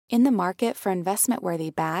In the market for investment-worthy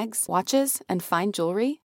bags, watches, and fine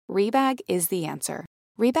jewelry, Rebag is the answer.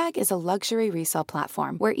 Rebag is a luxury resale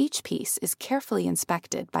platform where each piece is carefully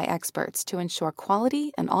inspected by experts to ensure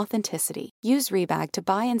quality and authenticity. Use Rebag to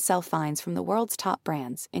buy and sell finds from the world's top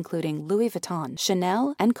brands, including Louis Vuitton,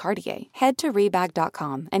 Chanel, and Cartier. Head to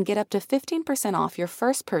Rebag.com and get up to 15% off your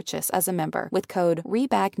first purchase as a member with code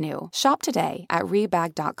REBAGNEW. Shop today at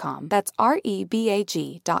Rebag.com. That's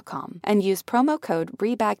REBAG.com. And use promo code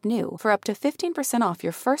REBAGNEW for up to 15% off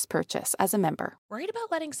your first purchase as a member. Worried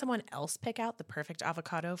about letting someone else pick out the perfect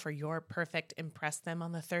avocado for your perfect impress them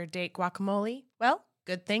on the third date guacamole? Well,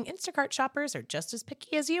 good thing Instacart shoppers are just as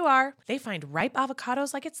picky as you are. They find ripe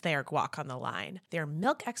avocados like it's their guac on the line. They're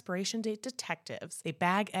milk expiration date detectives. They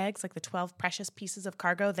bag eggs like the 12 precious pieces of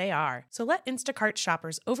cargo they are. So let Instacart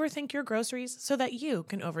shoppers overthink your groceries so that you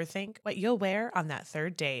can overthink what you'll wear on that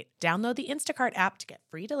third date. Download the Instacart app to get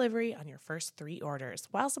free delivery on your first 3 orders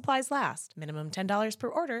while supplies last. Minimum $10 per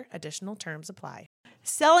order. Additional terms apply.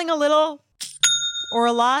 Selling a little or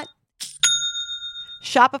a lot?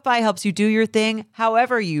 Shopify helps you do your thing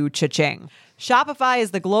however you cha-ching. Shopify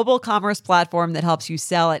is the global commerce platform that helps you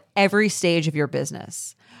sell at every stage of your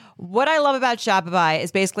business. What I love about Shopify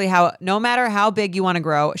is basically how no matter how big you want to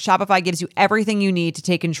grow, Shopify gives you everything you need to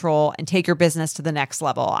take control and take your business to the next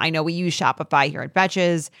level. I know we use Shopify here at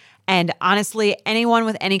Betches, and honestly, anyone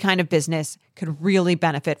with any kind of business could really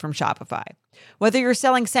benefit from Shopify. Whether you're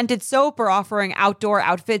selling scented soap or offering outdoor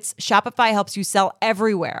outfits, Shopify helps you sell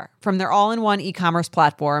everywhere, from their all-in-one e-commerce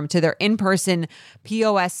platform to their in-person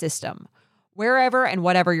POS system. Wherever and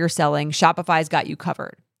whatever you're selling, Shopify's got you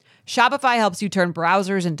covered. Shopify helps you turn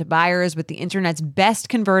browsers into buyers with the internet's best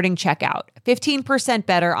converting checkout, 15%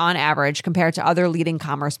 better on average compared to other leading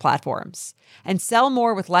commerce platforms. And sell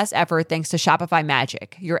more with less effort thanks to Shopify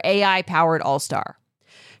Magic, your AI-powered all-star.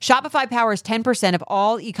 Shopify powers 10% of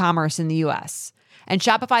all e-commerce in the U.S., and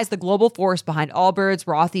Shopify is the global force behind Allbirds,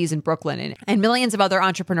 Rothy's, and Brooklinen, and millions of other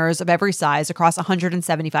entrepreneurs of every size across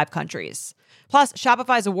 175 countries. Plus,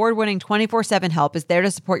 Shopify's award-winning 24/7 help is there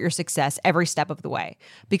to support your success every step of the way,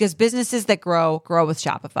 because businesses that grow, grow with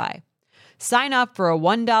Shopify. Sign up for a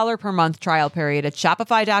 $1 per month trial period at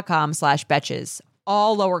shopify.com/betches,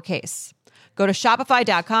 all lowercase. Go to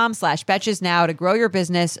shopify.com/betches now to grow your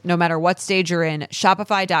business no matter what stage you're in.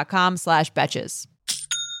 Shopify.com/betches.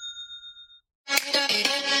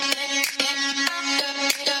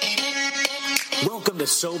 Welcome to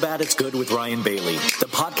So Bad It's Good with Ryan Bailey, the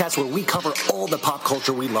podcast where we cover all the pop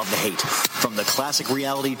culture we love to hate, from the classic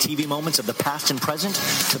reality TV moments of the past and present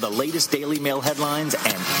to the latest Daily Mail headlines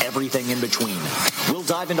and everything in between. We'll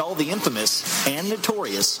dive into all the infamous and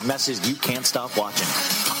notorious messes you can't stop watching.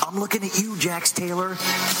 I'm looking at you, Jax Taylor.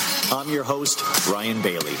 I'm your host, Ryan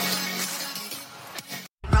Bailey.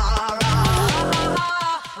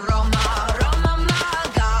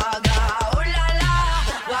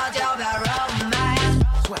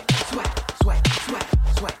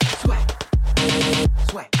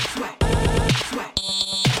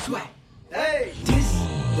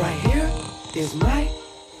 Is my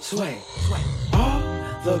sway. All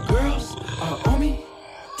the girls are on me.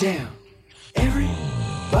 Damn.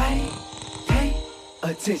 Everybody pay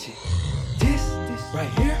attention. This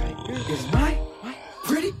right here is my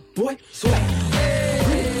pretty boy sway.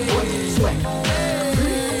 Pretty boy sway.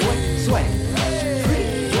 Pretty boy sway.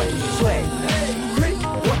 Pretty boy sway. Pretty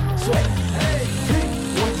boy sway. Pretty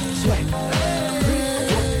boy sway. Pretty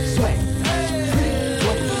boy sway. Pretty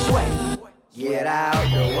boy sway. Get out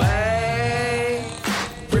the way.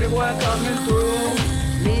 Coming through,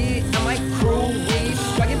 me and my crew, we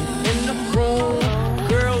swaggin' in the room.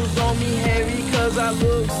 Girls on me heavy cause I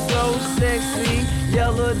look so sexy.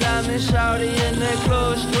 Yellow diamond shawty in the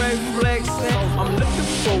club straight flexing. I'm looking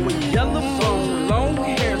for a yellow bone, long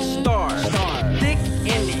hair star. Thick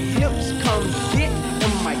in the hips, come get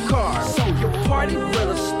in my car. So your party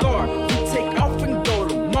will start. We take off and go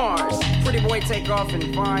to Mars. Pretty boy take off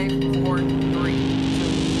in 5, 4, 3,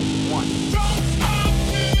 2, 1.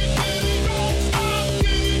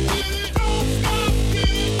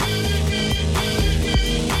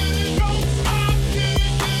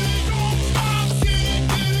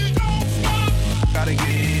 Gotta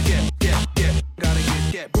get,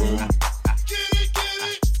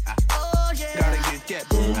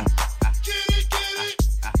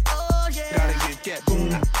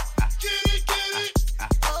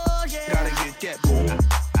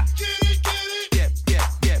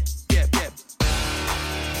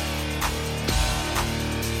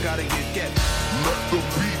 gotta get, gotta get, let the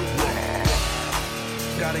beat rock.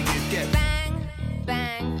 Gotta get, bang,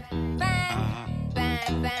 bang, bang,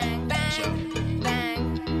 bang, bang, bang,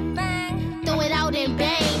 bang, bang. Throw it out and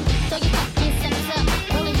bang.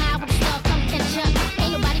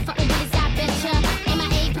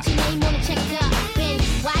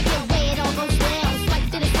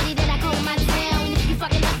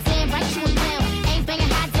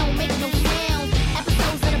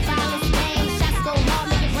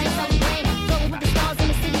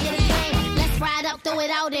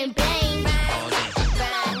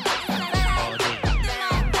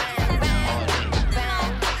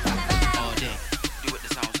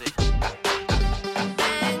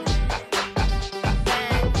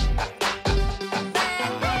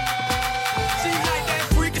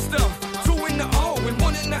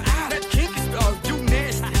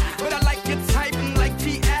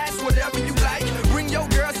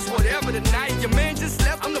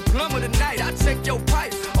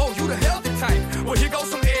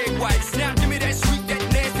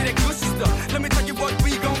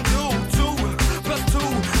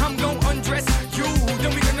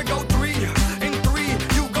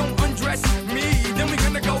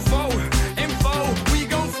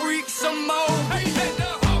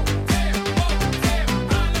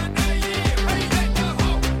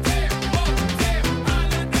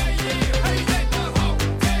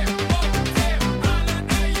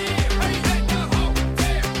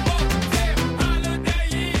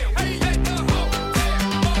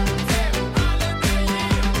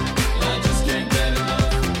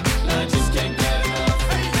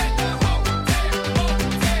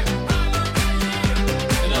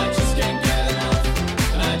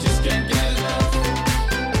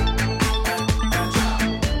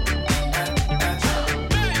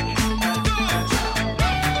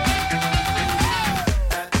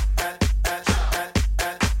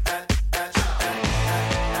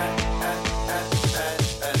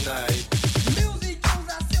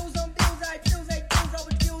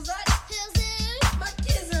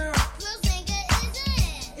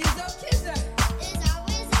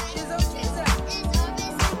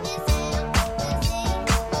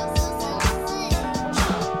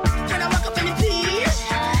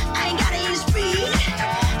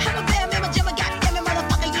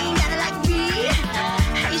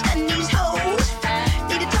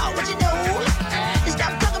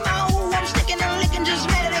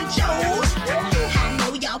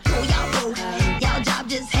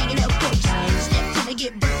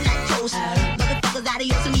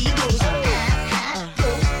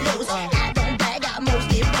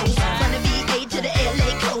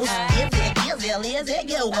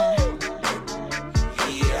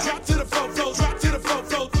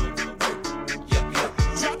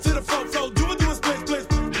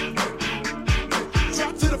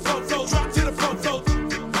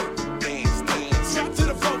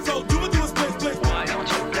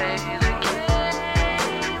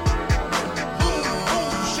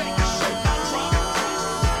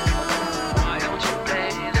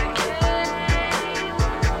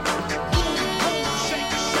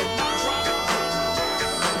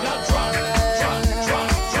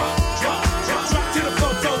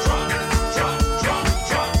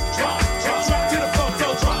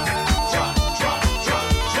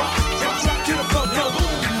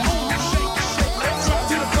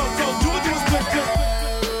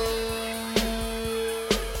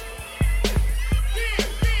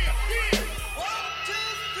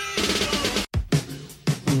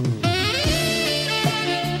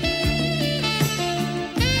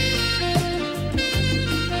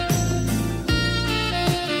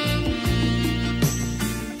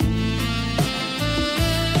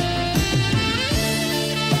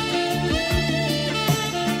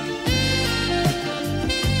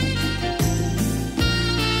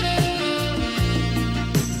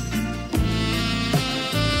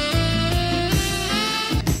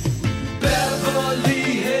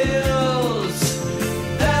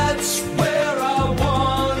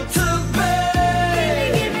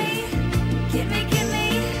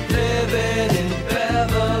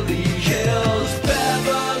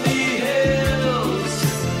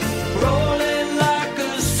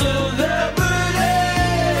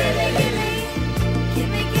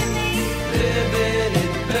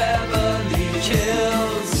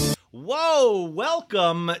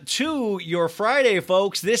 welcome to your Friday,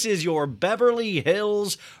 folks. This is your Beverly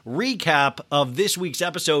Hills recap of this week's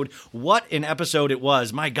episode. What an episode it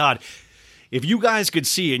was. My God. If you guys could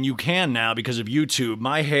see, and you can now because of YouTube,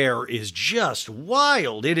 my hair is just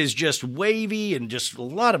wild. It is just wavy and just a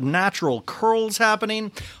lot of natural curls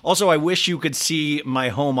happening. Also, I wish you could see my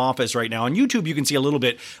home office right now. On YouTube, you can see a little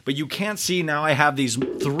bit, but you can't see now. I have these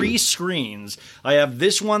 3 screens. I have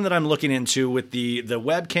this one that I'm looking into with the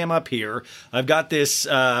webcam up here. I've got this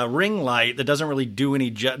ring light that doesn't really do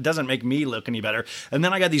doesn't make me look any better. And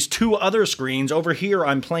then I got these 2 other screens. Over here,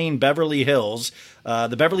 I'm playing Beverly Hills.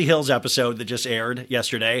 The Beverly Hills episode that just aired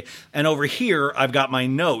yesterday. And over here, I've got my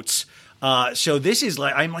notes. So this is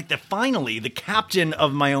like, I'm like finally the captain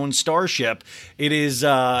of my own starship. It is,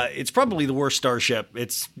 it's probably the worst starship.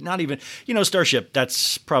 It's not even, starship,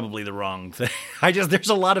 that's probably the wrong thing. There's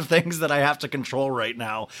a lot of things that I have to control right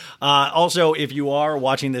now. Also, if you are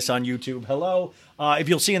watching this on YouTube, hello. If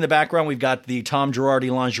you'll see in the background, we've got the Tom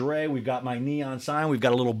Girardi lingerie. We've got my neon sign. We've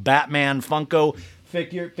got a little Batman Funko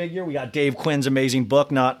figure. We got Dave Quinn's amazing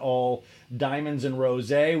book, Not All Diamonds and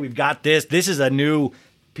Rosé. We've got this. This is a new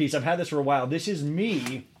piece. I've had this for a while. This is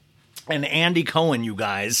me and Andy Cohen, you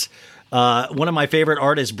guys. One of my favorite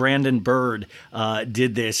artists, Brandon Bird,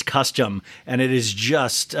 did this custom, and it is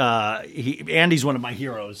just Andy's one of my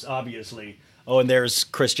heroes, obviously. Oh, and there's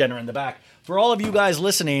Kris Jenner in the back. For all of you guys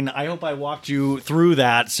listening, I hope I walked you through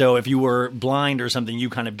that, so if you were blind or something, you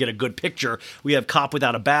kind of get a good picture. We have Cop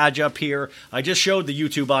Without a Badge up here. I just showed the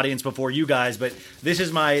YouTube audience before you guys, but this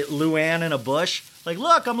is my Luann in a bush. Like,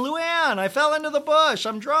 look, I'm Luann. I fell into the bush.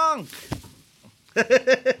 I'm drunk.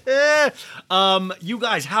 You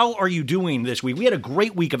guys, how are you doing this week? We had a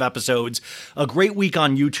great week of episodes, a great week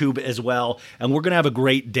on YouTube as well, and we're going to have a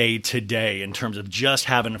great day today in terms of just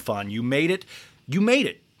having fun. You made it. You made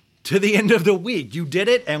it to the end of the week. You did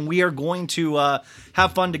it, and we are going to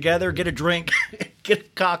have fun together, get a drink, get a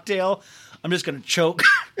cocktail. I'm just going to choke.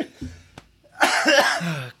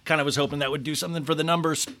 Kind of was hoping that would do something for the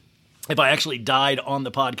numbers if I actually died on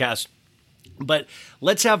the podcast. But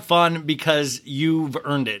let's have fun because you've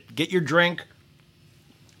earned it. Get your drink.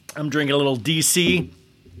 I'm drinking a little DC,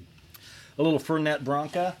 a little Fernet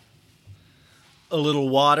Branca, a little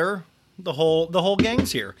water. The whole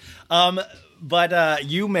gang's here. But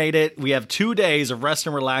you made it. We have 2 days of rest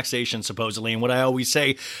and relaxation, supposedly. And what I always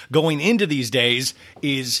say going into these days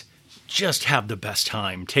is just have the best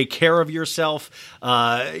time. Take care of yourself.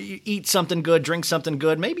 Eat something good. Drink something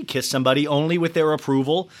good. Maybe kiss somebody only with their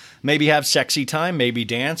approval. Maybe have sexy time. Maybe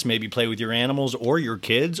dance. Maybe play with your animals or your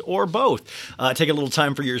kids or both. Take a little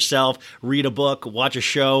time for yourself. Read a book. Watch a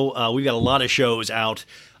show. We've got a lot of shows out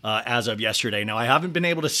as of yesterday. Now, I haven't been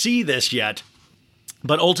able to see this yet,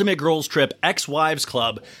 but Ultimate Girls Trip Ex-Wives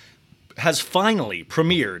Club has finally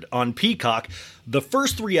premiered on Peacock. The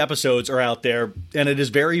first 3 episodes are out there, and it is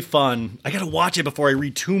very fun. I got to watch it before I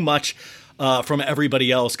read too much from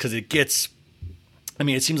everybody else, because it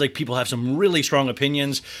seems like people have some really strong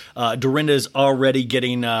opinions. Dorinda's already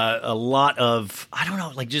getting a lot of,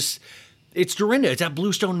 it's Dorinda. It's at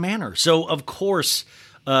Bluestone Manor. So, of course,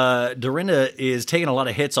 Dorinda is taking a lot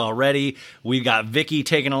of hits already. We've got Vicky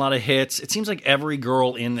taking a lot of hits. It seems like every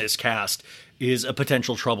girl in this cast is a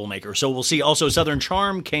potential troublemaker. So we'll see. Also, Southern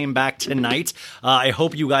Charm came back tonight. I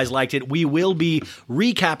hope you guys liked it. We will be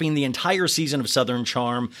recapping the entire season of Southern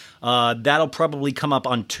Charm. That'll probably come up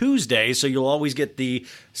on Tuesday, so you'll always get the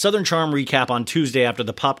Southern Charm recap on Tuesday after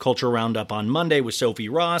the Pop Culture Roundup on Monday with Sophie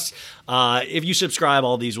Ross. If you subscribe,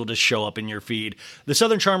 all these will just show up in your feed. The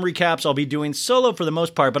Southern Charm recaps I'll be doing solo for the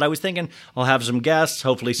most part, but I was thinking I'll have some guests,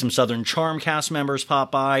 hopefully some Southern Charm cast members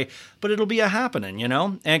pop by, but it'll be a happening,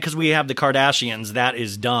 And because we have the Kardashians, that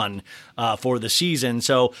is done for the season,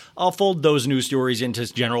 so I'll fold those news stories into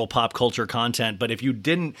general pop culture content. But if you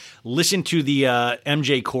didn't listen to the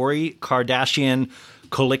MJ Corey Kardashian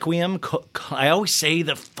Colloquium. I always say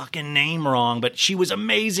the fucking name wrong, but she was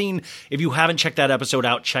amazing. If you haven't checked that episode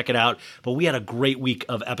out, check it out. But we had a great week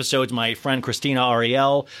of episodes. My friend Christina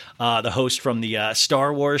Ariel, the host from the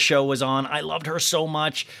Star Wars show, was on. I loved her so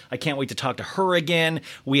much. I can't wait to talk to her again.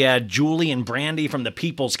 We had Julie and Brandy from the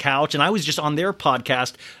People's Couch, and I was just on their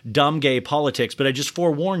podcast, Dumb Gay Politics, but I just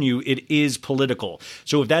forewarn you, it is political.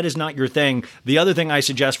 So if that is not your thing, the other thing I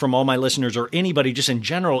suggest from all my listeners or anybody just in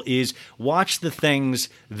general is watch the things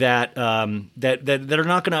that are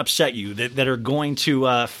not going to upset you, that are going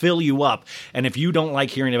to fill you up. And if you don't like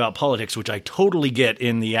hearing about politics, which I totally get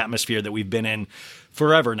in the atmosphere that we've been in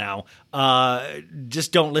forever now.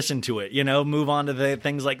 Just don't listen to it, move on to the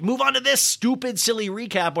things like, move on to this stupid, silly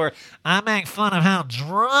recap where I make fun of how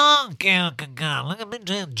drunk Erika got. Look at me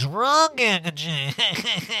drunk Erika.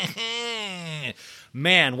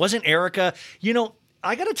 Man, wasn't Erika,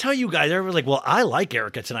 I got to tell you guys, everyone's like, well, I like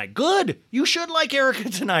Erika tonight. Good. You should like Erika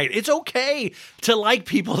tonight. It's okay to like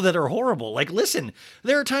people that are horrible. Like, listen,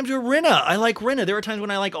 there are times where I like Rinna. There are times when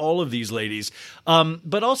I like all of these ladies.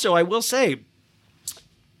 But also, I will say,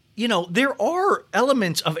 there are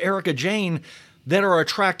elements of Erika Jayne that are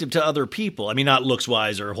attractive to other people. I mean, not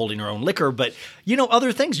looks-wise or holding her own liquor, but,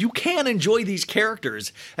 other things. You can enjoy these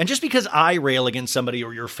characters. And just because I rail against somebody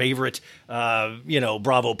or your favorite,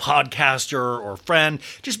 Bravo podcaster or friend,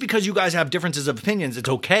 just because you guys have differences of opinions, it's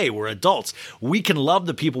okay. We're adults. We can love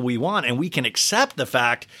the people we want, and we can accept the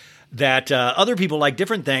fact that other people like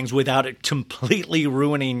different things without it completely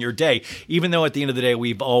ruining your day. Even though at the end of the day,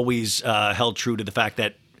 we've always held true to the fact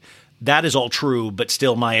that is all true, but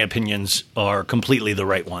still my opinions are completely the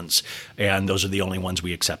right ones. And those are the only ones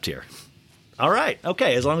we accept here. All right.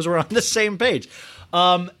 Okay. As long as we're on the same page.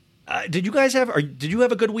 Did you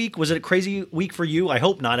have a good week? Was it a crazy week for you? I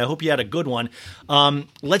hope not. I hope you had a good one.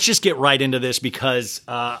 Let's just get right into this because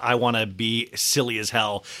I want to be silly as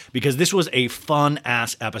hell because this was a fun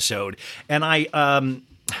ass episode. And the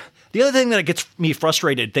other thing that gets me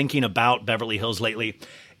frustrated thinking about Beverly Hills lately,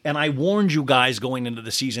 and I warned you guys going into the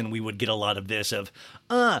season we would get a lot of this of,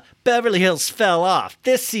 Beverly Hills fell off.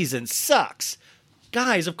 This season sucks.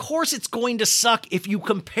 Guys, of course it's going to suck if you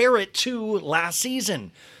compare it to last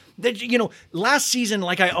season. Last season,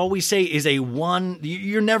 like I always say, is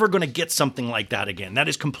you're never going to get something like that again. That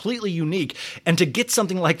is completely unique. And to get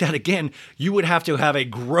something like that again, you would have to have a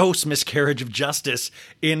gross miscarriage of justice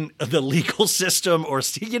in the legal system or,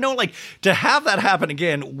 to have that happen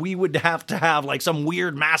again, we would have to have like some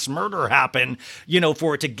weird mass murder happen,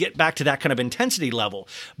 for it to get back to that kind of intensity level.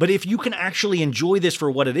 But if you can actually enjoy this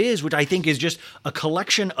for what it is, which I think is just a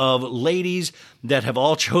collection of ladies that have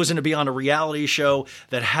all chosen to be on a reality show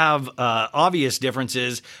that have obvious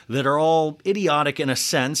differences that are all idiotic in a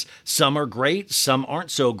sense. Some are great, some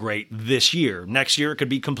aren't so great this year. Next year it could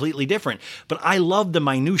be completely different. But I love the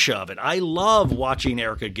minutia of it. I love watching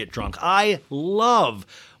Erika get drunk. I love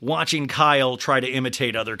watching Kyle try to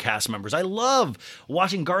imitate other cast members. I love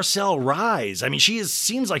watching Garcelle rise. I mean,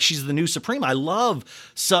 seems like she's the new Supreme. I love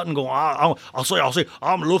Sutton going, I'll say,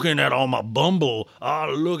 I'm looking at on my Bumble.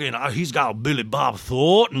 He's got a Billy Bob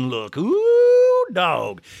Thornton look. Ooh,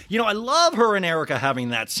 dog. I love her and Erika having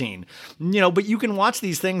that scene. But you can watch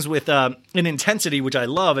these things with an intensity, which I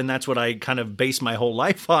love, and that's what I kind of base my whole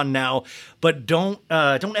life on now. But don't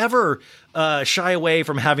ever shy away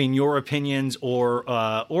from having your opinions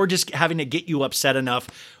or just having to get you upset enough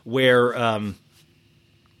where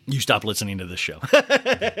you stop listening to this show.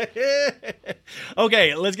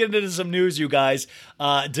 Okay, let's get into some news, you guys.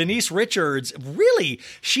 Denise Richards, really,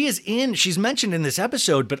 she's mentioned in this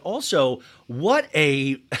episode, but also what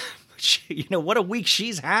a week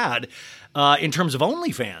she's had in terms of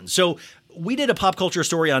OnlyFans. So we did a pop culture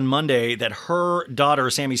story on Monday that her daughter,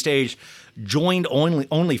 Sammy Stage, joined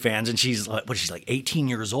OnlyFans, and she's like 18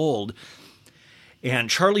 years old.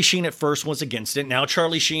 And Charlie Sheen at first was against it. Now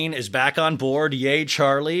Charlie Sheen is back on board. Yay,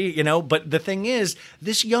 Charlie, But the thing is,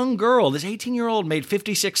 this young girl, this 18-year-old, made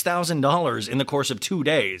 $56,000 in the course of 2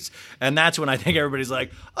 days. And that's when I think everybody's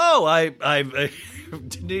like, oh,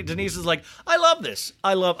 Denise is like, I love this.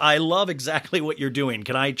 I love exactly what you're doing.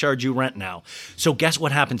 Can I charge you rent now? So guess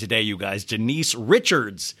what happened today, you guys? Denise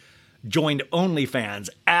Richards joined OnlyFans,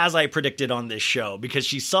 as I predicted on this show, because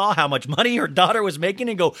she saw how much money her daughter was making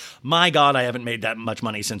and go, my God, I haven't made that much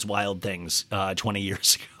money since Wild Things 20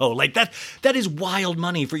 years ago. Like that is wild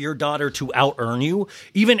money for your daughter to out-earn you.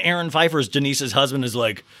 Even Aaron Pfeiffer's Denise's husband is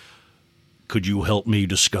like, could you help me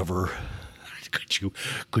discover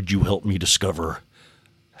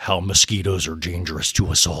how mosquitoes are dangerous to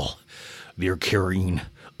us all? They're carrying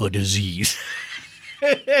a disease.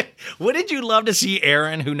 Wouldn't you love to see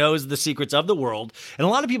Aaron, who knows the secrets of the world? And a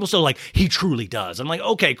lot of people still like, he truly does. I'm like,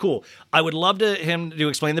 okay, cool. I would love him to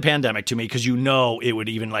explain the pandemic to me, because it would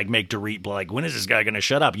even like make Dorit like, when is this guy going to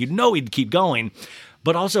shut up? He'd keep going.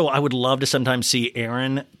 But also, I would love to sometimes see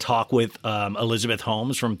Aaron talk with Elizabeth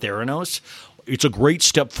Holmes from Theranos. It's a great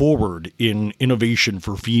step forward in innovation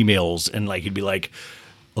for females. And like, he'd be like,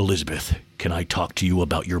 Elizabeth, can I talk to you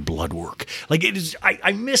about your blood work? Like, it is,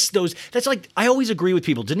 I miss those. That's like, I always agree with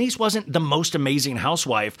people. Denise wasn't the most amazing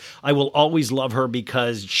housewife. I will always love her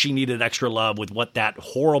because she needed extra love with what that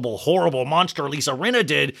horrible, horrible monster Lisa Rinna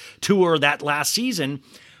did to her that last season.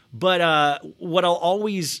 But what I'll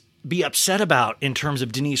always be upset about in terms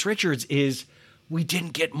of Denise Richards is we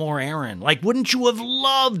didn't get more Aaron. Like, wouldn't you have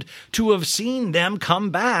loved to have seen them come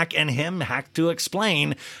back and him have to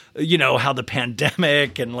explain, how the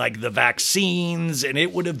pandemic and like the vaccines, and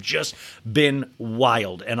it would have just been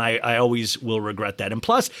wild. And I always will regret that. And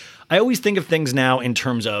plus, I always think of things now in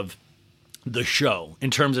terms of the show,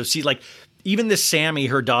 in terms of, even this Sammy,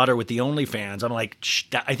 her daughter with the OnlyFans, I'm like,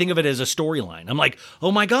 I think of it as a storyline. I'm like,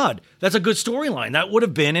 oh my God, that's a good storyline. That would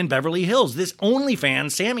have been in Beverly Hills. This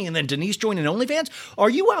OnlyFans, Sammy and then Denise joining OnlyFans. Are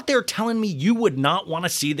you out there telling me you would not want to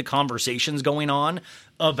see the conversations going on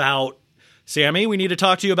about, Sammy, we need to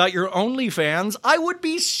talk to you about your OnlyFans? I would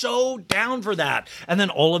be so down for that. And then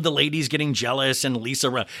all of the ladies getting jealous and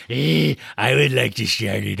Lisa, I would like to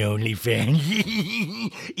start an OnlyFans.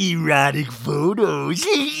 Erotic photos.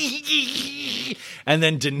 And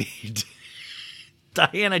then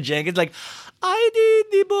Diana Jenkins like, I did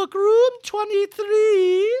the book room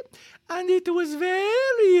 23 and it was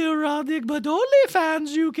very erotic, but OnlyFans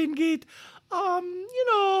you can get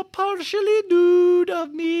partially nude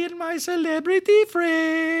of me and my celebrity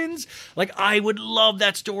friends. Like, I would love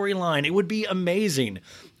that storyline. It would be amazing.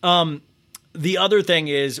 The other thing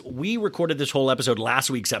is, we recorded this whole episode, last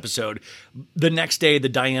week's episode. The next day, the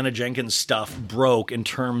Diana Jenkins stuff broke in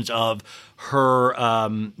terms of her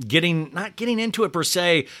not getting into it per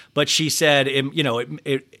se, but she said,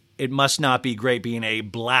 it must not be great being a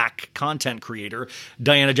black content creator.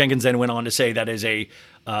 Diana Jenkins then went on to say that is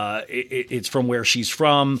it's from where she's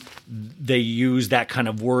from. They use that kind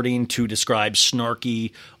of wording to describe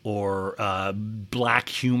snarky or black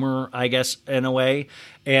humor, I guess, in a way.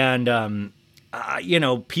 And,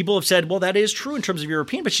 people have said, well, that is true in terms of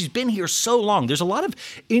European, but she's been here so long. There's a lot of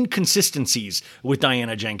inconsistencies with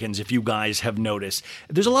Diana Jenkins, if you guys have noticed.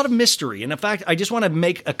 There's a lot of mystery. And in fact, I just want to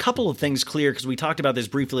make a couple of things clear because we talked about this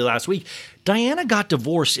briefly last week. Diana got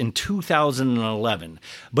divorced in 2011.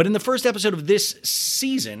 But in the first episode of this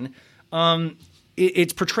season,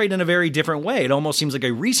 it's portrayed in a very different way. It almost seems like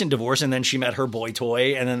a recent divorce, and then she met her boy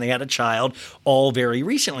toy, and then they had a child all very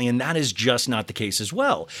recently, and that is just not the case as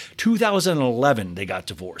well. 2011, they got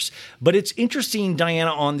divorced. But it's interesting,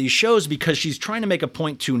 Diana, on these shows because she's trying to make a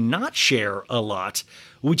point to not share a lot,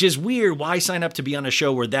 which is weird. Why sign up to be on a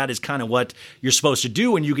show where that is kind of what you're supposed to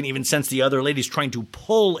do, and you can even sense the other ladies trying to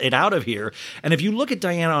pull it out of here. And if you look at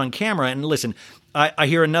Diana on camera, and listen, I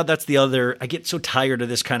hear another, that's the other, I get so tired of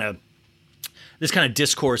this kind of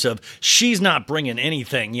discourse of she's not bringing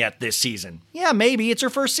anything yet this season. Yeah, maybe it's her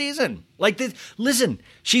first season. Like this, listen,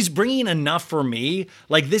 she's bringing enough for me.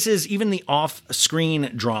 Like this is even the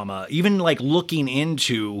off-screen drama, even like looking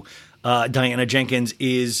into Diana Jenkins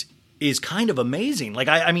is kind of amazing. Like,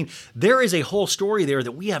 I mean, there is a whole story there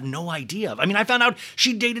that we have no idea of. I mean, I found out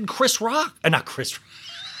she dated Chris Rock. Not Chris Rock.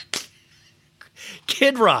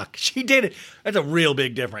 Kid Rock. She dated. That's a real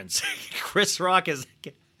big difference. Chris Rock is...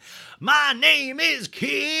 My name is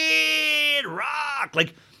Kid Rock.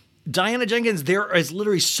 Like, Diana Jenkins, there is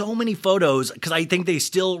literally so many photos because I think they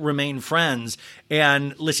still remain friends.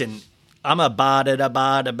 And listen, I'm a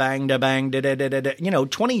ba-da-da-ba-da-bang, da-bang, da-da-da-da-da.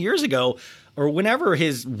 20 years ago, or whenever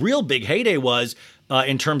his real big heyday was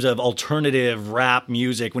in terms of alternative rap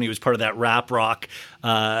music, when he was part of that rap rock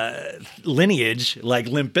lineage, like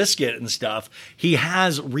Limp Bizkit and stuff, he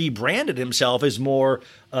has rebranded himself as more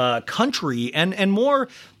country and more...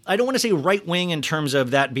 I don't want to say right wing in terms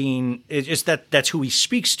of that being, it's just that's who he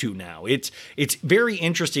speaks to now. It's very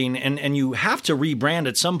interesting, and you have to rebrand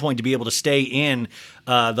at some point to be able to stay in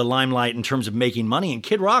the limelight in terms of making money. And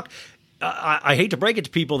Kid Rock, I hate to break it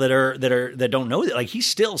to people that don't know that, like, he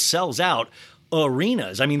still sells out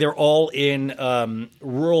arenas. I mean, they're all in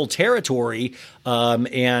rural territory,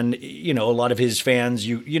 and a lot of his fans,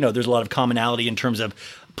 there's a lot of commonality in terms of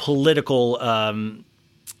political.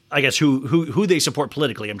 I guess who they support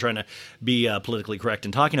politically. I'm trying to be politically correct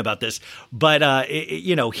in talking about this, but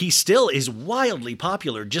he still is wildly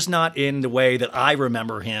popular, just not in the way that I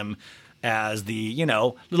remember him as the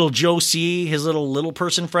little Josie, his little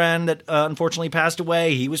person friend that unfortunately passed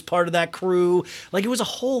away. He was part of that crew. Like, it was a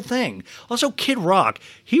whole thing. Also, Kid Rock,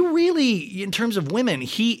 he really, in terms of women,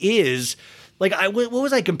 he is like what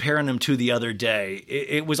was I comparing him to the other day?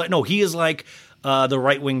 It was like, no, he is like. The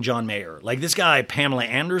right-wing John Mayer. Like this guy, Pamela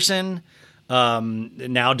Anderson,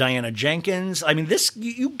 now Diana Jenkins. I mean,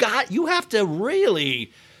 you have to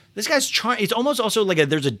really, this guy's trying, it's almost also like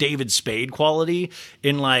there's a David Spade quality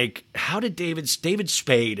in like, how did David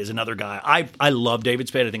Spade is another guy. I love David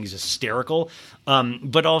Spade. I think he's hysterical.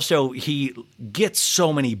 But also he gets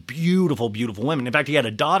so many beautiful, beautiful women. In fact, he had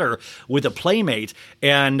a daughter with a playmate.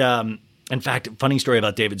 And in fact, funny story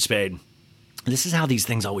about David Spade. This is how these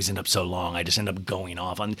things always end up so long. I just end up going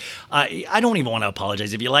off on. I don't even want to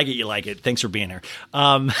apologize. If you like it, you like it. Thanks for being here.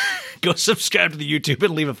 Go subscribe to the YouTube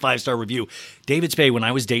and leave a 5-star review. David Spade, when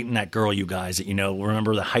I was dating that girl, you guys, that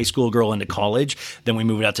remember the high school girl into college, then we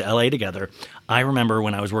moved out to LA together. I remember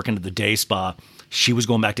when I was working at the day spa, she was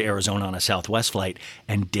going back to Arizona on a Southwest flight,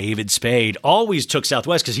 and David Spade always took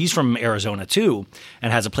Southwest because he's from Arizona too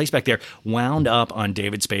and has a place back there, wound up on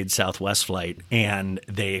David Spade's Southwest flight, and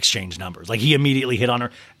they exchanged numbers. Like, he immediately hit on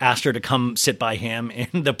her, asked her to come sit by him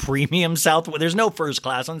in the premium Southwest. There's no first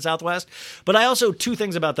class on Southwest, but I also, two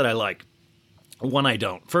things about that I like. One I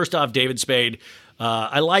don't. First off, David Spade,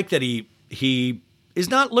 I like that he is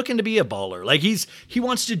not looking to be a baller. Like, he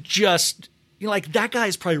wants to just... like, that guy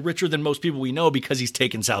is probably richer than most people we know because he's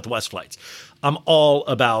taken Southwest flights. I'm all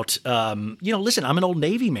about, listen, I'm an old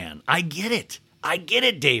Navy man. I get it.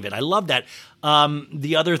 David. I love that.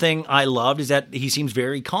 The other thing I loved is that he seems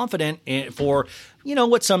very confident for,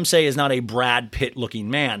 what some say is not a Brad Pitt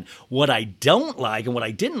looking man. What I don't like and what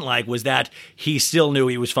I didn't like was that he still knew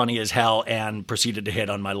he was funny as hell and proceeded to hit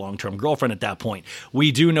on my long-term girlfriend at that point.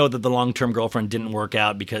 We do know that the long-term girlfriend didn't work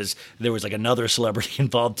out because there was like another celebrity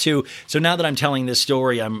involved too. So now that I'm telling this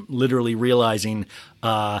story, I'm literally realizing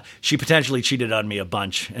she potentially cheated on me a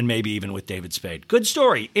bunch, and maybe even with David Spade. Good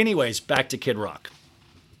story. Anyways, back to Kid Rock.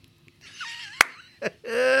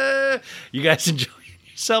 You guys enjoying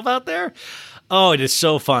yourself out there? Oh, it is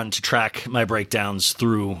so fun to track my breakdowns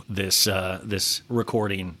through this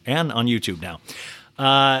recording and on YouTube now.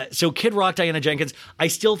 So Kid Rock, Diana Jenkins, I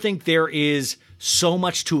still think there is so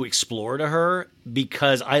much to explore to her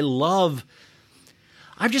because I've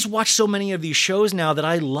just watched so many of these shows now that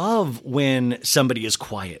I love when somebody is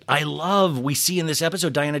quiet. We see in this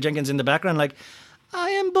episode Diana Jenkins in the background like,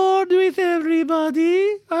 I am bored with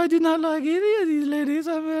everybody. I do not like any of these ladies.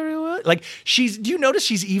 I'm very well. Like, do you notice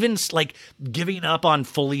she's even like giving up on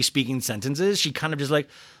fully speaking sentences? She kind of just like,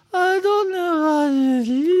 I don't know how to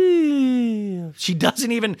live. She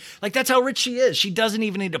doesn't even, like, that's how rich she is. She doesn't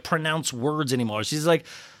even need to pronounce words anymore. She's like,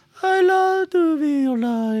 I love to be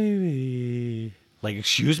alive. Like,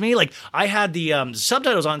 excuse me? Like, I had the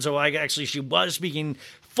subtitles on, so she was speaking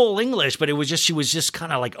full English, but she was just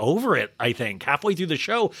kind of like over it, I think. Halfway through the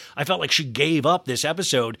show, I felt like she gave up this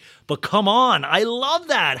episode, but come on, I love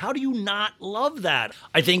that. How do you not love that?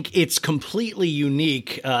 I think it's completely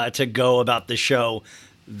unique to go about the show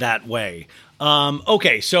that way.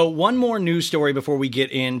 Okay, so one more news story before we get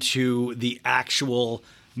into the actual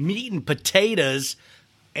meat and potatoes.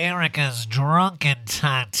 Erika's drunk and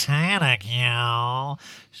Titanic, y'all.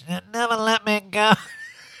 She never let me go.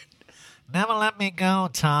 Never let me go,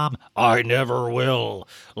 Tom. I never will.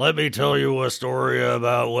 Let me tell you a story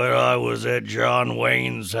about when I was at John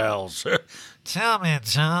Wayne's house. Tell me,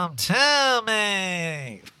 Tom, tell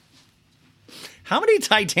me. How many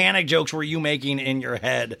Titanic jokes were you making in your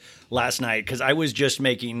head last night? Because I was just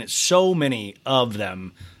making so many of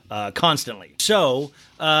them constantly. So,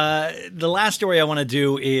 the last story I want to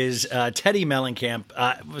do is Teddi Mellencamp.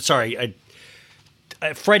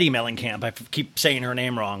 Freddi Mellencamp. I keep saying her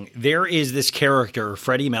name wrong. There is this character,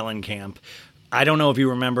 Freddi Mellencamp. I don't know if you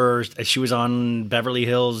remember. She was on Beverly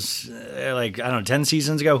Hills, 10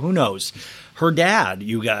 seasons ago. Who knows? Her dad,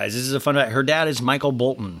 you guys. This is a fun fact. Her dad is Michael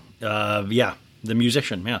Bolton. The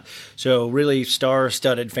musician. Yeah. So really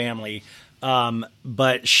star-studded family.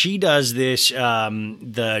 But she does this,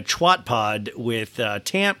 the Chwat Pod with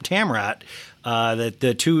Tamrat,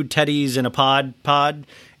 the two Teddys in a pod.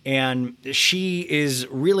 And she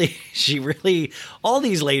really, all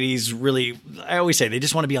these ladies really, I always say they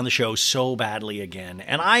just want to be on the show so badly again.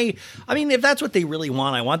 And I mean, if that's what they really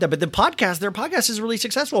want, I want that. But their podcast is really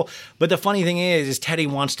successful. But the funny thing is Teddi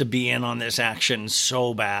wants to be in on this action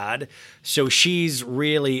so bad. So she's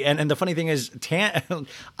really, and the funny thing is,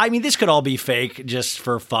 this could all be fake just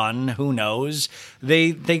for fun. Who knows?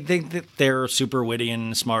 They're super witty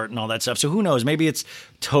and smart and all that stuff. So who knows? Maybe it's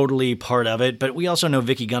totally part of it. But we also know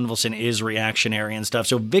Vicky Gunvalson is reactionary and stuff.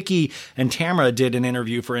 So Vicky and Tamra did an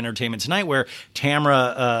interview for Entertainment Tonight where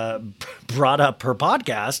Tamra brought up her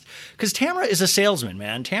podcast because Tamra is a salesman,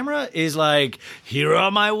 man. Tamra is like, here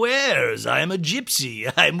are my wares. I am a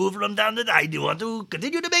gypsy. I move from down to, I do want to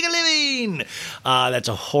continue to make a living. That's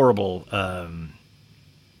a horrible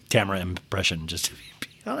Tamra impression, just to be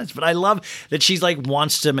honest. But I love that she's like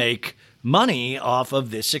wants to make money off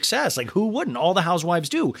of this success. Like, who wouldn't? All the housewives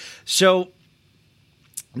do. So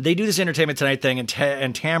they do this Entertainment Tonight thing, and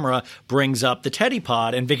Tamra brings up the Teddy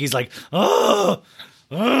Pod, and Vicky's like, oh.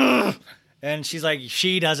 And she's like,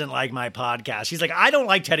 she doesn't like my podcast. She's like, I don't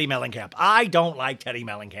like Teddi Mellencamp. I don't like Teddi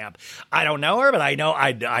Mellencamp. I don't know her, but I know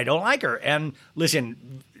I don't like her. And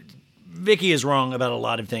listen, Vicky is wrong about a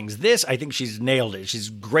lot of things. This, I think she's nailed it. She's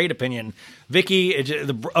great opinion. Vicky,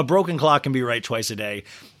 a broken clock can be right twice a day.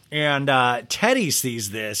 And Teddy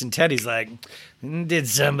sees this, and Teddy's like, did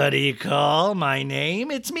somebody call my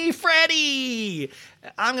name? It's me, Freddi.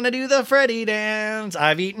 I'm going to do the Freddi dance.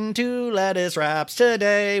 I've eaten 2 lettuce wraps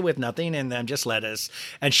today with nothing in them, just lettuce.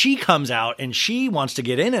 And she comes out, and she wants to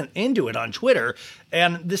get into it on Twitter.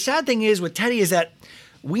 And the sad thing is with Teddy is that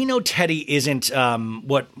we know Teddy isn't,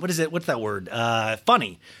 what is it? What's that word?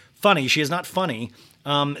 Funny. Funny. She is not funny.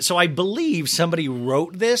 So I believe somebody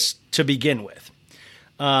wrote this to begin with.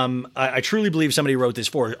 I truly believe somebody wrote this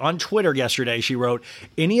for her. On Twitter yesterday, she wrote,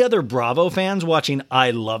 any other Bravo fans watching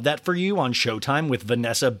I Love That For You on Showtime with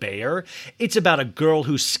Vanessa Bayer? It's about a girl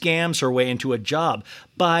who scams her way into a job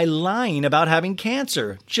by lying about having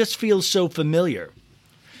cancer. Just feels so familiar.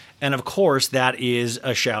 And of course, that is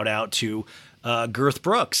a shout out to Girth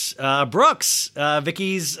Brooks.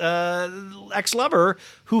 Vicky's ex-lover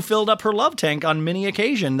who filled up her love tank on many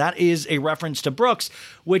occasions. That is a reference to Brooks,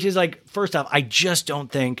 which is like, first off, I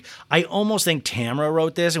almost think Tamra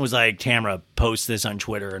wrote this and was like, Tamra, post this on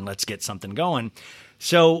Twitter and let's get something going.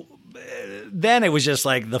 So then it was just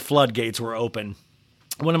like the floodgates were open.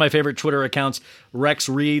 One of my favorite Twitter accounts, Rex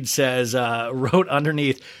Reed, says, wrote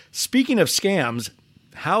underneath, speaking of scams,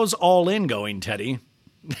 how's All In going, Teddy?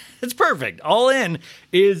 It's perfect. All In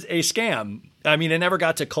is a scam. I mean, it never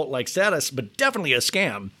got to cult-like status, but definitely a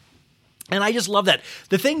scam. And I just love that.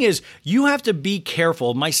 The thing is, you have to be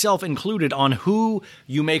careful, myself included, on who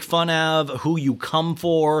you make fun of, who you come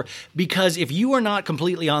for, because if you are not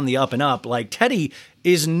completely on the up and up, like Teddy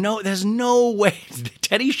there's no way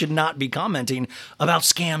Teddy should not be commenting about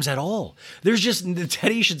scams at all.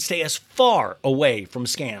 Teddy should stay as far away from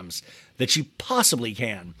scams that she possibly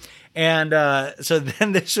can. And so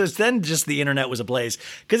then just the internet was ablaze,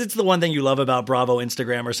 because it's the one thing you love about Bravo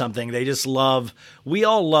Instagram or something. We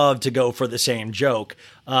all love to go for the same joke.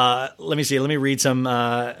 Let me read some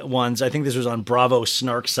ones. I think this was on Bravo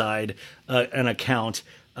Snark side, an account.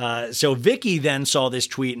 So Vicky then saw this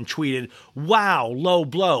tweet and tweeted, wow, low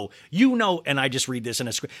blow. And I just read this in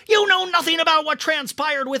a script. You know nothing about what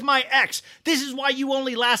transpired with my ex. This is why you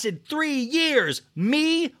only lasted 3 years.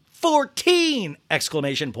 Me? 14!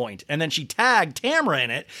 Exclamation point. And then she tagged Tamra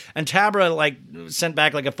in it, and Tamra sent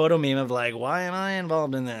back a photo meme of why am I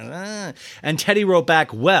involved in this? And Teddy wrote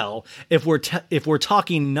back, well, if we're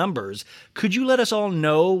talking numbers, could you let us all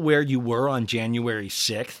know where you were on January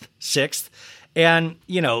 6th? And,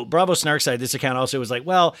 Bravo Snarkside, this account also was like,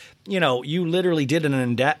 well, you literally did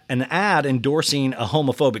an ad endorsing a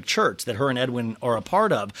homophobic church that her and Edwin are a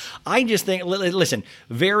part of. I just think, listen,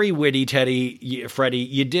 very witty, Teddy, Freddi,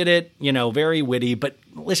 you did it, very witty. But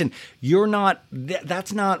listen,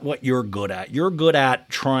 that's not what you're good at. You're good at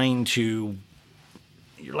trying to,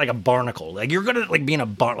 you're like a barnacle. You're good at being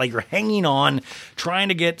you're hanging on, trying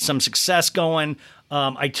to get some success going.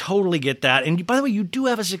 I totally get that. And by the way, you do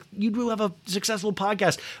have a successful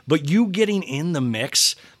podcast, but you getting in the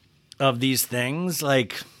mix of these things, I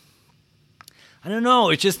don't know.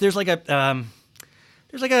 It's just, it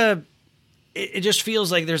just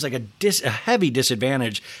feels like there's a heavy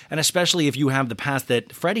disadvantage. And especially if you have the path that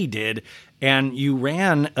Freddi did, and you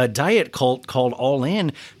ran a diet cult called All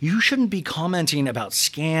In, you shouldn't be commenting about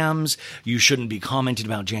scams. You shouldn't be commenting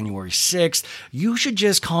about January 6th. You should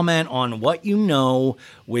just comment on what you know,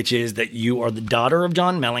 which is that you are the daughter of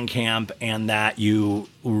John Mellencamp and that you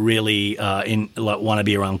really want to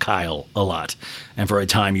be around Kyle a lot. And for a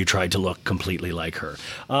time, you tried to look completely like her.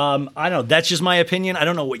 I don't know. That's just my opinion. I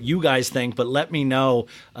don't know what you guys think, but let me know.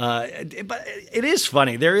 But it is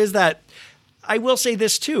funny. There is that. I will say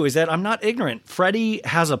this, too, is that I'm not ignorant. Freddi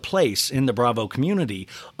has a place in the Bravo community.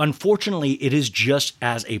 Unfortunately, it is just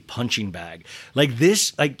as a punching bag.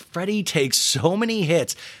 Freddi takes so many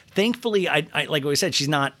hits. Thankfully, I like I said, she's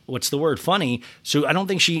not, funny. So I don't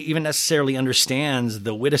think she even necessarily understands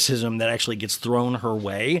the witticism that actually gets thrown her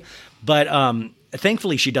way. But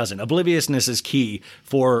thankfully, she doesn't. Obliviousness is key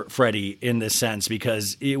for Freddi in this sense,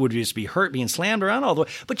 because it would just be hurt being slammed around all the way.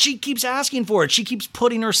 But she keeps asking for it. She keeps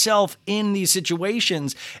putting herself in these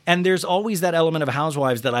situations. And there's always that element of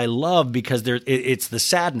Housewives that I love, because it's the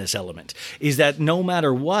sadness element, is that no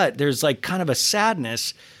matter what, there's kind of a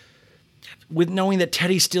sadness with knowing that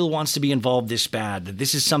Teddy still wants to be involved this bad, that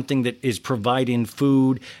this is something that is providing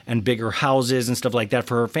food and bigger houses and stuff like that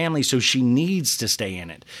for her family, so she needs to stay in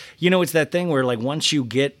it. It's that thing where once you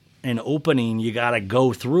get an opening, you got to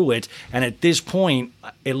go through it. And at this point,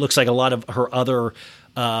 it looks like a lot of her other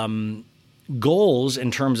goals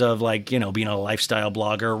in terms of being a lifestyle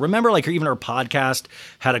blogger. Remember, even her podcast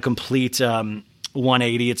had a complete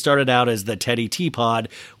 180. It started out as the Teddy Teapot,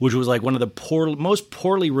 which was like one of the most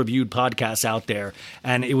poorly reviewed podcasts out there,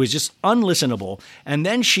 and it was just unlistenable. And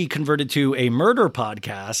then she converted to a murder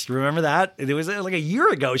podcast. Remember that? It was like a year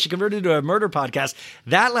ago. She converted to a murder podcast.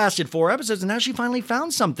 That lasted 4 episodes, and now she finally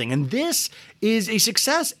found something. And this is a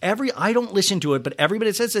success. I don't listen to it, but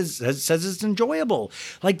everybody says it's enjoyable.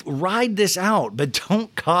 Like, ride this out, but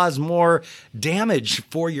don't cause more damage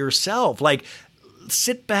for yourself. Like,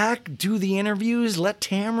 sit back, do the interviews, let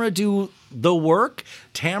Tamra do the work.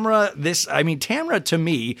 Tamra to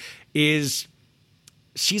me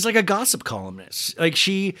she's like a gossip columnist. Like,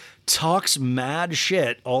 she talks mad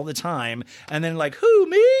shit all the time, and then like, who,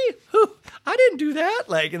 me? Who? I didn't do that.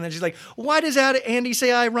 Like, and then she's like, why does Andy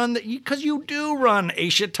say I run because you do run a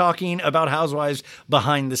shit talking about housewives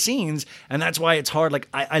behind the scenes, and that's why it's hard. Like,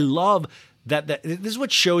 I love that this is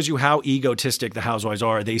what shows you how egotistic the housewives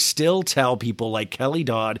are. They still tell people like Kelly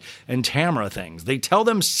Dodd and Tamra things. They tell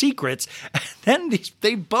them secrets, and then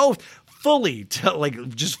they both fully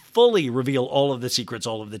reveal all of the secrets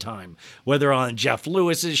all of the time. Whether on Jeff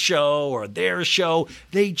Lewis's show or their show,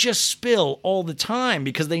 they just spill all the time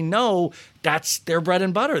because they know that's their bread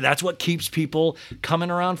and butter. That's what keeps people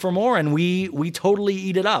coming around for more, and we totally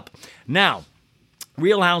eat it up. Now,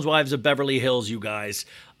 Real Housewives of Beverly Hills, you guys.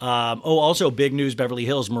 Also big news, Beverly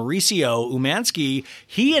Hills. Mauricio Umansky,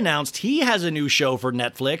 he announced he has a new show for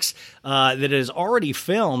Netflix that is already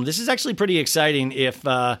filmed. This is actually pretty exciting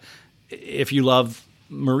if you love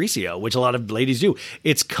Mauricio, which a lot of ladies do.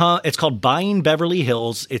 It's called Buying Beverly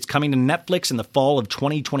Hills. It's coming to Netflix in the fall of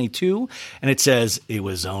 2022, and it says it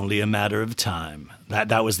was only a matter of time.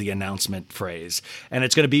 That was the announcement phrase, and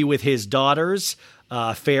it's going to be with his daughters,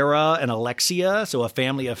 Farrah and Alexia, so a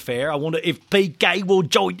family affair. I wonder if PK will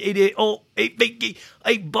join in it, or if PK,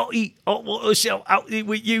 hey, buddy, will sell out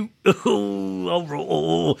with you.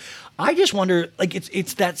 I just wonder, like,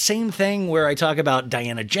 it's that same thing where I talk about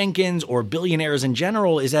Diana Jenkins or billionaires in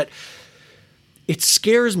general, is that it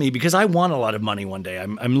scares me because I want a lot of money one day.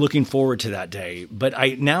 I'm looking forward to that day.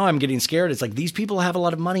 But now I'm getting scared. It's like these people have a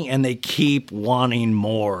lot of money and they keep wanting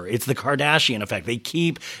more. It's the Kardashian effect. They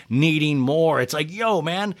keep needing more. It's like, yo,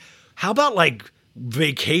 man, how about like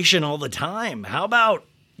vacation all the time? How about,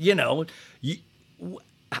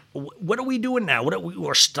 what are we doing now?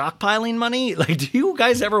 We're stockpiling money? Like, do you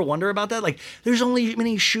guys ever wonder about that? Like, there's only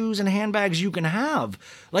many shoes and handbags you can have.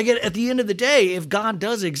 Like, at the end of the day, if God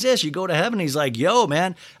does exist, you go to heaven, he's like, yo,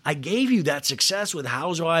 man, I gave you that success with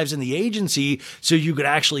Housewives and the agency so you could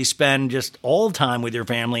actually spend just all time with your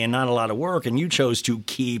family and not a lot of work, and you chose to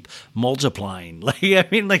keep multiplying. Like, I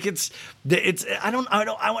mean, like, it's I don't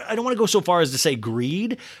want to go so far as to say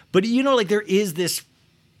greed, but like, there is this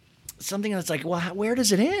something that's like, well, where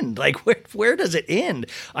does it end? Like, where does it end?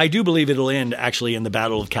 I do believe it'll end actually in the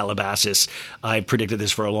Battle of Calabasas. I predicted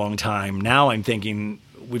this for a long time. Now I'm thinking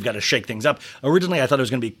we've got to shake things up. Originally, I thought it was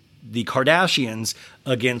going to be the Kardashians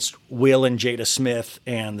against Will and Jada Smith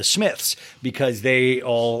and the Smiths because they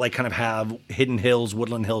all like kind of have Hidden Hills,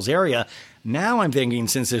 Woodland Hills area. Now I'm thinking,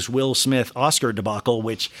 since this Will Smith Oscar debacle,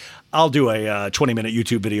 which I'll do a 20-minute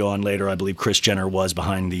YouTube video on later. I believe Kris Jenner was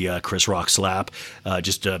behind the Chris Rock slap,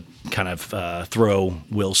 just to kind of throw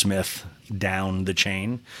Will Smith down the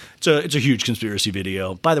chain. It's a huge conspiracy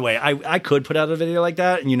video. By the way, I could put out a video like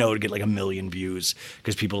that, and it'd get like 1 million views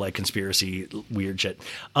because people like conspiracy weird shit.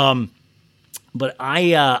 But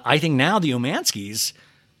I think now the Umanskys,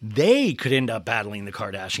 they could end up battling the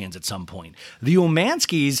Kardashians at some point. The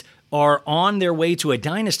Umanskys are on their way to a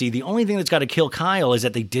dynasty. The only thing that's got to kill Kyle is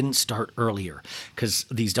that they didn't start earlier, because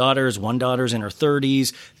these daughters, one daughter's in her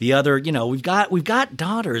 30s, the other, we've got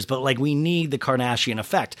daughters, but like we need the Kardashian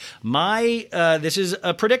effect. This is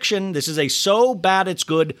a prediction. This is a so bad it's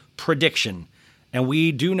good prediction, and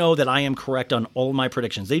we do know that I am correct on all my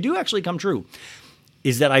predictions. They do actually come true.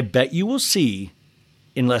 Is that I bet you will see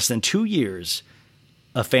in less than 2 years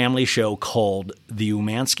a family show called The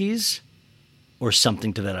Umanskys, or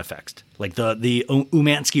something to that effect, like the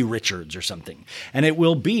Umansky Richards or something. And it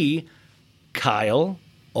will be Kyle,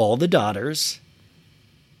 all the daughters,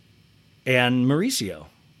 and Mauricio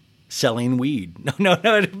selling weed. No.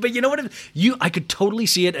 But you know what? I could totally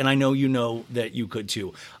see it, and I know you know that you could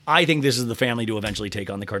too. I think this is the family to eventually take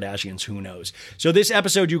on the Kardashians. Who knows? So this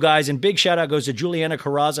episode, you guys, and big shout out goes to Juliana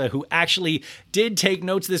Carraza, who actually did take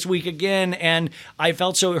notes this week again. And I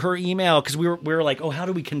felt her email, because we were like, oh, how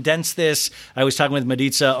do we condense this? I was talking with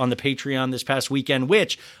Mediza on the Patreon this past weekend,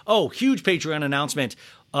 which, huge Patreon announcement.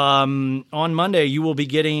 On Monday, you will be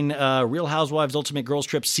getting Real Housewives Ultimate Girls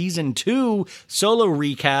Trip Season 2 solo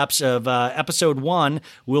recaps of Episode 1.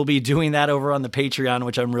 We'll be doing that over on the Patreon,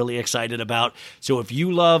 which I'm really excited about. So if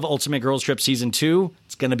you love Ultimate Girls Trip Season 2,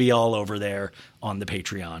 it's going to be all over there on the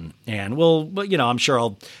Patreon. And I'm sure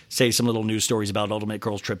I'll say some little news stories about Ultimate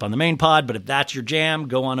Girls Trip on the main pod, but if that's your jam,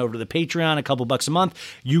 go on over to the Patreon, a couple bucks a month.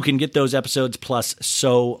 You can get those episodes plus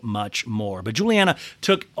so much more. But Juliana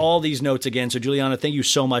took all these notes again. So Juliana, thank you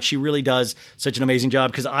so much. She really does such an amazing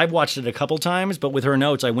job because I've watched it a couple times, but with her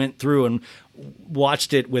notes, I went through and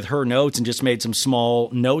watched it with her notes and just made some small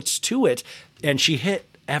notes to it. And she hit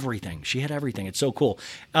everything. It's so cool.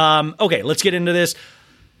 Okay, let's get into this.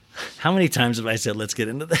 How many times have I said, let's get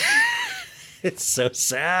into this? It's so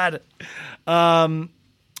sad.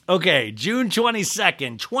 Okay, June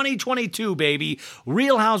 22nd, 2022, baby.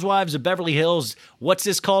 Real Housewives of Beverly Hills. What's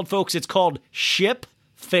this called, folks? It's called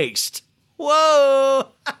Ship-Faced. Whoa!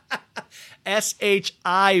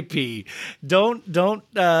 S-H-I-P. Don't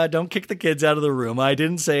kick the kids out of the room. I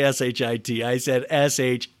didn't say S-H-I-T. I said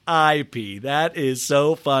S-H-I-P. That is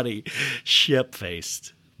so funny.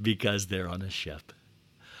 Ship-faced because they're on a ship.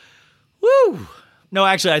 Woo! No,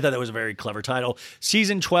 actually, I thought that was a very clever title.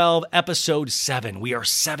 Season 12, Episode 7. We are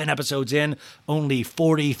 7 episodes in, only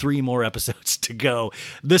 43 more episodes to go.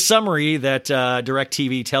 The summary that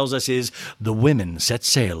DirecTV tells us is, the women set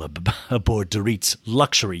sail aboard Dorit's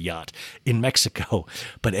luxury yacht in Mexico,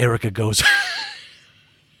 but Erika goes...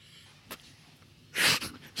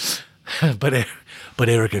 but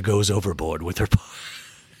Erika goes overboard with her...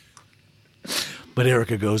 But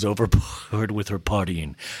Erika goes overboard with her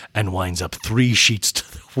partying and winds up 3 sheets to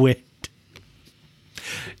the wind.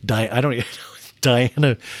 Diana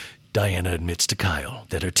admits to Kyle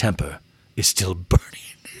that her temper is still burning.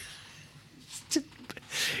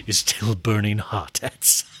 Is still burning hot at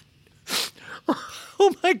sun.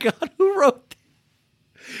 Oh my God, who wrote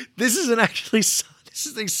this? This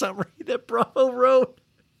is a summary that Bravo wrote.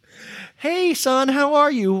 Hey, son, how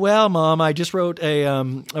are you? Well, Mom, I just wrote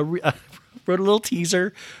wrote a little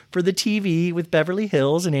teaser for the TV with Beverly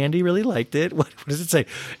Hills, and Andy really liked it. What does it say?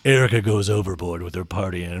 Erika goes overboard with her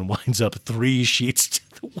party and winds up 3 sheets to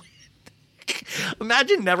the wind.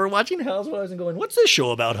 Imagine never watching Housewives and going, what's this show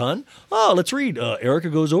about, hun? Oh, let's read. Erika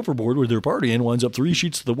goes overboard with her party and winds up 3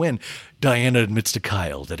 sheets to the wind. Diana admits to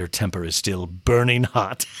Kyle that her temper is still burning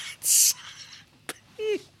hot.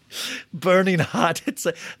 Burning hot. It's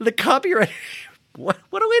the copyright... What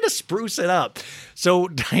a way to spruce it up. So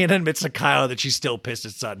Diana admits to Kyle that she's still pissed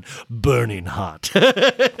at Sutton. Burning hot.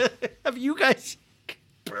 Have you guys...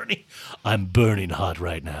 I'm burning hot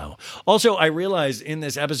right now. Also, I realized in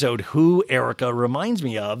this episode who Erika reminds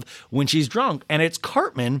me of when she's drunk, and it's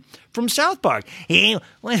Cartman from South Park. Hey,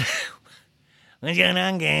 what's going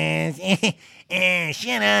on, guys?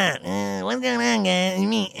 Shut up. What's going on, guys?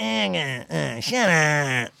 Me, Erika. Shut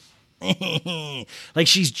up. Like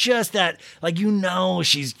she's just that,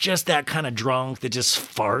 she's just that kind of drunk that just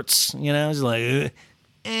farts, it's like,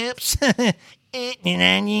 oops,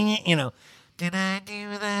 did I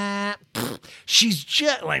do that? She's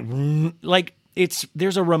just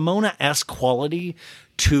there's a Ramona-esque quality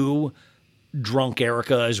to drunk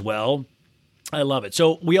Erika as well. I love it.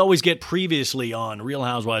 So we always get previously on Real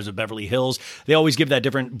Housewives of Beverly Hills. They always give that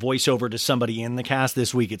different voiceover to somebody in the cast.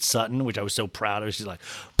 This week it's Sutton, which I was so proud of. She's like,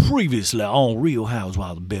 previously on Real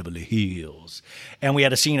Housewives of Beverly Hills. And we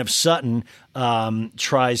had a scene of Sutton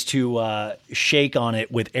tries to shake on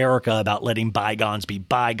it with Erika about letting bygones be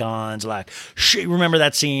bygones. Remember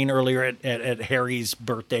that scene earlier at Harry's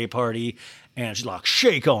birthday party? And she's like,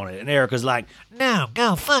 shake on it. And Erika's like, no,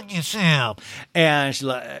 go fuck yourself. And she's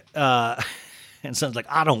like, and Son's like,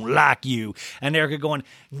 I don't like you. And Erika going,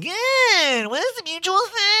 good, what's the mutual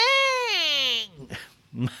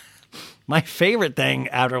thing? My favorite thing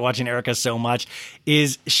after watching Erika so much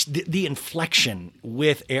is the inflection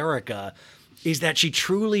with Erika is that she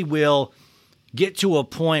truly will get to a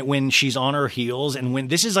point when she's on her heels. And when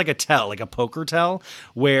this is like a tell, like a poker tell,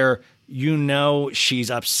 where she's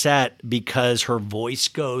upset because her voice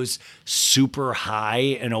goes super high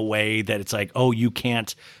in a way that it's like, oh,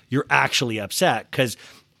 you're actually upset. Because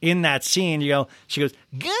in that scene, she goes,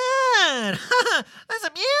 good, that's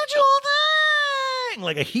a mutual thing,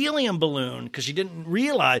 like a helium balloon, because she didn't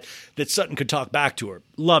realize that Sutton could talk back to her.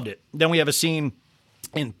 Loved it. Then we have a scene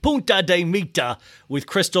in Punta de Mita with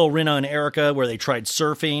Crystal, Rinna, and Erika where they tried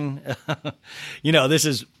surfing. This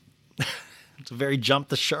is... It's a very jump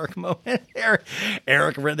the shark moment.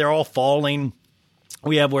 Erika, they're all falling.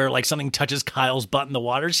 We have where something touches Kyle's butt in the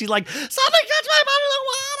water. She's like, something touched my butt in the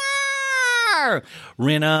Arr!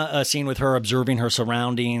 Rinna, a scene with her observing her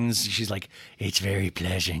surroundings. She's like, it's very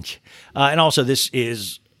pleasant. And also, this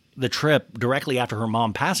is the trip directly after her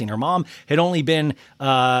mom passing. Her mom had only been,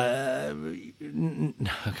 not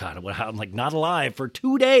alive for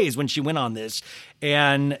 2 days when she went on this.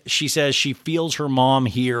 And she says she feels her mom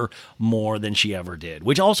here more than she ever did,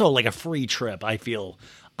 which also like a free trip. I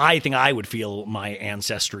think I would feel my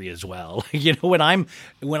ancestry as well. When I'm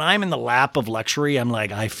in the lap of luxury, I'm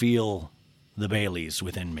like, I feel the Baileys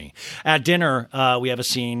within me. At dinner, we have a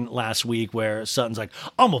scene last week where Sutton's like,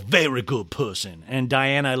 I'm a very good person. And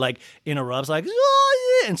Diana interrupts like,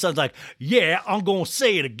 oh, yeah. And Sutton's like, yeah, I'm going to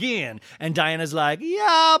say it again. And Diana's like,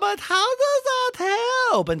 yeah, but how does that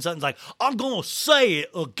help? And Sutton's like, I'm going to say it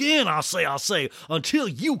again. I'll say until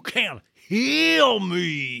you can heal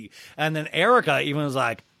me. And then Erika even was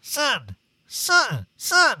like, son.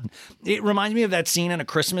 It reminds me of that scene in A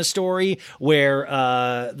Christmas Story where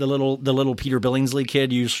the little Peter Billingsley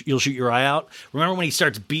kid, you'll shoot your eye out. Remember when he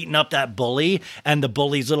starts beating up that bully and the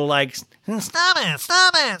bully's little like, stop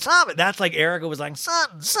it. That's like Erika was like,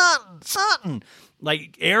 Sutton.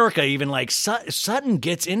 Like Erika even like Sutton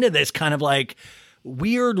gets into this kind of like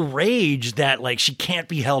weird rage that like she can't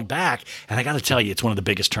be held back. And I got to tell you, it's one of the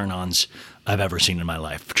biggest turn-ons I've ever seen in my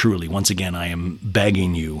life. Truly, once again, I am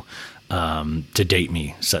begging you to date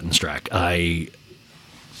me, Sutton Strack. I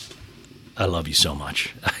love you so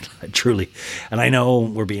much. I truly, and I know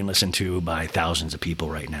we're being listened to by thousands of people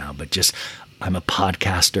right now, but just, I'm a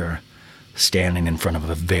podcaster standing in front of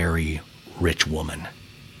a very rich woman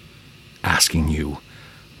asking you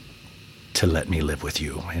to let me live with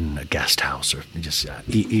you in a guest house or just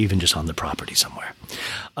even just on the property somewhere.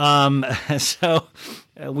 So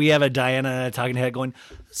we have a Diana talking head going,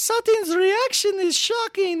 Sutton's reaction is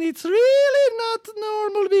shocking. It's really not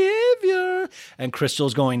normal behavior. And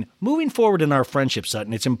Crystal's going, moving forward in our friendship,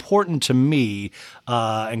 Sutton, it's important to me.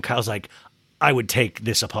 And Kyle's like, I would take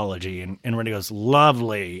this apology. And Rinna goes,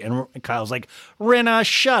 lovely. And Kyle's like, Rinna,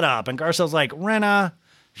 shut up. And Garcelle's like, Rinna,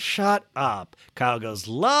 shut up. Kyle goes,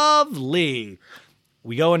 lovely.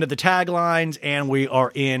 We go into the taglines, and we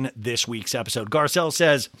are in this week's episode. Garcelle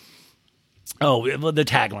says, the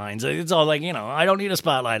taglines. It's all like, I don't need a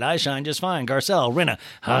spotlight. I shine just fine. Garcelle, Rinna,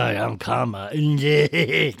 hi, I'm Karma.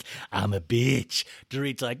 I'm a bitch.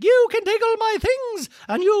 Dorit's like, you can take all my things,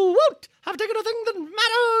 and you won't have taken a thing that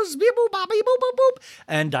matters. Beep, boop, bop, beep, boop, boop, boop.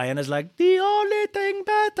 And Diana's like, the only thing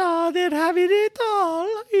better than having it all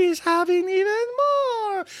is having even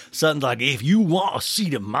more. Sutton's like, if you want a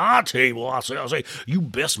seat at my table, I say, you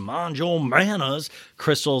best mind your manners.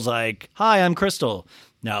 Crystal's like, hi, I'm Crystal.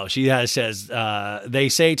 No, she says, they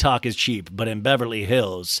say talk is cheap, but in Beverly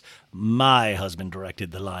Hills, my husband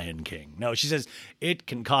directed The Lion King. No, she says, it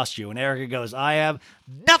can cost you. And Erika goes, I have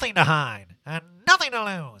nothing to hide and nothing to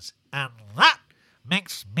lose. And that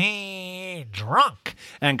makes me drunk.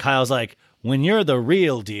 And Kyle's like, when you're the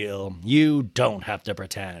real deal, you don't have to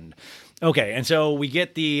pretend. Okay, and so we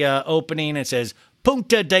get the opening. It says,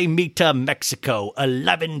 Punta de Mita, Mexico,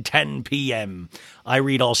 11:10 p.m. I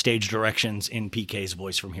read all stage directions in PK's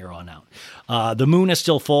voice from here on out. The moon is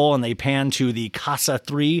still full, and they pan to the Casa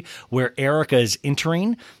 3, where Erika is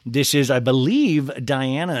entering. This is, I believe,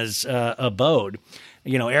 Diana's abode.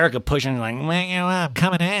 Erika pushing like, I'm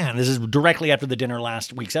coming in. This is directly after the dinner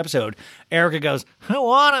last week's episode. Erika goes, who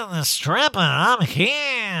wanted the stripper? I'm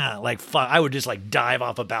here. Like, fuck, I would just like dive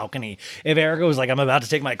off a balcony. If Erika was like, I'm about to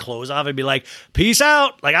take my clothes off, I'd be like, peace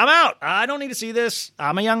out. Like, I'm out. I don't need to see this.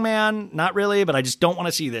 I'm a young man. Not really, but I just don't want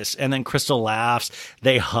to see this. And then Crystal laughs.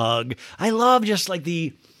 They hug. I love just like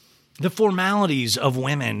the formalities of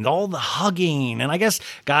women, all the hugging. And I guess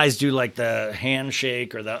guys do like the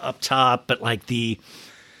handshake or the up top, but like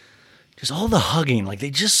just all the hugging. Like they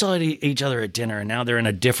just saw each other at dinner and now they're in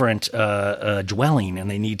a different dwelling and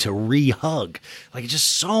they need to re-hug. Like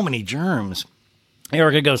just so many germs.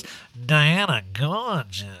 Erika goes, Diana,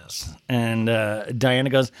 gorgeous. And Diana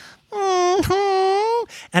goes, mm-hmm.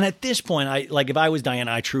 And at this point, if I was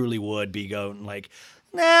Diana, I truly would be going like,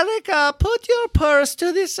 Erika, put your purse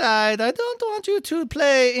to the side. I don't want you to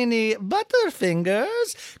play any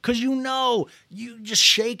butterfingers. Because you just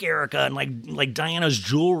shake Erika and like Diana's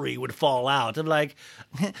jewelry would fall out. I'm like,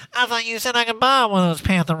 I thought you said I could buy one of those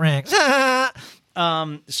Panther rings.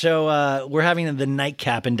 So we're having the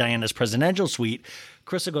nightcap in Diana's presidential suite.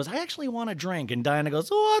 Krista goes, I actually want a drink. And Diana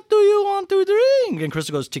goes, what do you want to drink? And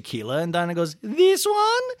Krista goes, tequila. And Diana goes, this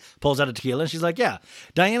one? Pulls out a tequila. And she's like, yeah.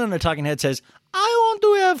 Diana in the talking head says, I want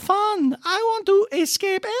to have fun. I want to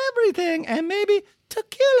escape everything. And maybe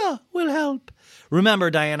tequila will help. Remember,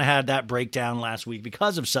 Diana had that breakdown last week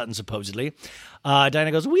because of Sutton, supposedly.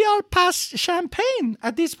 Diana goes, we are past champagne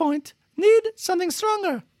at this point. Need something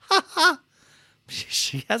stronger. Ha ha.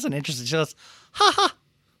 She has an interest. She goes, ha ha.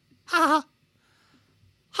 Ha ha.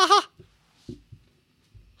 Ha ha.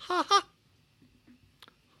 Ha ha.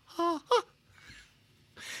 Ha ha.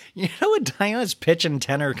 You know what Diana's pitch and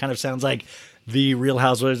tenor kind of sounds like? The Real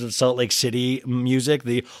Housewives of Salt Lake City music.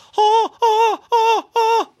 The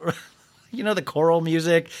you know, the choral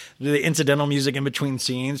music, the incidental music in between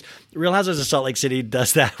scenes. Real Housewives of Salt Lake City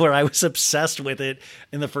does that, where I was obsessed with it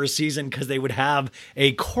in the first season because they would have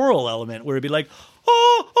a choral element where it'd be like,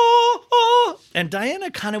 and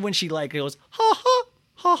Diana kind of, when she like goes, ha ha,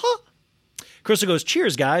 ha ha. Crystal goes,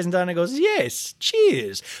 cheers, guys. And Diana goes, yes,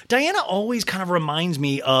 cheers. Diana always kind of reminds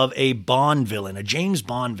me of a Bond villain, a James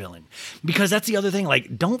Bond villain. Because that's the other thing. Like,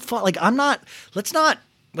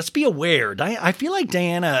 let's be aware. I feel like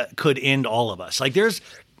Diana could end all of us. Like,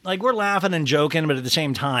 we're laughing and joking, but at the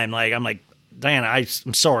same time, like, I'm like, Diana,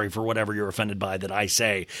 I'm sorry for whatever you're offended by that I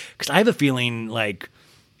say. Because I have a feeling, like,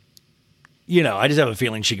 you know, I just have a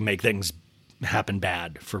feeling she can make things happen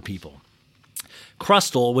bad for people.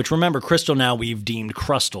 Crustal, which remember, Crystal now we've deemed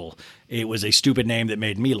Crustal. It was a stupid name that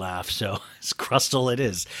made me laugh, so it's Crustal it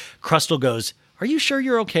is. Crustal goes, are you sure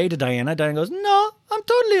you're okay, to Diana? Diana goes, no, I'm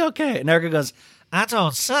totally okay. And Erika goes, I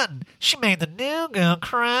told Sutton she made the new girl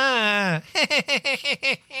cry.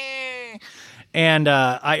 And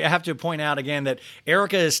I have to point out again that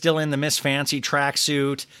Erika is still in the Miss Fancy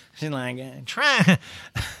tracksuit. She's like,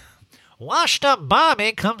 Washed up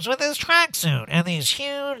Bobby comes with his tracksuit and these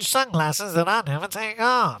huge sunglasses that I never take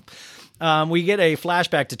off. We get a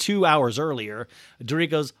flashback to 2 hours earlier.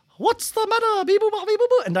 Dorit goes, what's the matter? Beep, boop, beep, boop,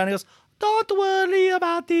 boop. And Diana goes, don't worry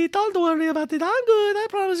about it. Don't worry about it. I'm good. I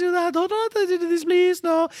promise you that. Don't do this, please.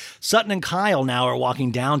 No. Sutton and Kyle now are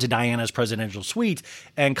walking down to Diana's presidential suite.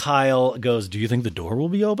 And Kyle goes, do you think the door will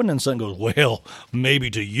be open? And Sutton goes, well,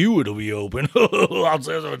 maybe to you it'll be open. I'll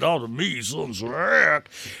say so down to me, Sutton's rack.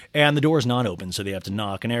 And the door's not open, so they have to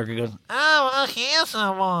knock. And Erika goes, oh, here's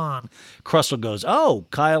someone. Crystal goes, oh,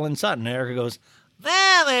 Kyle and Sutton. And Erika goes,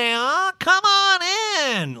 there they are. Come on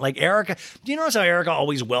in. Like Erika, do you notice how Erika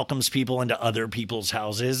always welcomes people into other people's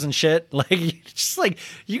houses and shit? Like, just like,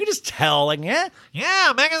 you can just tell, like, yeah,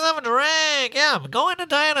 make us have a drink. Yeah, go into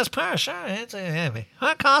Diana's purse. Sure, it's a heavy.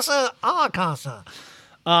 Her casa, our casa.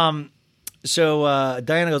 So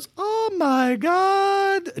Diana goes, oh my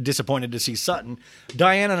God. Disappointed to see Sutton.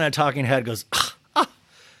 Diana in a talking head goes,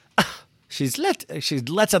 She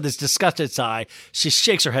lets out this disgusted sigh. She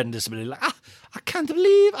shakes her head in dismay, like, I can't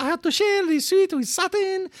believe I have to share this suite with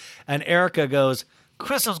Sutton. And Erika goes,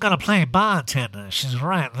 Crystal's gonna play bartender. She's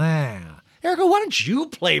right there. Erika, why don't you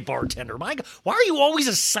play bartender? Mike, why are you always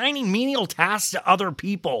assigning menial tasks to other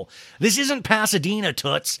people? This isn't Pasadena,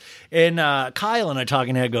 toots. And Kyle in a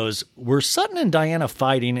talking head goes, were Sutton and Diana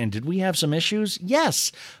fighting, and did we have some issues?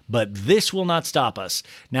 Yes, but this will not stop us.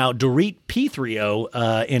 Now, Dorit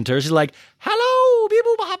P3O enters. He's like, hello, beep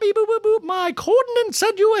boop, beep boop, boop, boop. My coordinates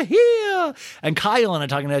said you were here. And Kyle in a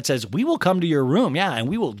talking head says, we will come to your room, yeah, and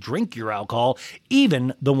we will drink your alcohol,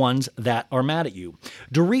 even the ones that are mad at you.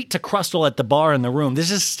 Dorit to Crystal at the bar in the room. This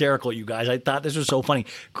is hysterical, you guys. I thought this was so funny.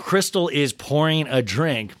 Crystal is pouring a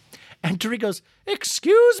drink, and Dorit goes,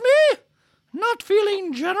 excuse me? Not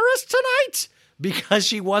feeling generous tonight? Because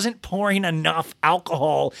she wasn't pouring enough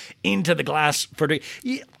alcohol into the glass for the...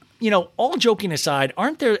 You know, all joking aside,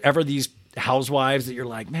 aren't there ever these housewives that you're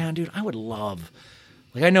like, man, dude, I would love...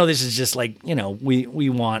 Like, I know this is just like, you know, we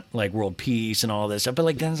want like world peace and all this stuff, but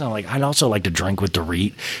like, that's not like, I'd also like to drink with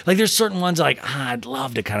Dorit. Like, there's certain ones like, I'd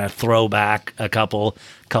love to kind of throw back a couple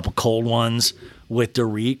cold ones with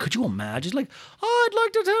Dorit. Could you imagine? Like, I'd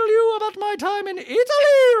like to tell you about my time in Italy,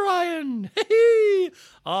 Ryan.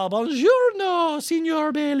 Buongiorno,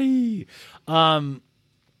 Signor Bailey.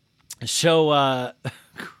 So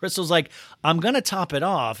Crystal's like, I'm going to top it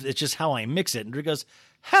off. It's just how I mix it. And Dorit goes,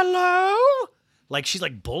 hello? Like, she's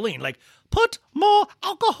like bullying, like, put more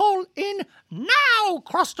alcohol in now,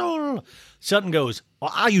 Crystal. Sutton goes,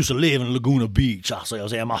 well, I used to live in Laguna Beach. I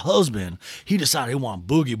say, my husband, he decided he wanted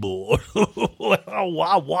boogie board.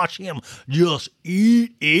 I watch him just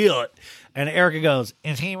eat it. And Erika goes,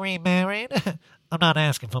 is he remarried? I'm not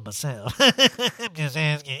asking for myself. I'm just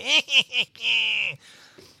asking.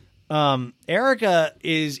 Erika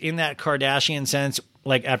is in that Kardashian sense,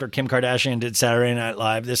 like after Kim Kardashian did Saturday Night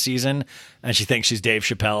Live this season, and she thinks she's Dave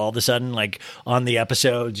Chappelle all of a sudden. Like on the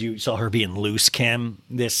episodes, you saw her being loose Kim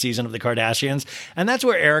this season of the Kardashians. And that's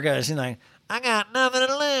where Erika is like, I got nothing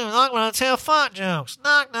to lose. I'm going to tell fart jokes.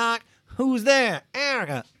 Knock, knock. Who's there?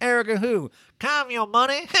 Erika. Erika who? Come your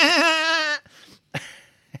money.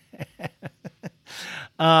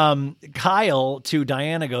 Kyle to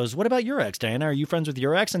Diana goes, what about your ex, Diana? Are you friends with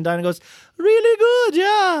your ex? And Diana goes, really good,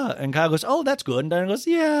 yeah. And Kyle goes, oh, that's good. And Diana goes,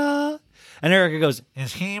 yeah. And Erika goes,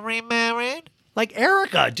 Is he remarried? like,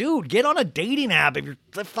 Erika, dude, get on a dating app if you're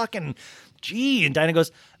fucking, gee. And Diana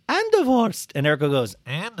goes, and divorced. And Erika goes,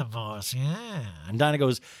 And divorce, yeah. and Diana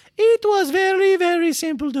goes, it was very, very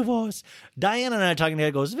simple divorce. Diana and I talking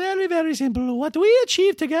together goes, very, very simple. What we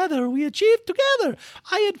achieved together.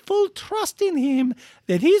 I had full trust in him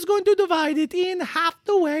that he's going to divide it in half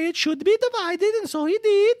the way it should be divided. And so he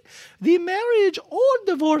did. The marriage or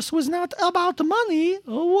divorce was not about money.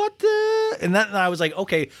 And then I was like,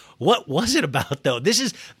 okay, what was it about though? This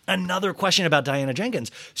is another question about Diana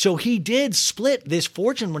Jenkins. So he did split this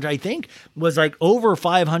fortune, which I think was like over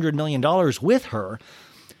 $500 million with her.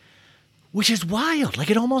 Which is wild. Like,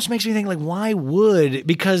 it almost makes me think, like, why would?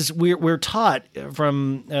 Because we're taught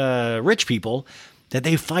from rich people that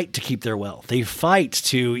they fight to keep their wealth. They fight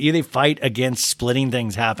against splitting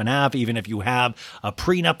things half and half. Even if you have a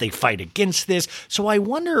prenup, they fight against this. So I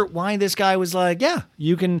wonder why this guy was like, yeah,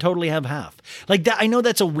 you can totally have half. Like that. I know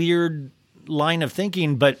that's a weird line of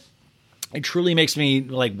thinking, but it truly makes me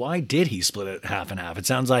like, why did he split it half and half? It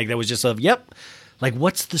sounds like that was just yep. Like,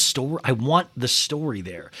 what's the story? I want the story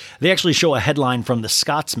there. They actually show a headline from The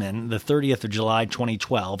Scotsman, the 30th of July,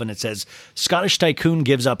 2012, and it says, Scottish tycoon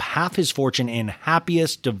gives up half his fortune in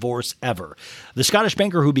happiest divorce ever. The Scottish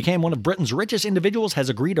banker who became one of Britain's richest individuals has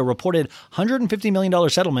agreed a reported $150 million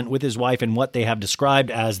settlement with his wife in what they have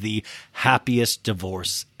described as the happiest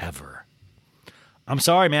divorce ever. I'm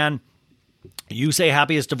sorry, man. You say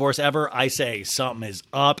happiest divorce ever, I say something is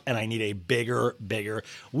up and I need a bigger.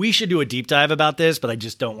 We should do a deep dive about this, but I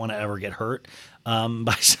just don't want to ever get hurt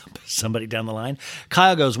by somebody down the line.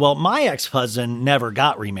 Kyle goes, well, my ex-husband never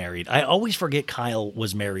got remarried. I always forget Kyle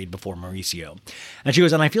was married before Mauricio. And she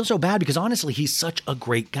goes, and I feel so bad because honestly, he's such a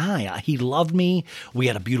great guy. He loved me. We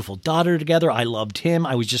had a beautiful daughter together. I loved him.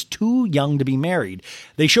 I was just too young to be married.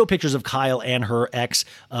 They show pictures of Kyle and her ex,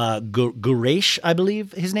 Gurish, I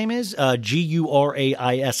believe his name is,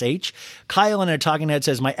 Guraish. Kyle in a talking head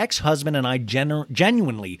says, my ex-husband and I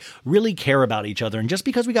genuinely really care about each other. And just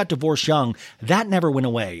because we got divorced young, that never went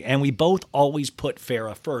away. And we both always put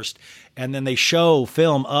Farah first. And then they show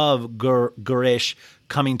film of Gurish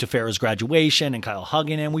coming to Farah's graduation and Kyle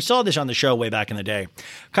hugging him. We saw this on the show way back in the day.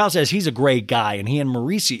 Kyle says he's a great guy and he and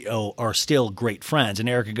Mauricio are still great friends. And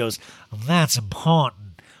Erika goes, That's important.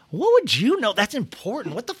 what would you know? That's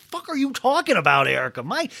important. What the fuck are you talking about, Erika?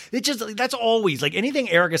 That's always like anything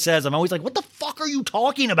Erika says. I'm always like, what the fuck are you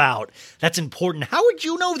talking about? That's important. How would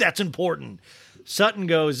you know that's important? Sutton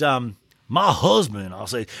goes, my husband, I'll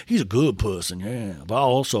say, he's a good person, yeah. But I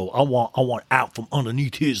want out from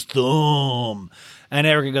underneath his thumb. And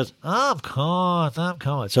Erika goes, of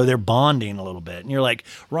course. So they're bonding a little bit. And you're like,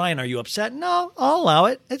 Ryan, are you upset? No, I'll allow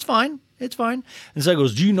it. It's fine. And so he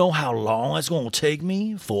goes, do you know how long it's going to take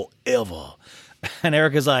me? Forever. And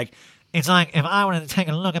Erika's like, It's like if I were to take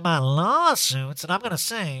a look at my lawsuits and I'm going to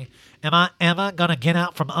say, am I ever going to get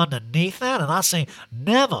out from underneath that? And I say,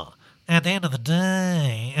 never. At the end of the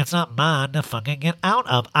day, it's not mine to fucking get out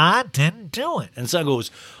of. I didn't do it. And son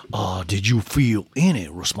goes, did you feel any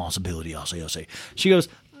responsibility? I'll say. She goes,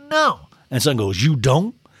 No. And son goes, you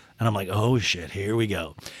don't? And I'm like, oh shit, here we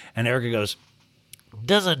go. And Erika goes,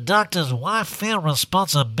 Does a doctor's wife feel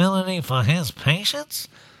responsibility for his patients?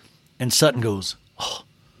 And Sutton goes,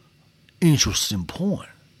 interesting point.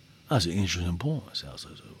 That's an interesting point.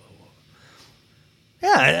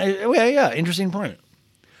 Yeah, interesting point.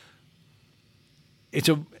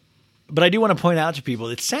 But I do want to point out to people,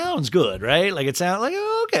 it sounds good, right? Like it sounds like,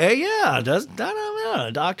 okay, yeah,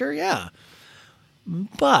 doctor, yeah.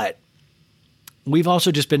 But we've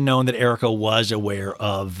also just been known that Erika was aware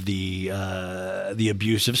of the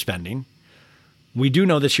abusive spending. We do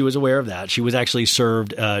know that she was aware of that. She was actually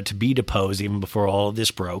served to be deposed even before all of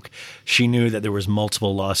this broke. She knew that there was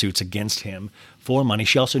multiple lawsuits against him for money.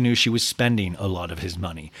 She also knew she was spending a lot of his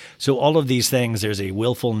money. So all of these things, there's a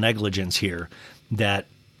willful negligence here that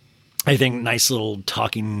I think nice little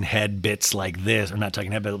talking head bits like this, or not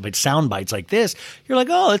talking head, but sound bites like this, you're like,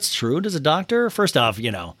 oh, it's true. Does a doctor? First off,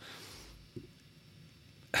 yeah,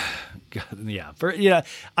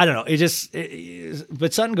 I don't know.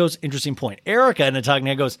 But Sutton goes, interesting point. Erika in the talking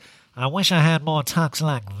head goes, I wish I had more talks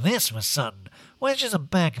like this with Sutton, where it's just a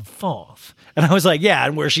back and forth. And I was like, yeah,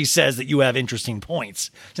 and where she says that you have interesting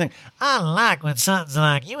points. She's like, I like when Sutton's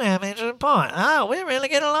like, you have interesting point. Oh, we really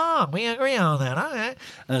get along. We agree on that. All right.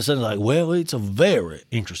 And Sutton's like, well, it's a very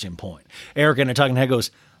interesting point. Erika in the talking head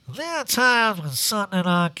goes, there are times when Sutton and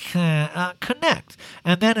I can connect,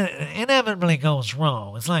 and then it inevitably goes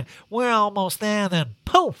wrong. It's like we're almost there, then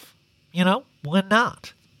poof, we're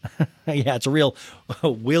not. Yeah, it's a real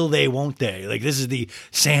will they, won't they? Like, this is the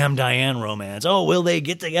Sam Diane romance. Oh, will they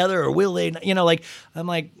get together or will they? I'm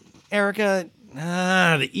like, Erika,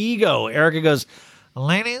 the ego. Erika goes,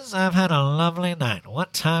 Ladies, I've had a lovely night.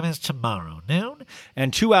 What time is tomorrow? Noon?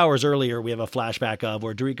 and 2 hours earlier, we have a flashback of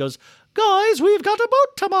where Dorit goes, guys, we've got a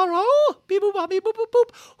boat tomorrow. Beep, boop, beep, boop, boop,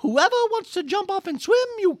 boop. Whoever wants to jump off and swim,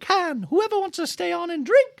 you can. Whoever wants to stay on and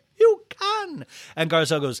drink, you can. And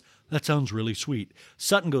Garcelle goes, that sounds really sweet.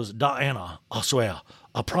 Sutton goes, Diana, I swear,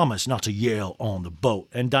 I promise not to yell on the boat.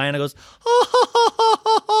 And Diana goes, ha, ha, ha, ha,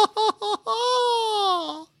 ha, ha,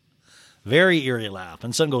 ha. Very eerie laugh.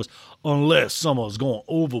 And Sutton goes, unless someone's going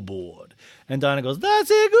overboard. And Diana goes,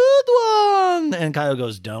 that's a good one. And Kyle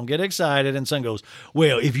goes, don't get excited. And Sutton goes,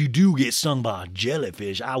 well, if you do get stung by a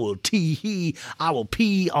jellyfish, I will pee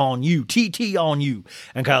on you, TT on you.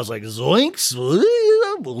 And Kyle's like, zoinks,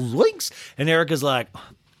 zoinks. And Erika's like,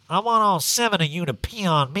 I want all 7 of you to pee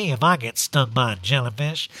on me if I get stung by a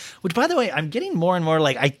jellyfish. which, by the way, I'm getting more and more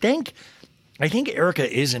like, I think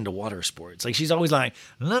Erika is into water sports. Like, she's always like,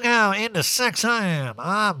 Look how into sex I am.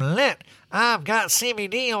 I'm lit. I've got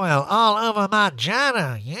CBD oil all over my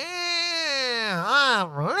vagina. Yeah,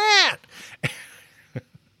 I'm lit.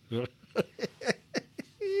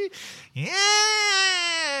 Yeah.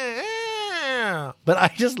 but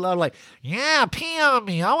I just love, like, Yeah, pee on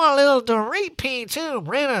me. I want a little Dorit pee too,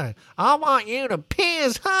 Britta. I want you to pee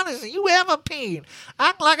as hard as you ever peed.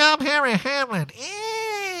 Act like I'm Harry Hamlin.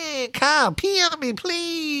 Yeah, Kyle, pee on me,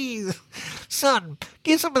 please. Son,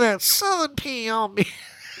 get some of that southern pee on me.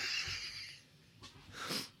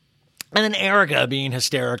 and then Erika being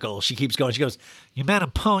hysterical, she keeps going. She goes, You better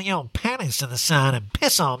pull your panties to the side and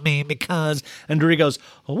piss on me because... and Dorit goes,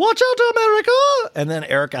 watch out, America. And then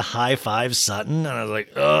Erika high-fives Sutton. And I was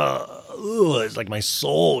like, ugh. It's like my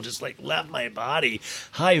soul just like left my body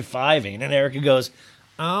high-fiving. And Erika goes,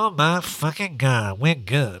 Oh my fucking God, we're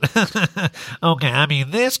good. Okay, I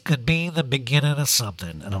mean, this could be the beginning of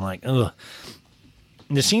something. and I'm like, ugh.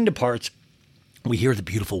 And the scene departs. We hear the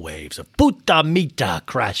beautiful waves of Puta Mita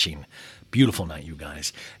crashing. Beautiful night, you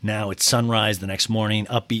guys. Now it's sunrise the next morning.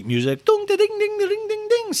 Upbeat music. Ding, ding, ding, ding, ding, ding,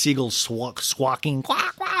 ding. Seagulls squawking.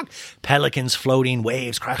 Quack, quack. Pelicans floating.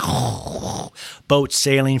 Waves crash. Boats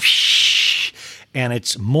sailing. And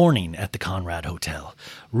it's morning at the Conrad Hotel.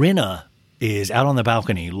 Rinna is out on the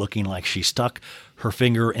balcony looking like she stuck her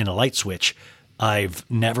finger in a light switch. I've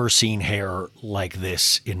never seen hair like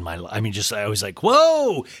this in my life. I mean, I was like,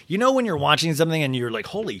 whoa, when you're watching something and you're like,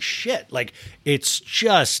 holy shit. Like, it's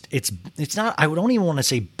not, I don't even want to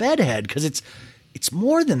say bedhead because it's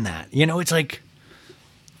more than that. It's like,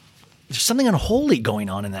 there's something unholy going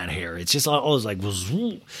on in that hair. It's just always like,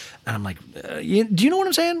 and I'm like, do you know what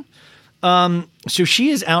I'm saying? So she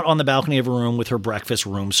is out on the balcony of her room with her breakfast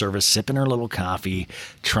room service, sipping her little coffee,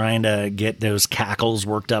 trying to get those cackles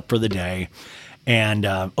worked up for the day. And,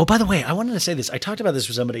 oh, by the way, I wanted to say this. I talked about this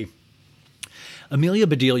with somebody. Amelia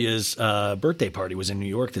Bedelia's birthday party was in New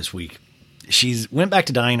York this week. She went back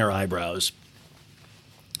to dyeing her eyebrows.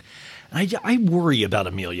 And I worry about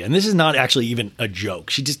Amelia. And this is not actually even a joke.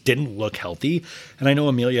 She just didn't look healthy. And I know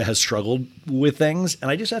Amelia has struggled with things. And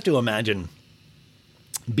I just have to imagine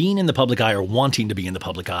being in the public eye or wanting to be in the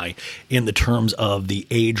public eye in the terms of the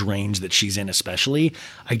age range that she's in especially.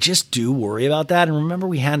 I just do worry about that. And remember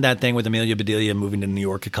we had that thing with Amelia Bedelia moving to New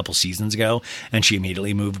York a couple seasons ago and she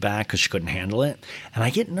immediately moved back because she couldn't handle it. And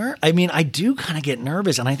I do kind of get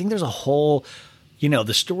nervous. And I think there's a whole,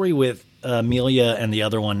 the story with Amelia and the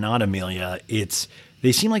other one, not Amelia,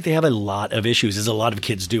 they seem like they have a lot of issues, as a lot of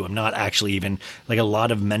kids do. I'm not actually even like a lot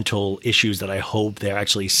of mental issues that I hope they're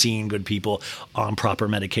actually seeing good people on proper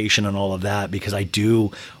medication and all of that, because I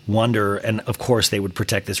do wonder, and of course they would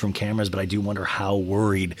protect this from cameras, but I do wonder how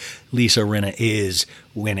worried Lisa Rinna is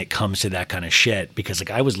when it comes to that kind of shit. Because like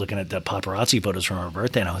I was looking at the paparazzi photos from her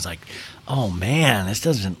birthday and I was like, oh man, this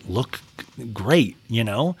doesn't look great,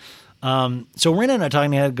 So Rinna in a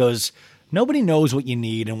talking head goes, nobody knows what you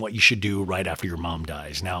need and what you should do right after your mom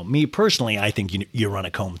dies. Now, me personally, I think you run a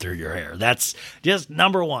comb through your hair. That's just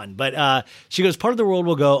number one. But she goes, part of the world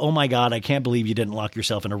will go, oh my God, I can't believe you didn't lock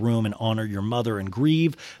yourself in a room and honor your mother and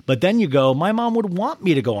grieve. But then you go, my mom would want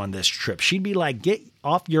me to go on this trip. She'd be like, get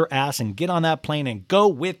off your ass and get on that plane and go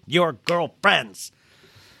with your girlfriends.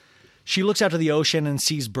 She looks out to the ocean and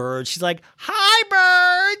sees birds. She's like, hi,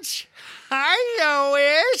 birds. Hi,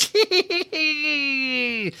 Lois.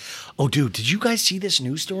 Oh, dude, did you guys see this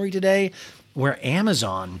news story today where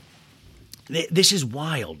Amazon This is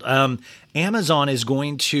wild. Amazon is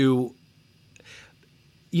going to,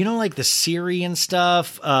 like the Siri and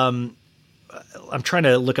stuff. I'm trying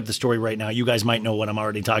to look up the story right now. You guys might know what I'm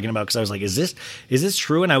already talking about because I was like, is this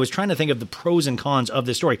true? And I was trying to think of the pros and cons of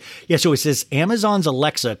this story. Yeah, so it says Amazon's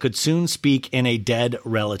Alexa could soon speak in a dead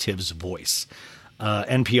relative's voice.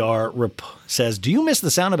 NPR says, do you miss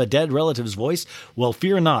the sound of a dead relative's voice? Well,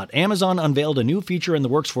 fear not. Amazon unveiled a new feature in the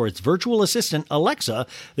works for its virtual assistant, Alexa,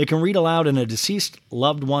 that can read aloud in a deceased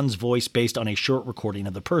loved one's voice based on a short recording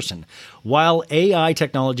of the person. While AI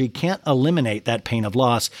technology can't eliminate that pain of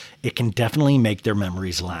loss, it can definitely make their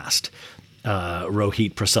memories last.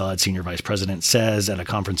 Rohit Prasad, senior vice president, says at a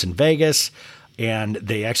conference in Vegas. And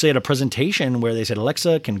they actually had a presentation where they said,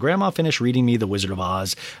 Alexa, can grandma finish reading me The Wizard of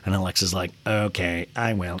Oz? And Alexa's like, okay,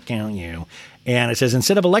 I will count you. And it says,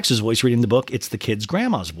 instead of Alexa's voice reading the book, it's the kid's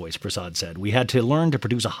grandma's voice, Prasad said. We had to learn to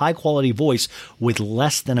produce a high-quality voice with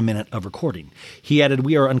less than a minute of recording. He added,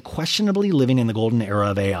 we are unquestionably living in the golden era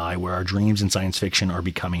of AI where our dreams and science fiction are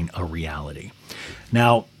becoming a reality.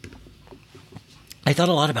 Now, I thought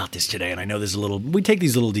a lot about this today, and I know we take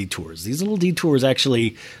these little detours. These little detours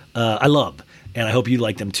actually, I love. And I hope you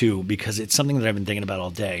like them too, because it's something that I've been thinking about all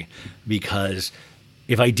day. Because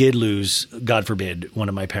if I did lose, God forbid, one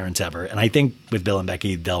of my parents ever, and I think with Bill and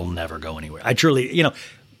Becky, they'll never go anywhere. I truly,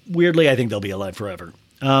 weirdly, I think they'll be alive forever.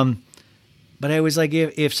 But I was like,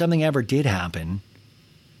 if something ever did happen,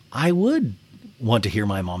 I would want to hear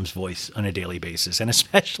my mom's voice on a daily basis, and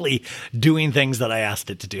especially doing things that I asked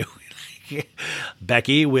it to do.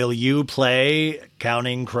 Becky, will you play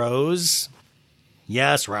Counting Crows?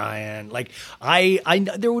 Yes, Ryan. Like I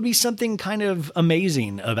there would be something kind of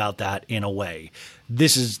amazing about that in a way.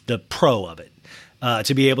 This is the pro of it.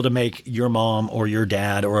 To be able to make your mom or your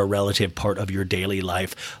dad or a relative part of your daily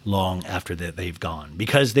life long after that they've gone,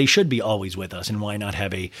 because they should be always with us. And why not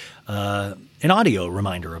have an audio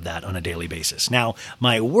reminder of that on a daily basis? Now,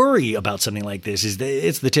 my worry about something like this is that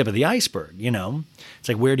it's the tip of the iceberg. It's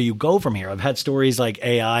like, where do you go from here? I've had stories like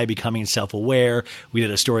AI becoming self-aware. We did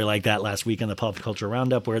a story like that last week on the Pop Culture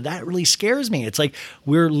Roundup where that really scares me. It's like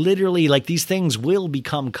we're literally like these things will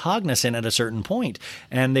become cognizant at a certain point,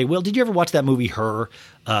 and they will. Did you ever watch that movie Her?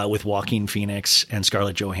 With Joaquin Phoenix and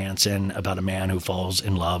Scarlett Johansson about a man who falls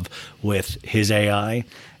in love with his AI.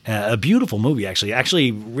 A beautiful movie, actually.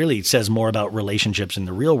 Actually really says more about relationships in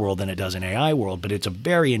the real world than it does in AI world, but it's a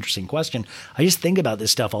very interesting question. I just think about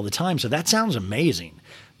this stuff all the time, so that sounds amazing.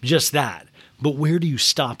 Just that. But where do you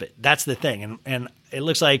stop it? That's the thing. And it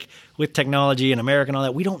looks like with technology in America and all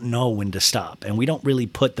that, we don't know when to stop. And we don't really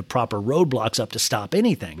put the proper roadblocks up to stop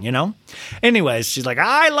anything, Anyways, she's like,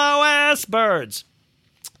 hi, Lois, birds.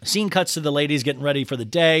 Scene cuts to the ladies getting ready for the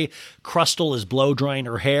day. Crystal is blow-drying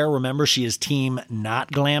her hair. Remember, she is team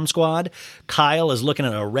not glam squad. Kyle is looking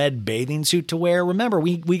at a red bathing suit to wear. Remember,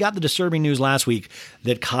 we got the disturbing news last week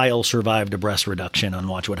that Kyle survived a breast reduction on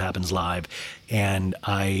Watch What Happens Live. And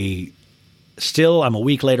I'm a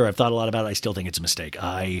week later, I've thought a lot about it. I still think it's a mistake.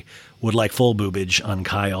 I would like full boobage on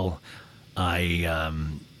Kyle. I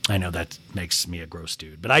know that makes me a gross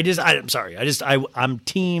dude, but I'm sorry. I'm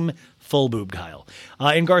team full boob Kyle.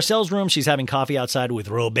 In Garcelle's room, she's having coffee outside with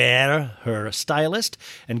Robert, her stylist,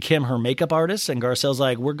 and Kim, her makeup artist. And Garcelle's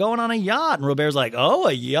like, we're going on a yacht. And Robert's like, oh,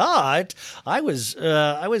 a yacht? I was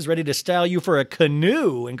ready to style you for a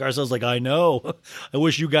canoe. And Garcelle's like, I know. I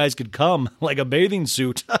wish you guys could come, like a bathing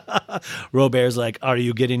suit. Robert's like, are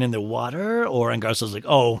you getting in the water? And Garcelle's like,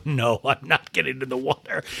 oh, no, I'm not getting in the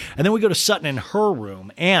water. And then we go to Sutton in her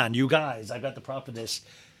room. And you guys, I got the prop of this.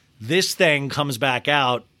 This thing comes back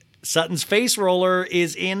out. Sutton's face roller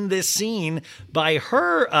is in this scene by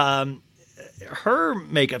her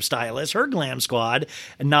makeup stylist, her glam squad,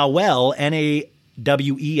 Nawel,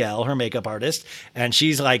 Nawel, her makeup artist, and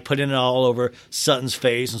she's like putting it all over Sutton's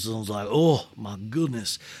face, and Sutton's like, oh my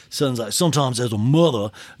goodness. Sutton's like, sometimes as a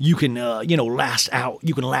mother, you can lash out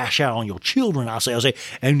on your children, I'll say,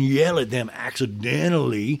 and yell at them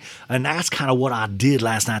accidentally, and that's kind of what I did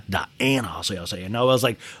last night to Diana, I'll say. And I was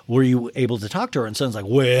like, were you able to talk to her? And Sutton's like,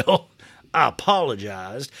 well, I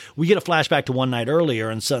apologized. We get a flashback to one night earlier,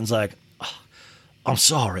 and Sutton's like, oh, I'm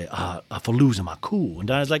sorry for losing my cool. And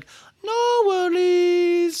Diana's like, no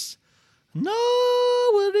worries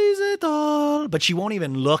at all. But she won't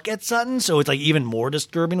even look at Sutton, so it's like even more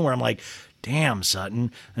disturbing where I'm like, damn,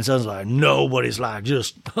 Sutton. And Sutton's like, nobody's like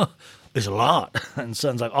just it's a lot. And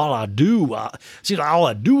Sutton's like, all I do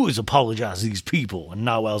is apologize to these people. And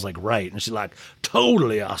Noel's like, right. And she's like,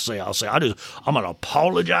 totally, I'm an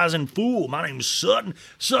apologizing fool. My name's Sutton.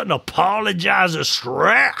 Sutton apologizes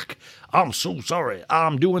Strack. I'm so sorry.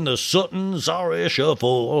 I'm doing the Sutton Sorry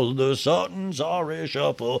Shuffle. The Sutton Sorry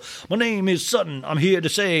Shuffle. My name is Sutton. I'm here to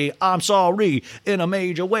say I'm sorry in a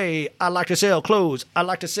major way. I like to sell clothes. I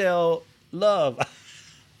like to sell love.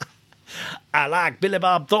 I like Billy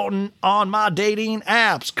Bob Thornton on my dating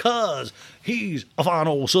apps because he's a fine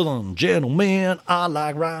old Southern gentleman. I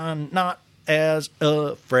like Ryan not as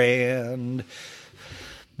a friend.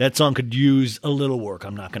 That song could use a little work,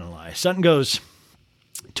 I'm not going to lie. Sutton goes,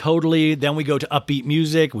 totally. Then we go to upbeat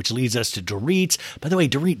music, which leads us to Dorit. By the way,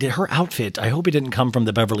 Dorit, her outfit, I hope it didn't come from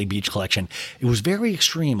the Beverly Beach collection. It was very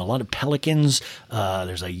extreme. A lot of pelicans.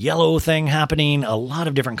 There's a yellow thing happening. A lot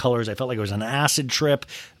of different colors. I felt like it was an acid trip.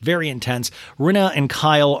 Very intense. Rinna and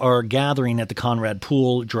Kyle are gathering at the Conrad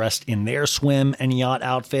pool dressed in their swim and yacht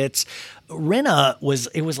outfits. Rinna was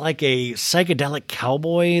like a psychedelic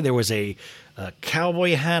cowboy. There was a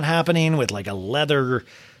cowboy hat happening with like a leather,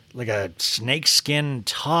 like a snakeskin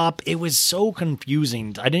top. It was so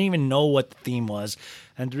confusing. I didn't even know what the theme was.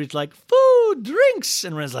 And Dorit's like, food, drinks.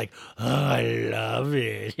 And Ren's like, oh, I love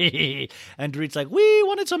it. And Dorit's like, we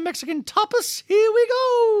wanted some Mexican tapas. Here we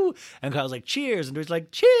go. And Kyle's like, cheers. And Dorit's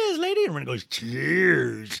like, cheers, lady. And Ren goes,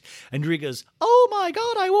 cheers. And Dorit goes, oh my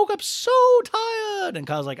God, I woke up so tired. And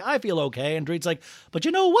Kyle's like, I feel okay. And Dorit's like, but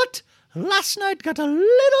you know what? Last night got a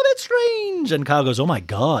little bit strange. And Kyle goes, oh my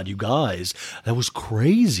God, you guys, that was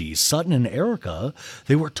crazy. Sutton and Erika,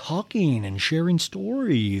 they were talking and sharing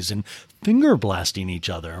stories and finger blasting each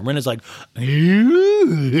other. And Rena's like,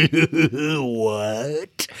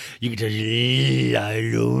 what? You can tell,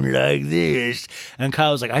 I don't like this. And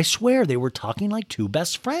Kyle's like, I swear they were talking like two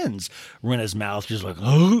best friends. Rena's mouth just like,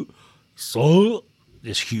 oh, so...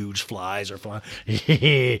 This huge flies are flying.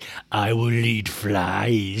 I will eat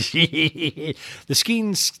flies. The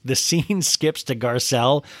scene skips to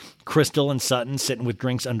Garcelle, Crystal, and Sutton sitting with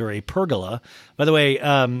drinks under a pergola. By the way,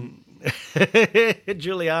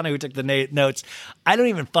 Juliana, who took the notes, I don't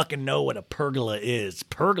even fucking know what a pergola is.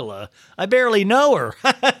 Pergola? I barely know her.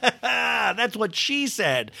 That's what she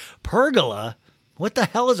said. Pergola? What the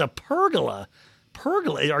hell is a pergola?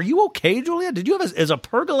 Pergola? Are you okay, Julia? Is a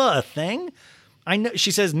pergola a thing? I know she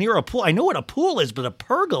says near a pool. I know what a pool is, but a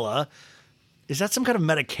pergola, is that some kind of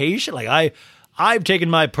medication? Like I've taken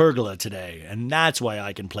my pergola today, and that's why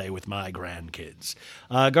I can play with my grandkids.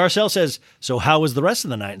 Garcelle says, so how was the rest of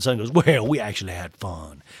the night? And Sutton goes, well, we actually had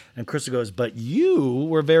fun. And Krista goes, but you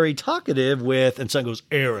were very talkative with, and Sutton goes,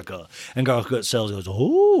 Erika. And Garcelle goes,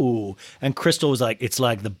 oh. And Crystal was like, it's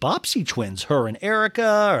like the Bopsy twins, her and Erika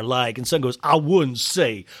are like, and Sutton goes, I wouldn't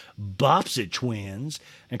say Bopsy twins.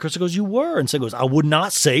 And Krista goes, you were. And Sutton goes, I would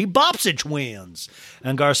not say Bopsy twins.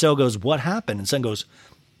 And Garcelle goes, what happened? And Sutton goes,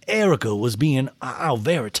 Erika was being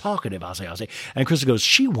very talkative, I'll say. And Crystal goes,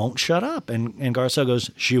 she won't shut up. And Garcelle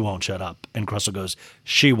goes, she won't shut up. And Crystal goes,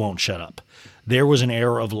 she won't shut up. There was an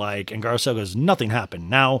air of like, and Garcelle goes, nothing happened.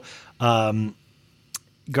 Now, Garcelle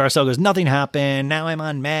goes, nothing happened. Now I'm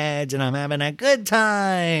on meds and I'm having a good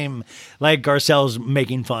time. Like Garcelle's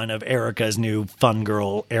making fun of Erika's new fun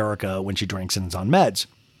girl, Erika, when she drinks and is on meds.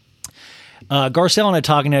 Garcelle and I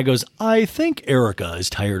talking, and I goes, I think Erika is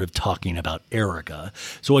tired of talking about Erika,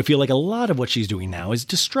 so I feel like a lot of what she's doing now is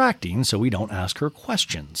distracting, so we don't ask her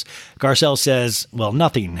questions. Garcelle says, well,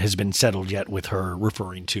 nothing has been settled yet with her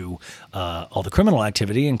referring to all the criminal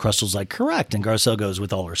activity, and Crystal's like, correct, and Garcelle goes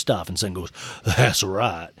with all her stuff, and Sen goes, that's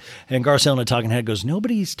right. And Garcelle and a talking head goes,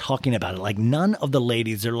 nobody's talking about it. Like, none of the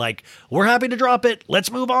ladies are like, we're happy to drop it,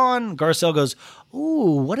 let's move on. Garcelle goes,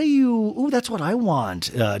 ooh, that's what I want,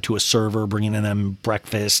 to a server bringing in them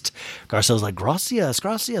breakfast. Garcelle's like, gracias.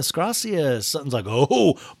 Sutton's like,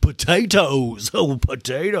 oh, potatoes.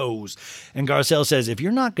 And Garcelle says, if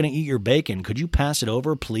you're not going to eat your bacon, could you pass it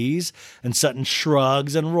over, please? And Sutton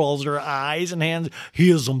shrugs and rolls her eyes and hands,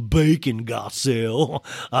 here's some bacon, Garcelle.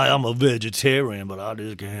 I'm a vegetarian, but I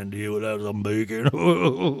just can't deal without some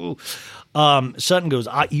bacon. Sutton goes,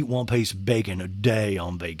 I eat one piece of bacon a day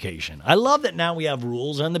on vacation. I love that now we have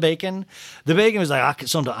rules on the bacon. The bacon was like,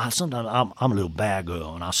 sometimes I'm a little bad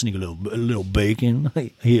girl and I'll sneak a little bacon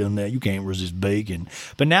here and there. You can't resist bacon.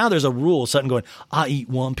 But now there's a rule. Sutton going, I eat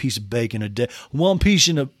one piece of bacon a day. One piece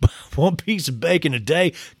of bacon a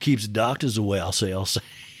day keeps doctors away. I'll say.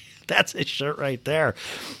 That's his shirt right there.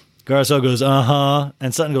 Garcelle goes, uh-huh.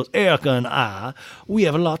 And Sutton goes, Erika and I, we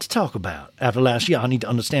have a lot to talk about. After last year, I need to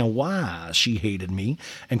understand why she hated me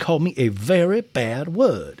and called me a very bad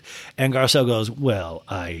word. And Garcelle goes, well,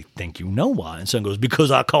 I think you know why. And Sutton goes,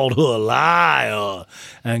 because I called her a liar.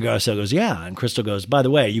 And Garcelle goes, yeah. And Crystal goes, by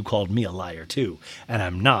the way, you called me a liar too. And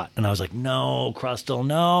I'm not. And I was like, no, Crystal,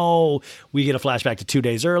 no. We get a flashback to 2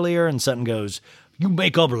 days earlier. And Sutton goes, you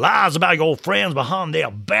make up lies about your friends behind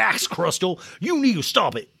their backs, Crystal. You need to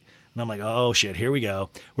stop it. And I'm like, oh, shit, here we go.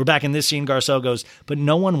 We're back in this scene. Garcelle goes, but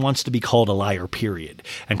no one wants to be called a liar, period.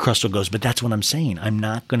 And Crystal goes, but that's what I'm saying. I'm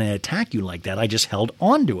not going to attack you like that. I just held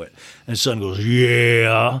on to it. And Sutton goes,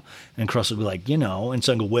 yeah. And Crystal goes like, and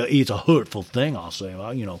Sutton goes, well, it's a hurtful thing, I'll say,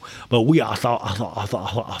 well, but I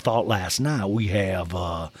thought last night we've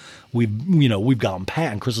gotten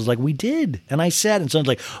pat. And Crystal's like, we did. And I said, and Sutton's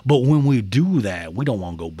like, but when we do that, we don't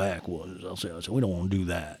want to go backwards. I'll say, we don't want to do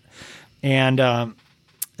that. And,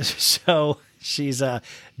 so she's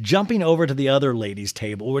jumping over to the other ladies'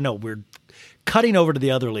 table. Or no, we're cutting over to the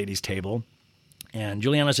other ladies' table. And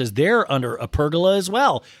Juliana says they're under a pergola as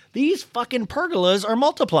well. These fucking pergolas are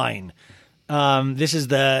multiplying. This is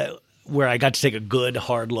where I got to take a good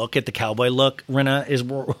hard look at the cowboy look Rinna is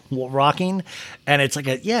rocking. And it's like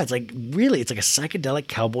a psychedelic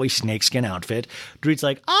cowboy snakeskin outfit. Dorit's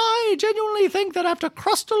like, I genuinely think that after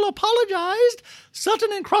Crystal apologized,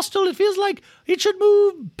 Sutton and Crystal, it feels like it should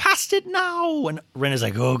move past it now. And Rinna's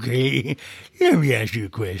like, okay, let me ask you a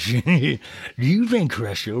question. Do you think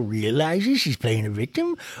Crystal realizes she's playing a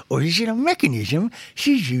victim, or is it a mechanism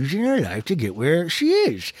she's using her life to get where she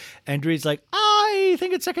is? And Dorit's like, I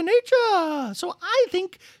think it's second nature. So I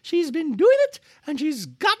think she's been doing it, and she's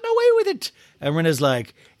gotten away with it. And Rinna's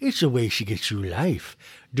like, it's the way she gets through life.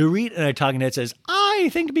 Dorit in a talking head says, I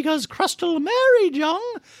think because Crystal married young,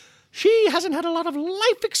 she hasn't had a lot of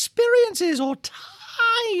life experiences or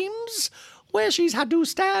times where she's had to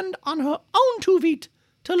stand on her own 2 feet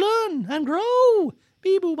to learn and grow.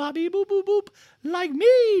 Beep boop, beep boop, boop, boop. Like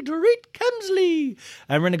me, Dorit Kemsley.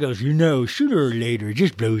 And Rinna goes, sooner or later, it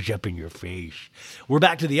just blows up in your face. We're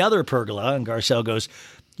back to the other pergola, and Garcelle goes,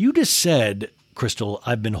 you just said, Crystal,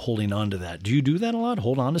 I've been holding on to that. Do you do that a lot?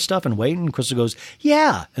 Hold on to stuff and wait? And Crystal goes,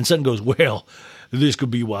 yeah. And Sutton goes, well, this could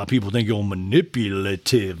be why people think you're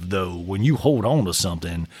manipulative, though. When you hold on to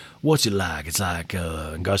something, what's it like? It's like,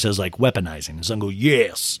 and Garcelle's like, weaponizing. And Sutton goes,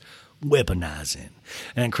 yes, weaponizing.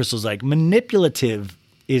 And Crystal's like, manipulative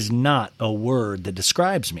is not a word that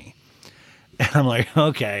describes me. And I'm like,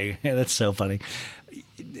 okay, that's so funny.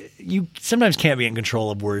 You sometimes can't be in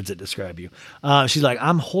control of words that describe you. She's like,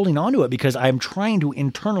 I'm holding on to it because I'm trying to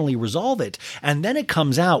internally resolve it. And then it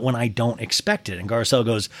comes out when I don't expect it. And Garcelle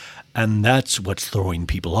goes, and that's what's throwing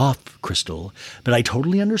people off, Crystal. But I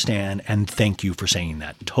totally understand, and thank you for saying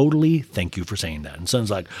that. Totally thank you for saying that. And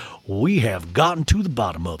Sutton's like, we have gotten to the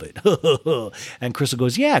bottom of it. And Crystal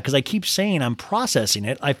goes, yeah, because I keep saying I'm processing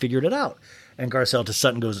it. I figured it out. And Garcelle to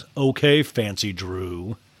Sutton goes, okay, Fancy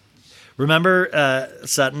Drew. Remember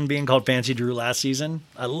Sutton being called Fancy Drew last season?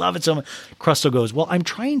 I love it so much. Crystal goes, well, I'm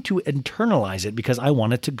trying to internalize it because I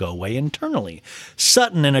want it to go away internally.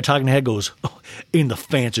 Sutton in a talking head goes, oh, in the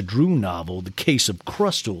Fancy Drew novel, The Case of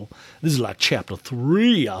Crystal, this is like chapter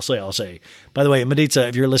 3, I'll say. By the way, Mediza,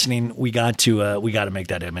 if you're listening, we got to make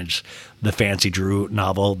that image. The Fancy Drew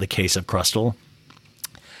novel, The Case of Crystal.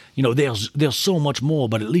 There's so much more,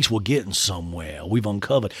 but at least we're getting somewhere. We've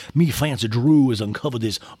uncovered, Fancy Drew has uncovered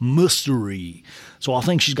this mystery. So I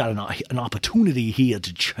think she's got an opportunity here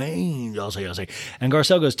to change, I'll say. And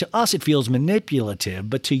Garcelle goes, to us it feels manipulative,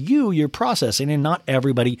 but to you, you're processing, and not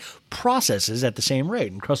everybody processes at the same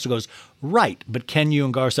rate. And Crystal goes, right, but can you?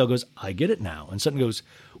 And Garcelle goes, I get it now. And Sutton goes,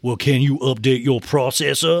 well, can you update your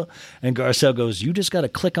processor? And Garcelle goes, you just got to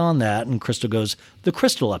click on that. And Crystal goes, the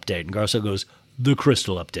Crystal update. And Garcelle goes, the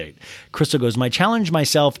Crystal update. Crystal goes, my challenge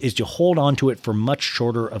myself is to hold on to it for much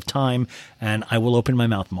shorter of time, and I will open my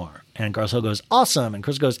mouth more. And Garcelle goes, awesome. And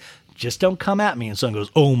Crystal goes, just don't come at me. And Sutton goes,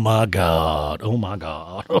 oh my God.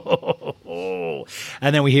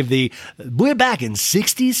 And then we have we're back in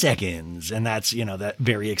 60 seconds. And that's, that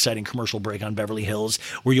very exciting commercial break on Beverly Hills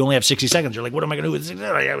where you only have 60 seconds. You're like, what am I going to do with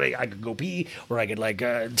this? I could go pee, or I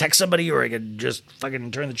could text somebody, or I could just fucking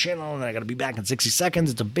turn the channel, and I got to be back in 60 seconds.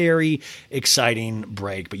 It's a very exciting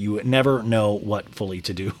break, but you never know what fully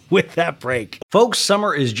to do with that break. Folks,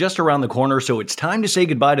 summer is just around the corner, so it's time to say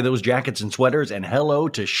goodbye to those jackets and sweaters and hello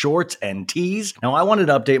to shorts shorts, and tees. Now, I wanted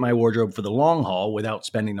to update my wardrobe for the long haul without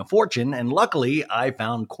spending a fortune, and luckily, I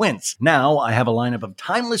found Quince. Now, I have a lineup of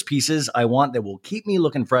timeless pieces I want that will keep me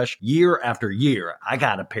looking fresh year after year. I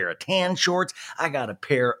got a pair of tan shorts. I got a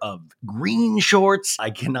pair of green shorts.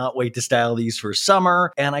 I cannot wait to style these for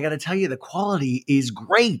summer. And I got to tell you, the quality is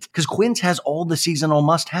great because Quince has all the seasonal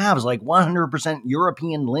must-haves like 100%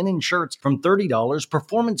 European linen shirts from $30,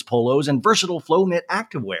 performance polos, and versatile flow knit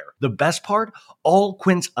activewear. The best part? All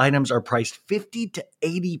Quince items are priced 50 to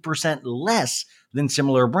 80% less than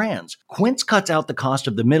similar brands. Quince cuts out the cost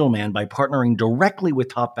of the middleman by partnering directly with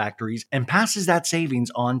top factories and passes that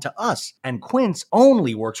savings on to us. And Quince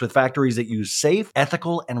only works with factories that use safe,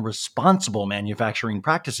 ethical, and responsible manufacturing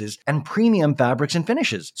practices and premium fabrics and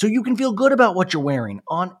finishes, so you can feel good about what you're wearing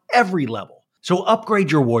on every level. So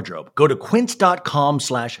upgrade your wardrobe. Go to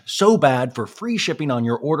quince.com/sobad for free shipping on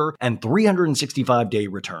your order and 365-day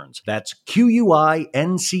returns. That's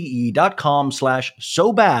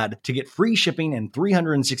QUINCE.com/sobad to get free shipping and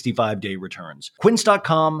 365-day returns.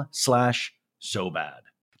 Quince.com/sobad.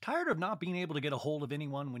 Tired of not being able to get a hold of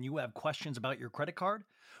anyone when you have questions about your credit card?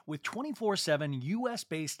 With 24/7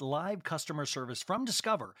 US-based live customer service from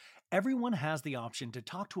Discover, everyone has the option to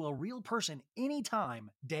talk to a real person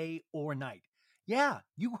anytime, day or night. Yeah,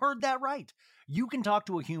 you heard that right. You can talk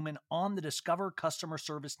to a human on the Discover customer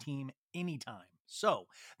service team anytime. So,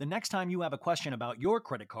 the next time you have a question about your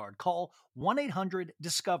credit card, call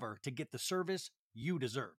 1-800-DISCOVER to get the service you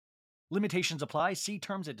deserve. Limitations apply. See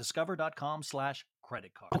terms at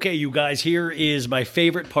discover.com/credit card. Okay, you guys, here is my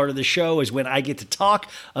favorite part of the show is when I get to talk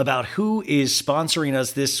about who is sponsoring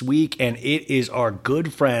us this week, and it is our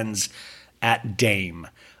good friends at Dame.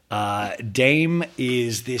 Dame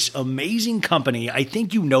is this amazing company. I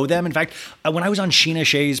think you know them. In fact, when I was on Sheena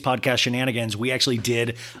Shea's podcast Shenanigans, we actually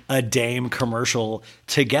did a Dame commercial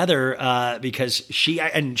together because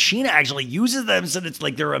Sheena actually uses them, so it's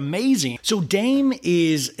like they're amazing. So Dame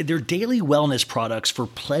is their daily wellness products for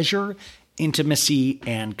pleasure, intimacy,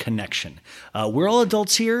 and connection. We're all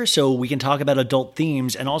adults here, so we can talk about adult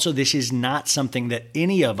themes. And also, this is not something that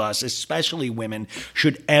any of us, especially women,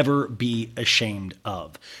 should ever be ashamed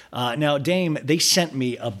of. Now, Dame, they sent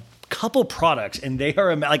me a couple products, and they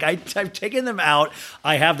are like I've taken them out.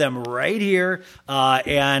 I have them right here,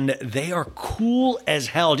 and they are cool as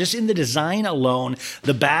hell. Just in the design alone,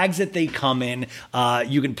 the bags that they come in,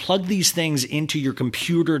 you can plug these things into your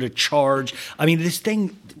computer to charge. I mean, this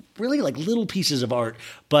thing. Really like little pieces of art,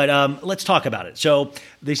 but let's talk about it. So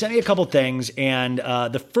they sent me a couple things, and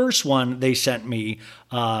the first one they sent me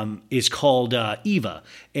is called Eva.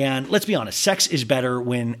 And let's be honest, sex is better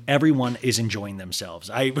when everyone is enjoying themselves.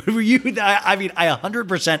 I mean, I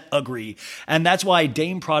 100% agree. And that's why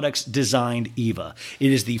Dame Products designed Eva.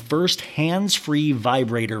 It is the first hands-free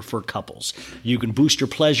vibrator for couples. You can boost your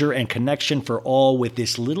pleasure and connection for all with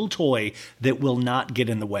this little toy that will not get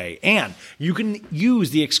in the way. And you can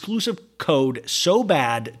use the exclusive code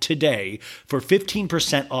SOBAD today for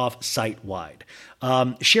 15% off site-wide.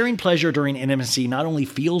 Sharing pleasure during intimacy not only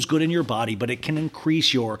feels good in your body, but it can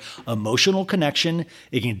increase your emotional connection.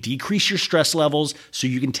 It can decrease your stress levels so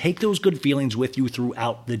you can take those good feelings with you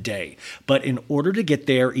throughout the day. But in order to get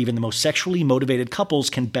there, even the most sexually motivated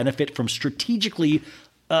couples can benefit from a strategically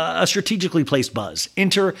placed buzz.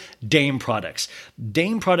 Enter Dame Products.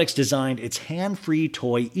 Dame Products designed its hand-free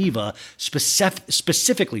toy Eva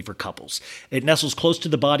specifically for couples. It nestles close to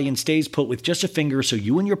the body and stays put with just a finger so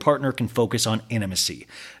you and your partner can focus on intimacy.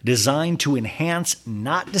 Designed to enhance,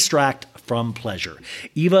 not distract from pleasure.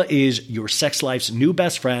 Eva is your sex life's new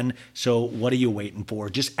best friend, so what are you waiting for?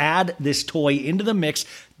 Just add this toy into the mix.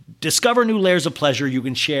 Discover new layers of pleasure you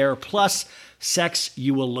can share, plus sex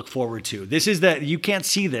you will look forward to. This is you can't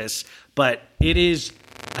see this, but it is,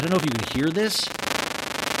 I don't know if you can hear this.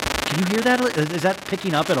 Can you hear that? Is that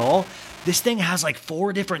picking up at all? This thing has like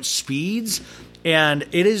 4 different speeds, and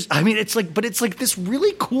it is, I mean, it's like this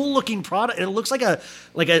really cool looking product. It looks like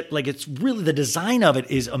it's really, the design of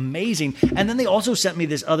it is amazing. And then they also sent me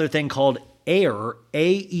this other thing called Air,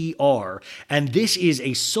 A-E-R, and this is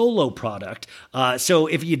a solo product. So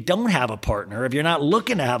if you don't have a partner, if you're not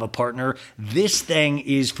looking to have a partner, this thing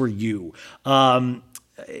is for you.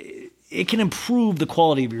 It can improve the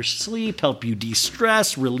quality of your sleep, help you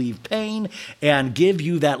de-stress, relieve pain, and give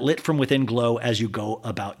you that lit from within glow as you go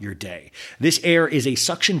about your day. This Air is a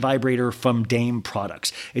suction vibrator from Dame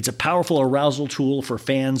Products. It's a powerful arousal tool for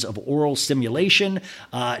fans of oral stimulation.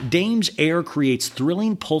 Dame's Air creates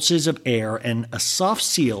thrilling pulses of air and a soft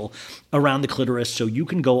seal around the clitoris so you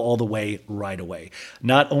can go all the way right away.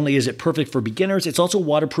 Not only is it perfect for beginners, it's also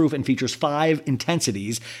waterproof and features 5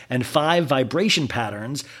 intensities and 5 vibration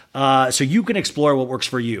patterns. so you can explore what works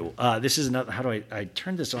for you. This is another. How do I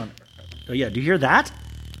turn this on? Oh yeah, do you hear that?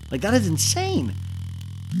 Like that is insane.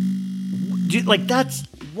 Like that's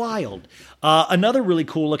wild. Another really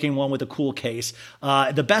cool looking one with a cool case.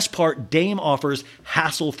 The best part, Dame offers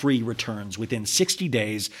hassle-free returns within 60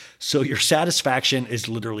 days, so your satisfaction is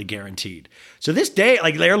literally guaranteed. So this day,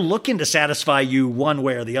 like they're looking to satisfy you one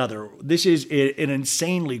way or the other. This is an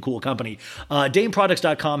insanely cool company.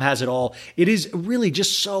 DameProducts.com has it all. It is really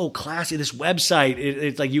just so classy. This website,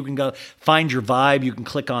 it's like you can go find your vibe. You can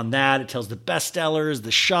click on that. It tells the bestsellers,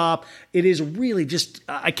 the shop. It is really just,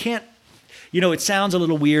 I can't, it sounds a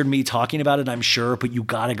little weird me talking about it, I'm sure, but you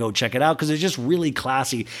got to go check it out because it's just really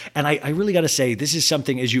classy. And I really got to say, this is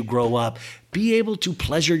something as you grow up, be able to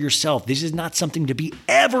pleasure yourself. This is not something to be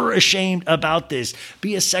ever ashamed about this.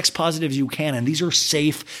 Be as sex positive as you can. And these are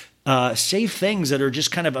safe things that are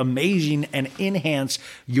just kind of amazing and enhance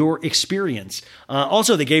your experience.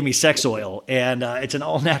 Also, they gave me sex oil, and it's an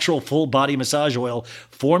all-natural full body massage oil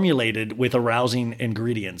formulated with arousing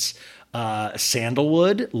ingredients.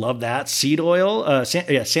 Sandalwood, love that. Seed oil,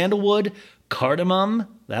 sandalwood, cardamom,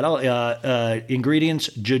 ingredients,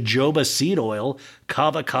 jojoba seed oil,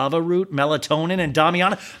 kava root, melatonin, and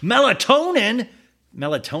damiana.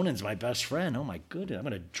 Melatonin's my best friend. Oh my goodness, I'm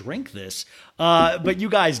going to drink this. But you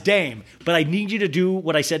guys, Dame, but I need you to do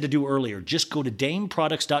what I said to do earlier. Just go to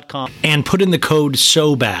DameProducts.com and put in the code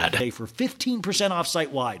SOBAD for 15% off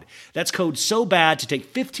site-wide. That's code SOBAD to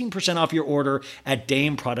take 15% off your order at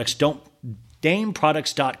Dame Products.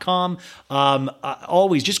 DameProducts.com.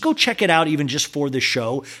 Always just go check it out, even just for the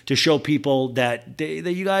show, to show people that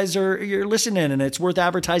you guys you're listening and it's worth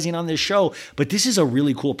advertising on this show. But this is a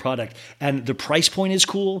really cool product, and the price point is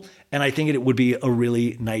cool, and I think it would be a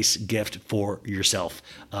really nice gift for yourself,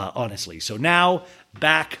 honestly. So now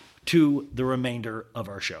back to the remainder of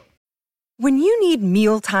our show. When you need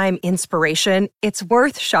mealtime inspiration, it's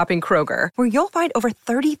worth shopping Kroger, where you'll find over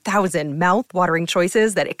 30,000 mouth-watering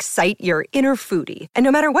choices that excite your inner foodie. And no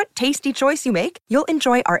matter what tasty choice you make, you'll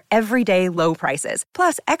enjoy our everyday low prices,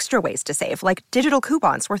 plus extra ways to save, like digital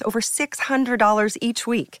coupons worth over $600 each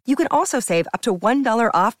week. You can also save up to $1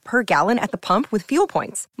 off per gallon at the pump with fuel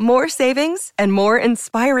points. More savings and more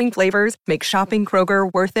inspiring flavors make shopping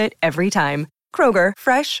Kroger worth it every time. Kroger,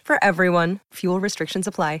 fresh for everyone. Fuel restrictions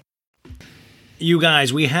apply. You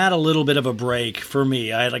guys, we had a little bit of a break for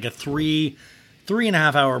me. I had like a three and a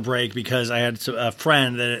half hour break because I had a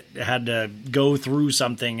friend that had to go through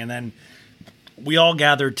something, and then we all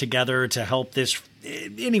gathered together to help this.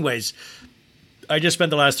 Anyways, I just spent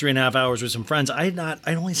the last 3.5 hours with some friends I'd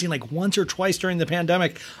only seen like once or twice during the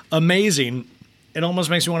pandemic. Amazing. It almost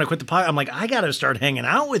makes me want to quit the podcast. I'm like, I got to start hanging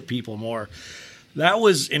out with people more. That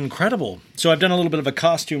was incredible. So I've done a little bit of a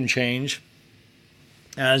costume change,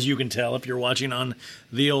 as you can tell if you're watching on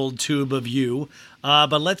the old tube of you.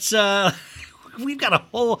 But let's we've got a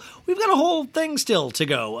whole thing still to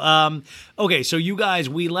go. Okay, so you guys,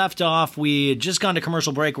 we left off. We had just gone to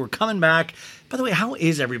commercial break. We're coming back. By the way, how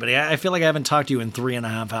is everybody? I feel like I haven't talked to you in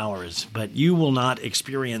 3.5 hours, but you will not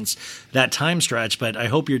experience that time stretch, but I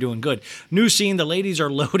hope you're doing good. New scene, the ladies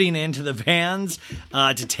are loading into the vans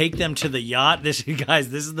to take them to the yacht. This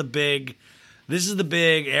is the big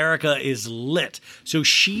Erika is lit. So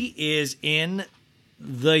she is in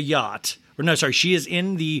the yacht. Or no, sorry, she is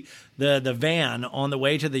in the van on the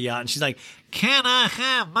way to the yacht. And she's like, Can I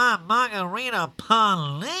have my margarita,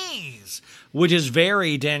 please? Which is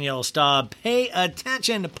very Danielle Staub. Pay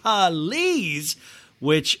attention, please.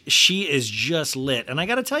 Which she is just lit. And I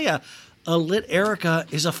got to tell you, a lit Erika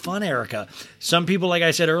is a fun Erika. Some people, like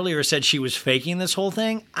I said earlier, said she was faking this whole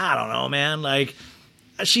thing. I don't know, man. Like,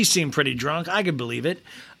 she seemed pretty drunk. I could believe it.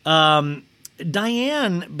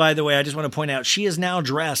 Diane, by the way, I just want to point out, she is now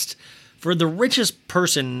dressed for the richest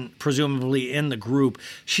person, presumably, in the group.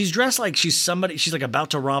 She's dressed like she's like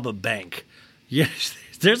about to rob a bank. Yes,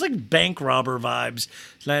 there's like bank robber vibes.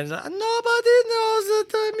 Like, nobody knows that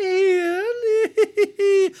I'm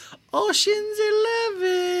here. Ocean's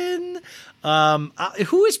 11.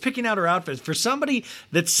 Who is picking out her outfits? For somebody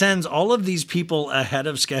that sends all of these people ahead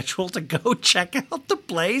of schedule to go check out the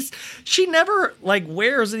place, she never like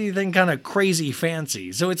wears anything kind of crazy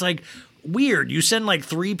fancy. So it's like weird. You send like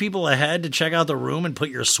 3 people ahead to check out the room and put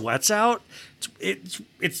your sweats out.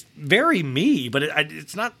 It's very me, but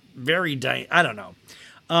it's not very I don't know.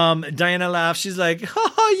 Diana laughs. She's like,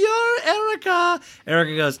 "Oh, you're Erika."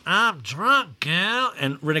 Erika goes, "I'm drunk, gal."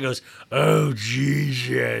 And Rena goes, "Oh,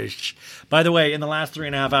 Jesus." By the way, in the last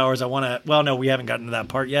 3.5 hours, no, we haven't gotten to that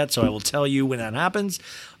part yet, so I will tell you when that happens.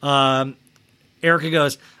 Erika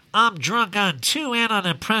goes, I'm drunk on 2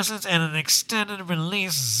 antidepressants and an extended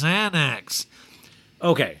release Xanax.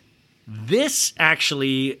 Okay. This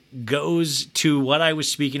actually goes to what I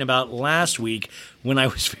was speaking about last week when I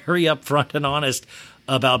was very upfront and honest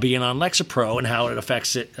about being on Lexapro and how it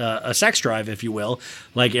affects a sex drive, if you will,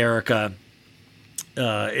 like Erika.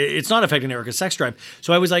 It's not affecting Erika's sex drive.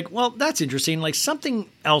 So I was like, well, that's interesting. Like, something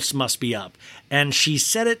else must be up. And she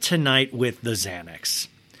said it tonight with the Xanax.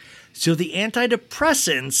 So the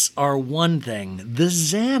antidepressants are one thing. The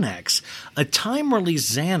Xanax, a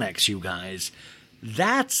time-release Xanax, you guys,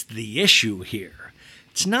 that's the issue here.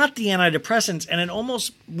 It's not the antidepressants, and it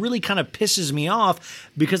almost really kind of pisses me off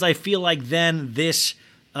because I feel like then this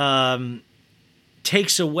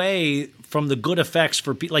takes away from the good effects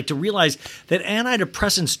for people, like to realize that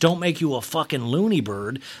antidepressants don't make you a fucking loony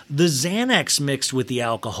bird. The Xanax mixed with the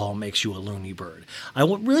alcohol makes you a loony bird. I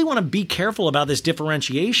really want to be careful about this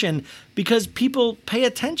differentiation because people pay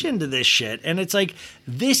attention to this shit. And it's like,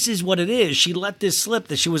 this is what it is. She let this slip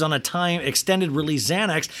that she was on a time extended release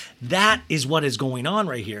Xanax. That is what is going on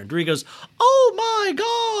right here. And Dorit goes, oh my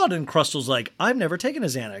God. And Crustal's like, I've never taken a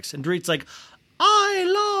Xanax. And Dorit's like, I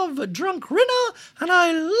love drunk Rina, and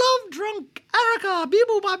I love drunk Erika. Beep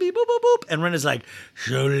boop, bop, beep boop, boop, boop. And Rina's like,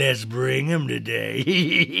 so let's bring him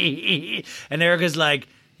today. And Erika's like,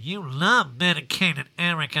 You love medicated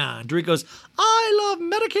Erika. and Dorit goes, I love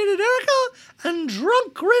medicated Erika and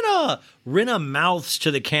drunk Rina. Rina mouths to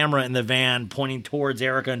the camera in the van, pointing towards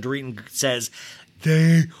Erika and Dorit, and says,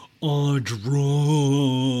 they are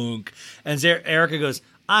drunk. And Erika goes,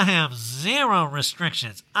 I have 0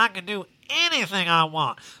 restrictions. I can do anything I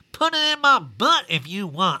want. Put it in my butt if you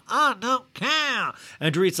want. I don't care.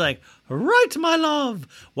 and Dorit's like, right, my love.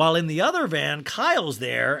 While in the other van, Kyle's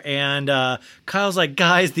there, and Kyle's like,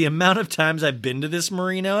 guys, the amount of times I've been to this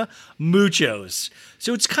marina, muchos.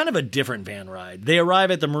 So it's kind of a different van ride. They arrive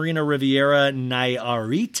at the Marina Riviera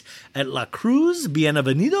Nayarit at La Cruz,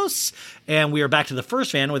 Bienvenidos, and we are back to the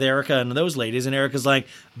first van with Erika and those ladies, and Erika's like,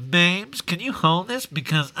 Babes, can you hold this?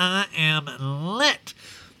 Because I am lit.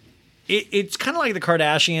 It's kind of like the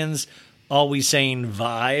Kardashians always saying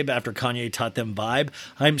vibe after Kanye taught them vibe.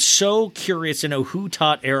 I'm so curious to know who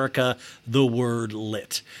taught Erika the word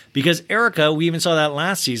lit. Because Erika, we even saw that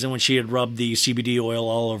last season when she had rubbed the CBD oil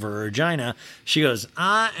all over her vagina. She goes,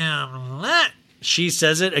 I am lit. she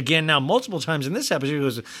says it again now multiple times in this episode. She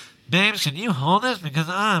goes, Babes, can you hold this? Because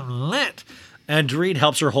I'm lit. and Dorit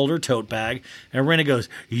helps her hold her tote bag. And Rena goes,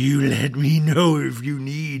 you let me know if you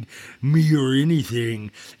need me or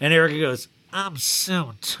anything. And Erika goes, I'm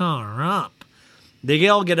so tore up. they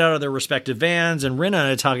all get out of their respective vans, and Rena,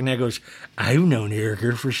 in a talking head, goes, I've known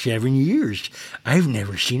Erika for 7 years. I've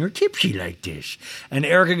never seen her tipsy like this. And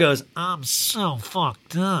Erika goes, I'm so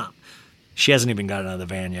fucked up. she hasn't even got out of the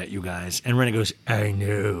van yet, you guys. And Rena goes, I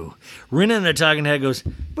know. Rena, in the talking head, goes,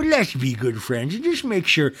 but let's be good friends and just make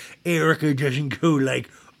sure Erika doesn't go, like,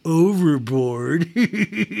 overboard.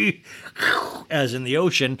 As in the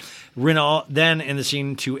ocean. Rena then in the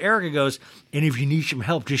scene to Erika goes, and if you need some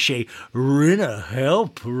help, just say, Rena,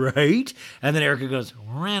 help, right? And then Erika goes,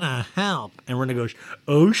 Rena, help. and Rena goes,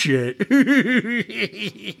 oh shit.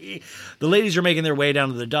 The ladies are making their way down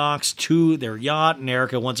to the docks to their yacht, and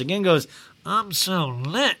Erika once again goes, I'm so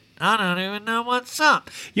lit. I don't even know what's up.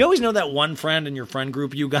 you always know that one friend in your friend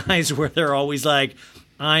group, you guys, where they're always like,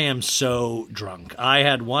 I am so drunk. I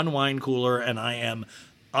had one wine cooler and I am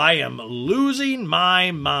losing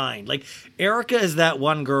my mind. Like, Erika is that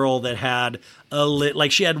one girl that had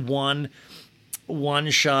she had one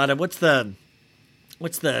shot of what's the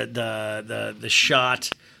shot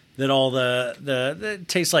that all the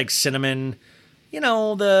tastes like cinnamon,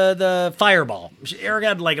 the Fireball. Erika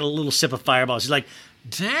had like a little sip of Fireball. She's like,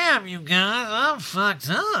 Damn, you guys, I'm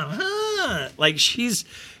fucked up. Huh? like she's,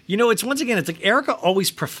 it's once again, it's like Erika always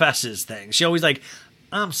professes things. She always like,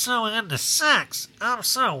 I'm so into sex. I'm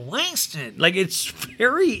so wasted. like, it's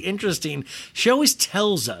very interesting. She always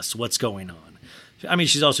tells us what's going on. I mean,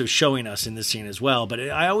 she's also showing us in this scene as well, but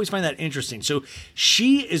I always find that interesting. So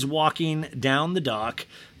she is walking down the dock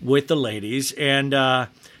with the ladies, and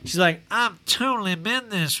she's like, I've totally been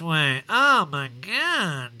this way. Oh my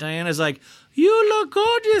God. Diana's like, you look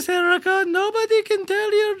gorgeous, Erika. Nobody can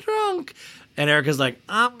tell you're drunk. And Erika's like,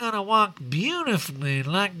 I'm gonna walk beautifully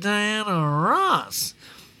like Diana Ross.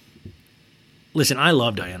 listen, I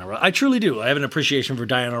love Diana Ross. I truly do. I have an appreciation for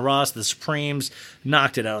Diana Ross. The Supremes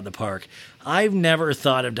knocked it out of the park. I've never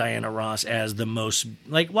thought of Diana Ross as the most,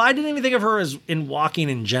 I didn't even think of her as in walking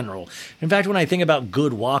in general. In fact, when I think about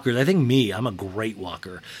good walkers, I think I'm a great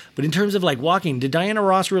walker. But in terms of walking, did Diana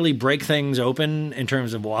Ross really break things open in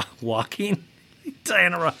terms of walking?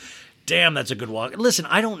 Diana Ross, damn, that's a good walk. Listen,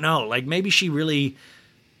 I don't know. Maybe she really,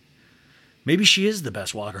 Maybe she is the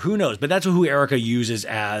best walker. Who knows? But that's who Erika uses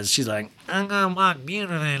as. She's like, I'm gonna walk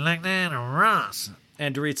beautifully like that or Ross.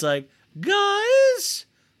 and Dorit's like, guys,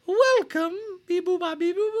 welcome, beep boop bop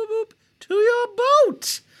beep boop boop boop, to your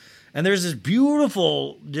boat. And there's this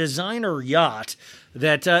beautiful designer yacht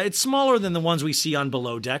that it's smaller than the ones we see on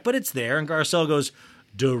Below Deck, but it's there. And Garcelle goes,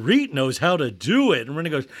 Dorit knows how to do it. And Rinna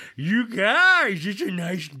goes, you guys, it's a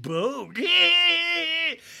nice boat.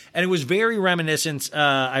 And it was very reminiscent,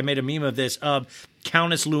 I made a meme of this, of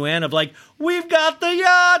Countess Luann of like, we've got the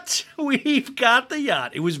yacht. We've got the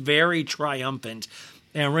yacht. It was very triumphant.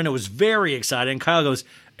 And Rinna was very excited. And Kyle goes,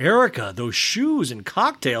 Erika, those shoes and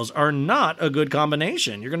cocktails are not a good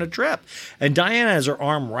combination. You're going to trip. And Diana has her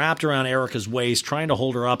arm wrapped around Erika's waist, trying to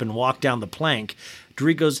hold her up and walk down the plank.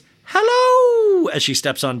 Dorit goes, hello, as she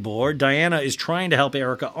steps on board. Diana is trying to help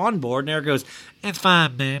Erika on board, and Erika goes, It's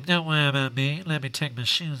fine, babe. Don't worry about me. Let me take my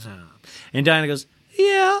shoes off. and Diana goes,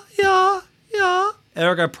 yeah.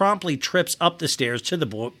 Erika promptly trips up the stairs to the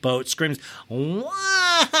boat, screams,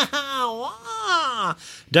 wah, wah.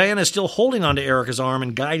 Diana is still holding onto Erika's arm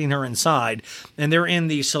and guiding her inside, and they're in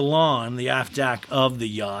the salon, the aft deck of the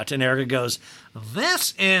yacht, and Erika goes,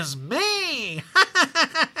 This is me.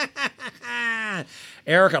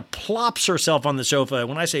 Erika plops herself on the sofa.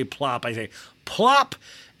 When I say plop, I say plop,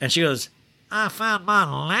 and she goes, I found my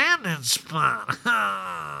landing spot.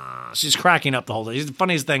 she's cracking up the whole day. It's the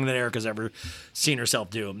funniest thing that Erika's ever seen herself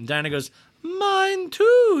do. And Diana goes, mine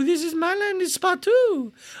too. This is my landing spot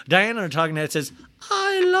too. Diana, talking head, says,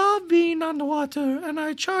 I love being underwater, and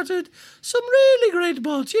I chartered some really great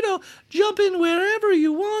boats. You know, jump in wherever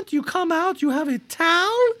you want. You come out, you have a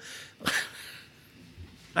towel.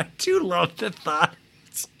 I do love the thought.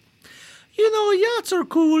 You know, yachts are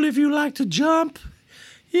cool if you like to jump.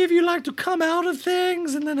 If you like to come out of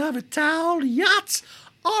things and then have a towel, yachts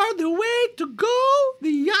are the way to go. The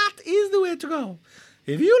yacht is the way to go.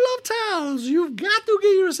 If you love towels, you've got to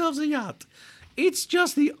get yourselves a yacht. It's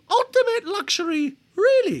just the ultimate luxury,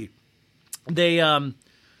 really.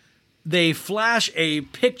 They flash a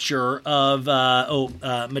picture of,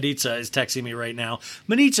 Maritza is texting me right now.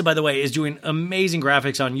 Maritza, by the way, is doing amazing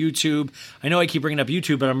graphics on YouTube. I know I keep bringing up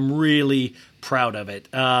YouTube, but I'm really proud of it.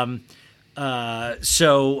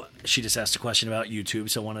 So she just asked a question about YouTube,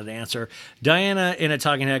 so I wanted to answer. Diana, in a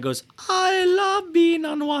talking head, goes, I love being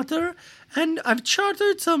on water, and I've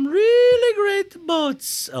chartered some really great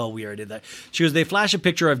boats. Oh, we already did that. She goes, they flash a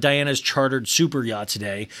picture of Diana's chartered super yacht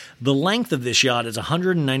today. The length of this yacht is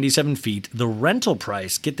 197 feet. The rental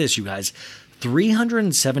price, get this, you guys,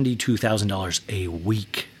 $372,000 a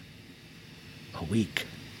week. A week.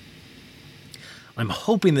 I'm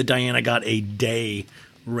hoping that Diana got a day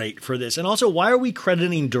rate for this. And also, why are we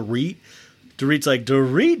crediting Dorit? Dorit's like,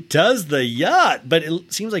 Dorit does the yacht, but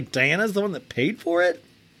it seems like Diana's the one that paid for it.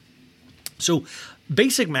 So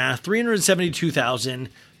basic math, 372,000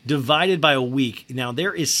 divided by a week. Now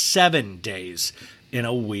there is 7 days in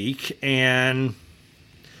a week, and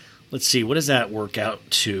let's see, what does that work out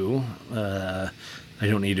to? I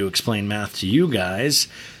don't need to explain math to you guys.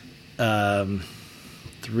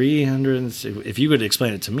 300, if you could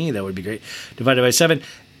explain it to me, that would be great. Divided by 7.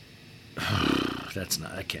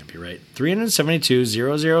 That can't be right.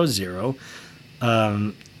 372,000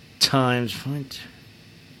 times point.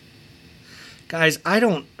 Guys, I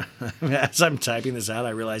don't, as I'm typing this out,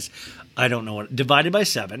 I realize I don't know what, divided by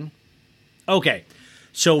 7. Okay,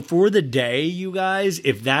 so for the day, you guys,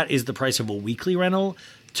 if that is the price of a weekly rental,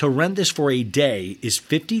 to rent this for a day is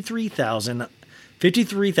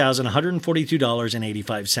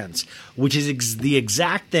 $53,142.85, which is the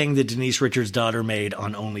exact thing that Denise Richards' daughter made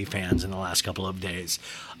on OnlyFans in the last couple of days.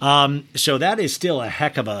 So that is still a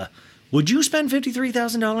heck of a, would you spend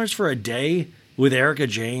 $53,000 for a day with Erika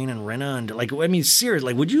Jane and Rinna? And like, I mean,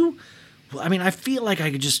 seriously, like, would you, I mean, I feel like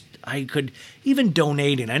I could even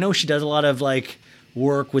donating. I know she does a lot of like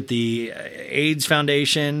work with the AIDS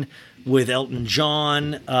Foundation, with Elton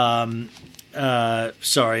John.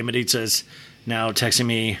 Sorry, Maritza's now texting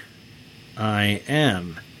me. I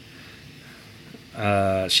am.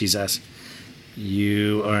 She's asked,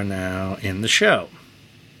 you are now in the show.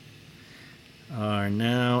 Are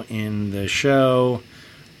now in the show.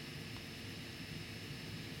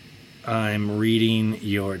 I'm reading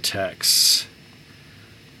your texts.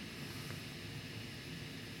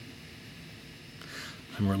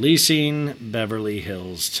 I'm releasing Beverly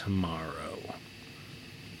Hills tomorrow.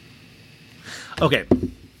 Okay.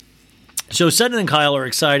 So Sutton and Kyle are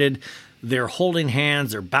excited. They're holding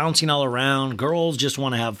hands. They're bouncing all around. Girls just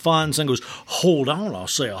want to have fun. Sutton goes, hold on, I'll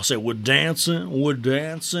say, we're dancing.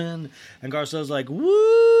 And Garcelle's like,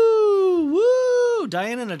 woo, woo.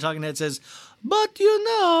 Diana in a talking head says, but you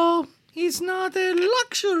know, It's not a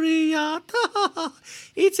luxury yacht.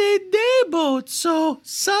 It's a day boat, so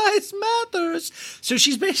size matters. So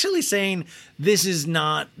she's basically saying this is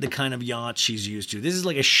not the kind of yacht she's used to. This is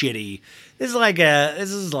like a shitty. This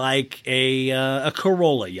is like a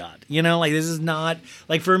Corolla yacht. You know, like this is not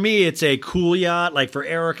like for me. It's a cool yacht. Like for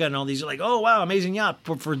Erika and all these are like, oh wow, amazing yacht.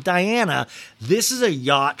 But for Diana, this is a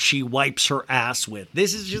yacht she wipes her ass with.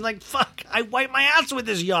 This is just like fuck. I wipe my ass with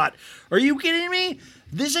this yacht. Are you kidding me?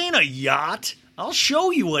 This ain't a yacht. I'll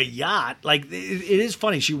show you a yacht. Like, it is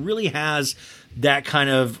funny. She really has that kind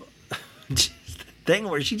of thing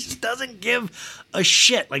where she just doesn't give a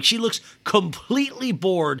shit. Like, she looks completely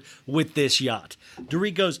bored with this yacht.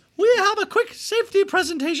 Dorit goes, we have a quick safety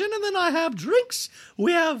presentation, and then I have drinks.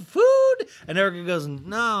 We have food. And Erika goes,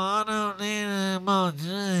 no, I don't need any more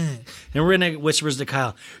drink. And Renee whispers to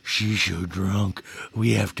Kyle, she's so drunk.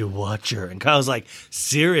 We have to watch her. And Kyle's like,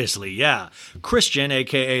 seriously, yeah. Christian,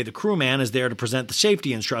 a.k.a. the crewman, is there to present the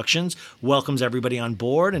safety instructions, welcomes everybody on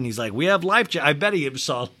board, and he's like, we have life jackets. I bet he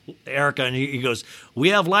saw Erika, and he goes, we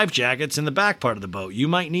have life jackets in the back part of the boat. You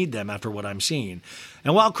might need them after what I'm seeing.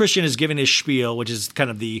 And while Christian is giving his spiel, which is kind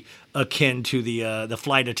of the akin to the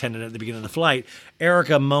flight attendant at the beginning of the flight,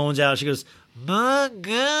 Erika moans out. She goes, my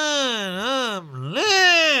God, I'm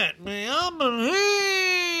lit. I'm believe.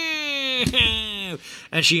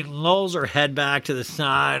 And she lolls her head back to the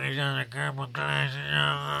side.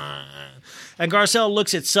 And Garcelle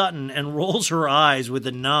looks at Sutton and rolls her eyes with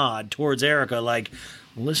a nod towards Erika like,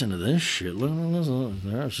 listen to this shit.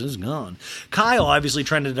 Listen, she's gone. Kyle, obviously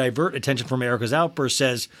trying to divert attention from Erika's outburst,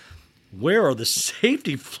 says, where are the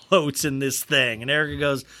safety floats in this thing? And Erika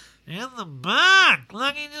goes, in the back,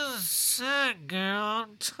 like you just said, girl.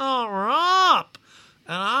 Tore her up.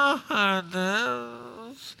 And I heard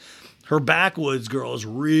this. Her backwoods girl is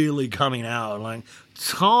really coming out. Like,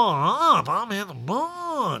 tore up. I'm in the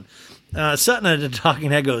barn. Sutton at the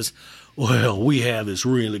talking head goes, well, we have this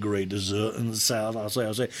really great dessert in the South. I'll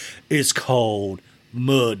say, it's called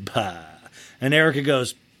mud pie. And Erika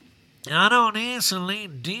goes, I don't need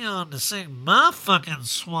Celine Dion to sing my fucking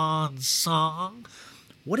swan song.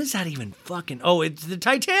 What is that even fucking? Oh, it's the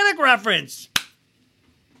Titanic reference.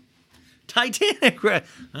 Titanic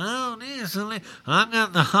reference. I don't need Celine. I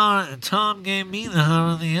got the heart. Tom gave me the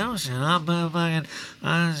heart of the ocean.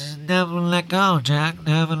 I just never let go, Jack.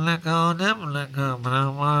 Never let go, never let go. But I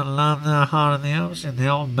want to love the heart of the ocean. The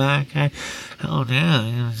old back. Oh,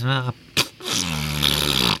 yeah.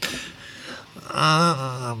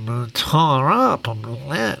 I'm tore up. I'm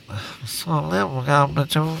lit. So lit. We got the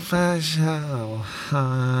two fashion.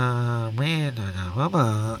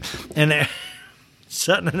 And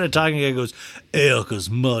Sutton and the talking guy goes, Erika's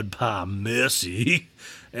mud pie messy.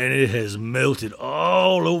 And it has melted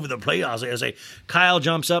all over the place. I say, Kyle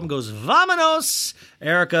jumps up and goes, Vamonos!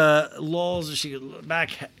 Erika lolls. She's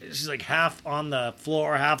like half on the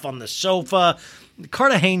floor, half on the sofa.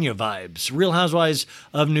 Cartagena vibes. Real Housewives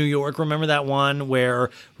of New York. Remember that one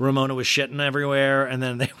where Ramona was shitting everywhere and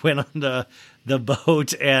then they went on the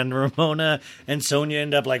boat and Ramona and Sonia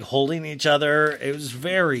end up like holding each other. It was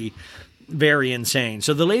very, very insane.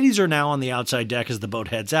 So the ladies are now on the outside deck as the boat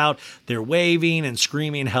heads out. They're waving and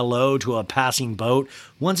screaming hello to a passing boat.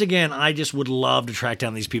 Once again, I just would love to track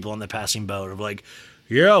down these people on the passing boat of like,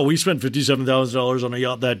 yeah, we spent $57,000 on a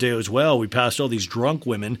yacht that day as well. We passed all these drunk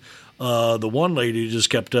women. The one lady just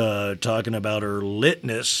kept talking about her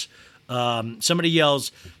litness. Somebody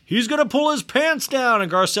yells, he's going to pull his pants down.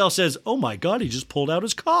 And Garcelle says, oh my God, he just pulled out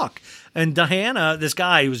his cock. And Diana, this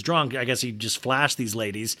guy who was drunk, I guess he just flashed these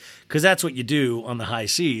ladies because that's what you do on the high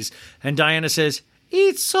seas. And Diana says,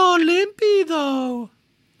 it's so limpy though.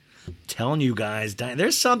 I'm telling you guys,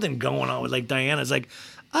 there's something going on with like Diana's like,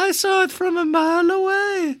 I saw it from a mile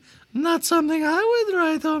away. Not something I would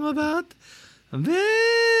write home about.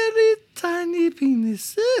 Very tiny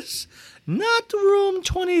penises. Not room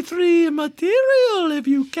 23 material, if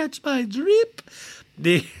you catch my drip.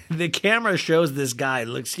 The camera shows this guy,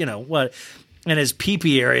 looks, what, and his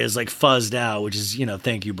pee-pee area is like fuzzed out, which is,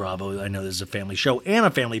 thank you, Bravo. I know this is a family show and a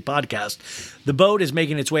family podcast. The boat is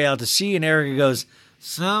making its way out to sea, and Erika goes,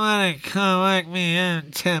 somebody come wake me in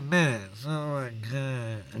 10 minutes. Oh my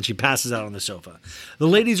God. And she passes out on the sofa. The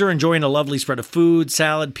ladies are enjoying a lovely spread of food,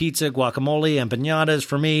 salad, pizza, guacamole, empanadas.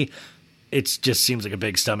 For me, it just seems like a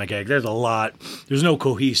big stomach ache. There's a lot. There's no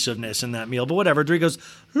cohesiveness in that meal, but whatever. Dre goes,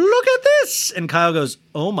 look at this. And Kyle goes,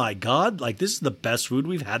 oh my God, like this is the best food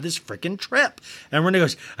we've had this freaking trip. And Renee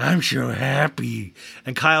goes, I'm so happy.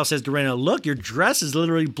 And Kyle says to Renee, look, your dress is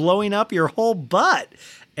literally blowing up your whole butt.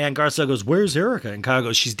 And Garcelle goes, where's Erika? And Kyle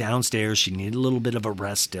goes, she's downstairs. She needed a little bit of a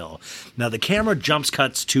rest still. Now the camera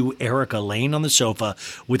cuts to Erika laying on the sofa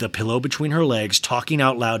with a pillow between her legs, talking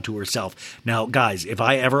out loud to herself. Now, guys, if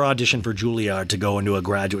I ever audition for Juilliard to go into a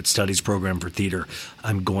graduate studies program for theater,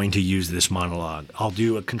 I'm going to use this monologue. I'll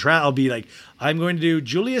do I'll be like, I'm going to do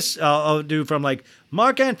Julius. I'll do from like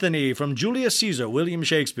Mark Antony, from Julius Caesar, William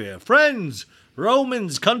Shakespeare. Friends,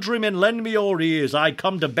 Romans, countrymen, lend me your ears. I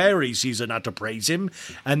come to bury Caesar, not to praise him.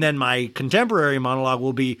 And then my contemporary monologue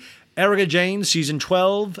will be Erika Jayne, Season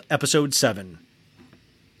 12, Episode 7.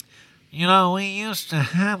 You know, we used to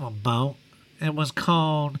have a boat. It was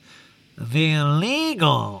called the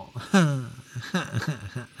Illegal.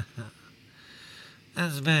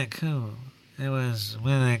 That's very cool. It was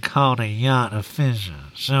when they called a yacht a fisher.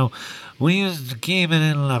 So we used to keep it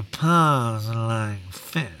in the ponds like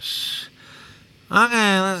fish. Okay,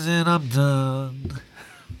 that's it. I'm done.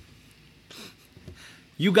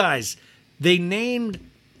 You guys, they named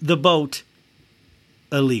the boat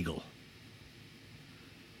Illegal.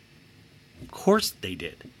 Of course they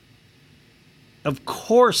did. Of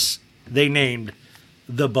course they named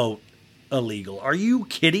the boat Illegal. Are you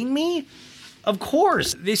kidding me? Of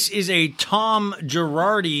course. This is a Tom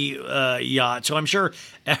Girardi yacht, so I'm sure.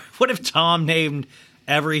 What if Tom named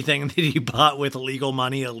everything that he bought with illegal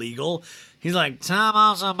money illegal? He's like, Tom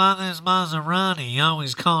also bought this Maserati. He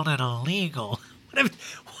always called it illegal.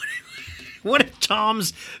 What if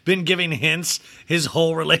Tom's been giving hints his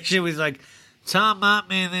whole relationship? He's like, Tom bought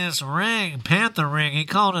me this ring, Panther ring. He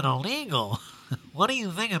called it illegal. What do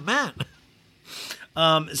you think it meant?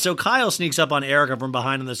 So Kyle sneaks up on Erika from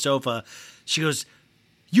behind on the sofa. She goes,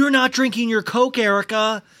 you're not drinking your Coke,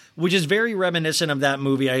 Erika. Which is very reminiscent of that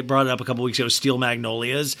movie. I brought it up a couple weeks ago, Steel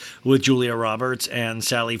Magnolias, with Julia Roberts and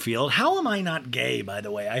Sally Field. How am I not gay, by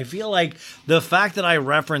the way? I feel like the fact that I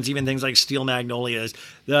reference even things like Steel Magnolias,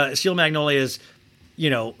 Julia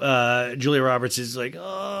Roberts is like,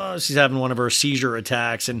 oh, she's having one of her seizure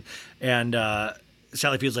attacks, and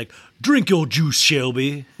Sally Field's like, drink your juice,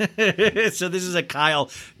 Shelby. So this is a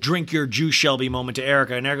Kyle, drink your juice, Shelby moment to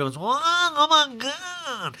Erika. And Erika goes, what? Oh my God.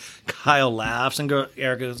 Kyle laughs and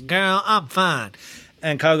Erika goes, girl, I'm fine.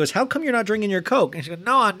 And Kyle goes, how come you're not drinking your Coke? And she goes,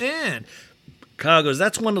 no, I did. Kyle goes,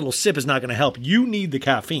 that's one little sip is not going to help. You need the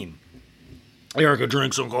caffeine. Erika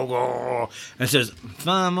drinks some Coke and says,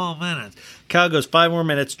 5 more minutes. Kyle goes, 5 more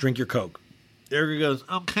minutes, drink your Coke. Erika goes,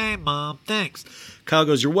 okay, Mom, thanks. Kyle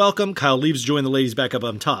goes, you're welcome. Kyle leaves to join the ladies back up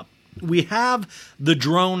on top. We have the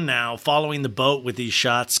drone now following the boat with these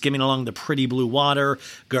shots, skimming along the pretty blue water.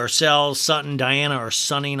 Garcelle, Sutton, Diana are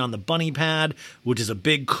sunning on the bunny pad, which is a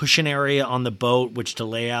big cushion area on the boat, which to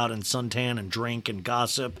lay out and suntan and drink and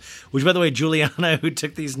gossip. Which, by the way, Juliana, who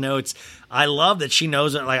took these notes, I love that she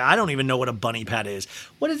knows it. Like, I don't even know what a bunny pad is.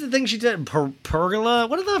 What is the thing she did? Pergola?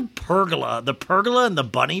 What is the pergola? The pergola and the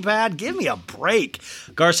bunny pad? Give me a break.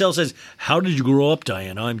 Garcelle says, how did you grow up,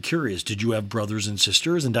 Diana? I'm curious. Did you have brothers and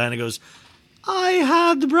sisters? And Diana goes, I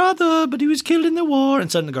had the brother, but he was killed in the war. And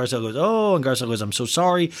suddenly Garcelle goes, oh, and Garcelle goes, I'm so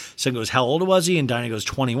sorry. Sutton goes, how old was he? And Diana goes,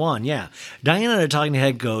 21. Yeah. Diana, the talking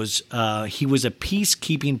head, goes, he was a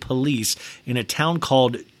peacekeeping police in a town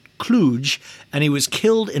called Cluj, and he was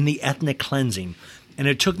killed in the ethnic cleansing. And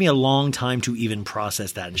it took me a long time to even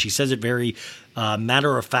process that. And she says it very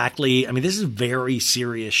matter-of-factly. I mean, this is very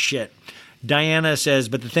serious shit. Diana says,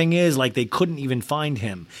 but the thing is, like, they couldn't even find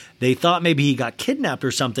him. They thought maybe he got kidnapped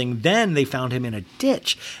or something. Then they found him in a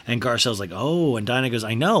ditch. And Garcelle's like, oh. And Diana goes,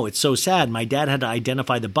 I know. It's so sad. My dad had to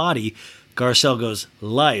identify the body. Garcelle goes,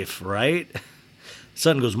 life, right?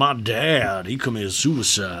 Sutton goes, my dad, he committed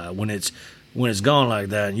suicide. When it's gone like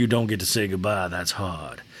that and you don't get to say goodbye, that's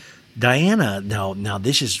hard. Diana, now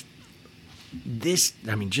just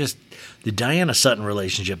the Diana-Sutton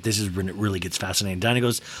relationship, this is when it really gets fascinating. Diana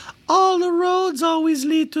goes, all the roads always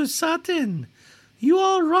lead to Sutton. You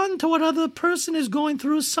all run to what other person is going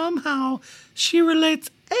through somehow. She relates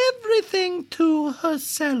everything to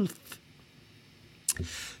herself.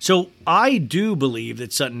 So I do believe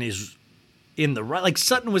that Sutton is in the right. Like,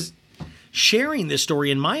 Sutton was sharing this story,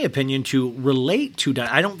 in my opinion, to relate to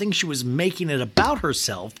Diana. I don't think she was making it about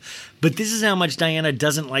herself, but this is how much Diana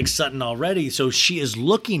doesn't like Sutton already. So she is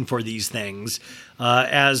looking for these things,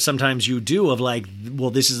 as sometimes you do, of like, well,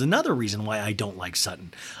 this is another reason why I don't like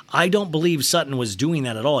Sutton. I don't believe Sutton was doing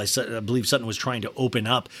that at all. I believe Sutton was trying to open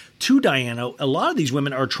up to Diana. A lot of these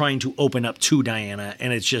women are trying to open up to Diana,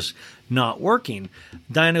 and it's just not working.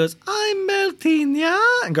 Diana goes, I'm melting, yeah?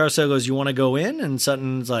 And Garcelle goes, you want to go in? And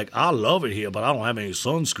Sutton's like, I love it here, but I don't have any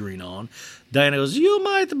sunscreen on. Diana goes, you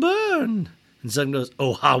might burn. And Sutton goes,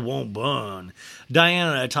 oh, I won't burn.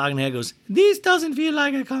 Diana, talking head, goes, this doesn't feel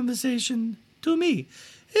like a conversation to me.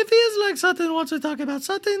 It feels like Sutton wants to talk about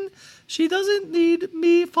Sutton. She doesn't need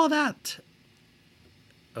me for that.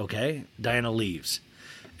 Okay, Diana leaves.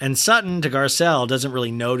 And Sutton, to Garcelle, doesn't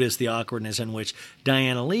really notice the awkwardness in which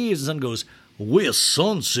Diana leaves. And Sutton goes, we're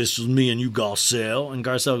son sisters, me and you, Garcelle. And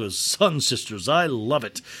Garcelle goes, son sisters, I love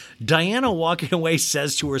it. Diana, walking away,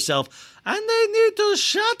 says to herself, and they need to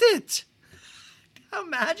shut it.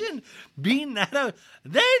 Imagine being that.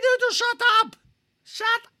 They need to shut up. Shut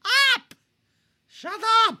up. Shut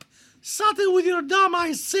up. Sutton with your dumb,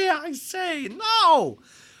 I say. No.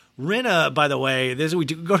 Rinna, by the way, we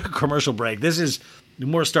do go to commercial break. This is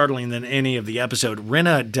more startling than any of the episode.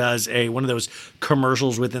 Rinna does one of those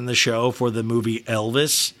commercials within the show for the movie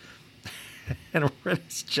Elvis. And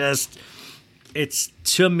Rinna's just,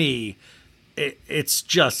 to me, it's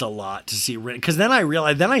just a lot to see Rinna. Because then I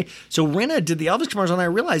realized, so Rinna did the Elvis commercial, and I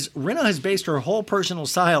realized Rinna has based her whole personal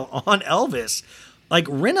style on Elvis. Like,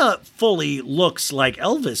 Rinna fully looks like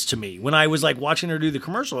Elvis to me. When I was, like, watching her do the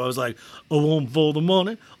commercial, I was like, I won't for the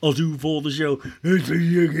money, I'll do for the show. It's a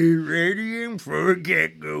get ready and for a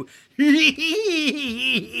get-go.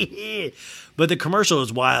 But the commercial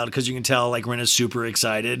is wild because you can tell, like, Rinna's super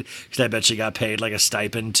excited because I bet she got paid, like, a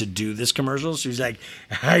stipend to do this commercial. She's like,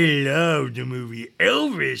 I love the movie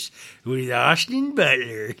Elvis with Austin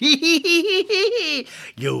Butler. The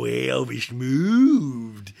way Elvis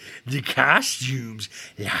moved. The costumes.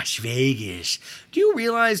 Las Vegas. Do you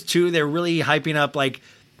realize, too, they're really hyping up, like,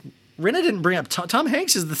 Rinna didn't bring up Tom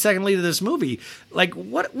Hanks is the second lead of this movie. Like,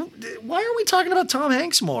 what? Why are we talking about Tom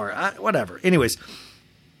Hanks more? Whatever. Anyways,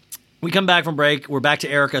 we come back from break. We're back to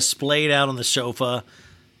Erika splayed out on the sofa.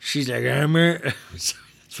 She's like,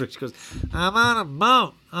 she goes, I'm on a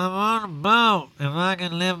boat. If I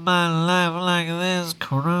can live my life like this,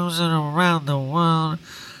 cruising around the world,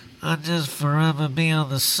 I'd just forever be on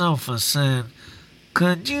the sofa saying,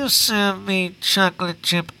 could you serve me chocolate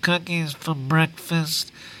chip cookies for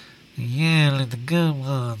breakfast? Yeah, like the good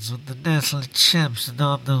ones with the Nestle chips and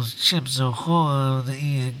all those chips ahoy the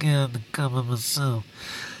ear girl to cover myself.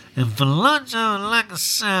 And for lunch, I would like a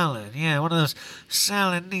salad. Yeah, one of those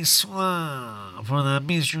salad niçoise for the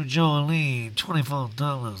Bistro Jolie,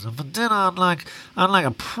 $24. And for dinner, I'd like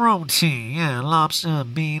a protein. Yeah, lobster,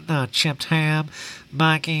 bean, chipped ham.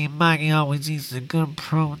 Mikey always eats the good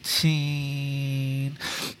protein.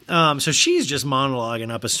 So she's just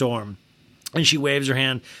monologuing up a storm. And she waves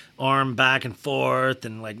her arm back and forth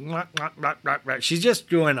and like, she's just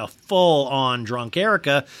doing a full-on drunk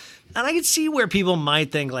Erika. And I can see where people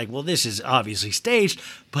might think like, well, this is obviously staged.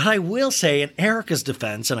 But I will say in Erika's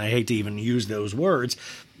defense, and I hate to even use those words,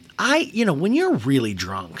 when you're really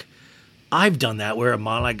drunk, I've done that where I'm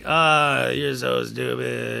like, you're so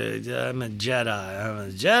stupid. I'm a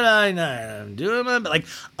Jedi Knight. I'm doing my... Like,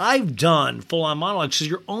 I've done full-on monologues because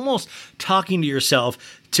you're almost talking to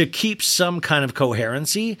yourself to keep some kind of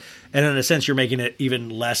coherency. And in a sense, you're making it even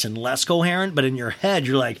less and less coherent. But in your head,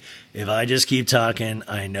 you're like, if I just keep talking,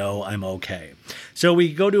 I know I'm okay. So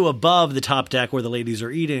we go to above the top deck where the ladies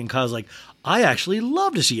are eating. And Kyle's like, I actually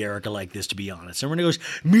love to see Erika like this, to be honest. And Renee goes,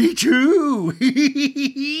 me too.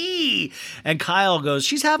 And Kyle goes,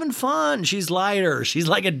 she's having fun. She's lighter. She's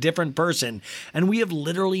like a different person. And we have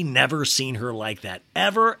literally never seen her like that.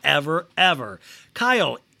 Ever, ever, ever.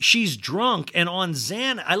 Kyle, she's drunk and on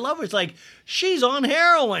Xan. I love it. It's like, she's on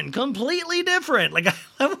heroin. Completely different. Like, I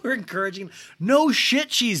love her encouraging. No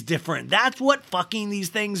shit, she's different. That's what fucking these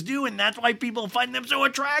things do. And that's why people find them so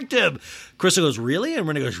attractive. Krista goes, really? And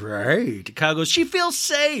Renee goes, right. Kyle goes, she feels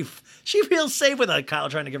safe. She feels safe with us. Kyle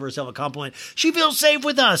trying to give herself a compliment. She feels safe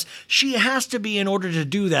with us. She has to be in order to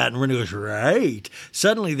do that. And Renee goes, right.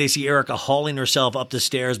 Suddenly they see Erika hauling herself up the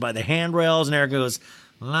stairs by the handrails. And Erika goes,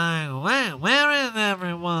 like, where is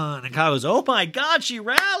everyone? And Kyle goes, oh my God, she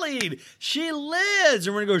rallied. She lives.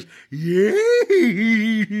 And Renee goes, yay.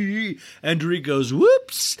 And Dorit goes,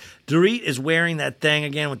 whoops. Dorit is wearing that thing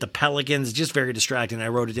again with the pelicans. It's just very distracting. I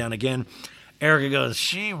wrote it down again. Erika goes,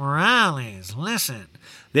 she rallies. Listen.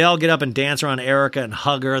 They all get up and dance around Erika and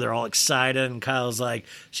hug her. They're all excited. And Kyle's like,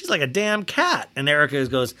 she's like a damn cat. And Erika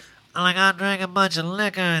goes, I drank a bunch of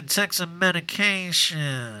liquor and took some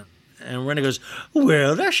medication. And Renee goes,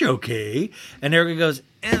 well, that's okay. And Erika goes,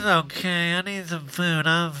 it's okay. I need some food.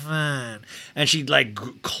 I'm fine. And she, like,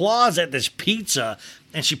 claws at this pizza,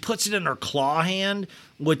 and she puts it in her claw hand.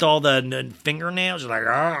 with all the fingernails. Like,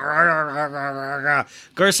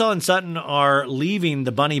 Garcelle and Sutton are leaving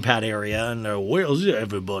the bunny pad area, and they're, where's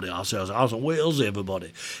everybody? Where's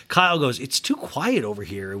everybody? Kyle goes, it's too quiet over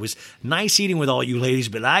here. It was nice eating with all you ladies,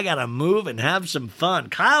 but I gotta move and have some fun.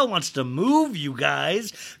 Kyle wants to move, you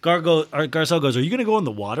guys. Garcelle goes, are you gonna go in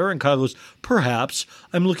the water? And Kyle goes, perhaps.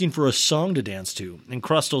 I'm looking for a song to dance to. And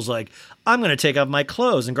Crystal's like, I'm going to take off my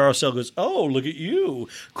clothes. And Garcelle goes, oh, look at you.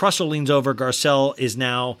 Crystal leans over. Garcelle is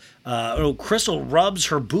now, Crystal rubs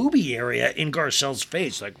her boobie area in Garcelle's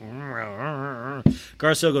face. Like,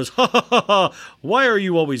 Garcelle goes, ha, ha, ha, ha. Why are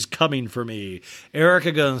you always coming for me?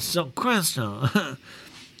 Erika goes, So, Crystal,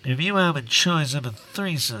 if you have a choice of a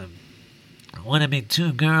threesome, would it be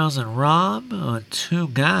 2 girls and Rob or 2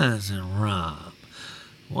 guys and Rob?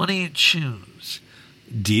 What do you choose?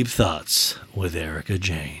 Deep thoughts with Erika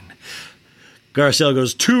Jane. Garcelle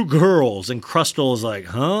goes, 2 girls. And Crystal is like,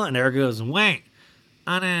 huh? And Erika goes, Wait,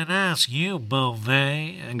 I didn't ask you,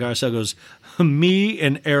 Beauvais. And Garcelle goes, me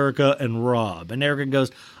and Erika and Rob. And Erika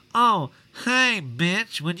goes, Oh, hey,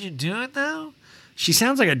 bitch, would you do it, though? she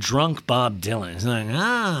sounds like a drunk Bob Dylan. It's like,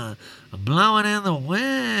 blowing in the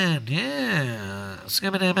wind, yeah.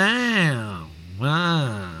 Skibbity-bow.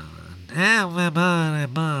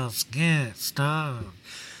 Everybody must get stoned.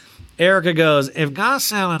 Erika goes, If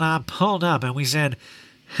Garcelle and I pulled up and we said,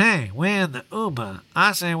 hey, we're in the Uber,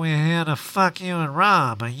 I say we're here to fuck you and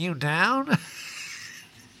Rob. Are you down?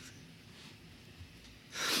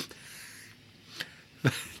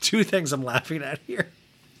 Two things I'm laughing at here.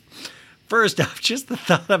 First off, just the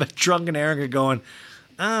thought of a drunken Erika going,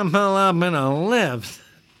 I'm pull up in a lift.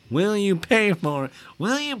 Will you pay for it?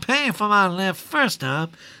 Will you pay for my lift, first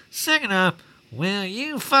up? Second up, will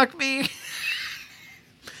you fuck me?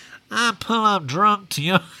 I pull up drunk to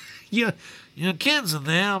your kids are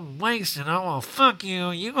there, I'm wasted. I will fuck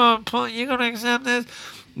you. You gonna accept this?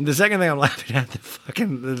 The second thing I'm laughing at,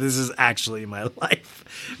 this is actually my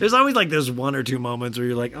life. There's always like this 1 or 2 moments where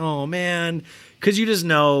you're like, oh man, because you just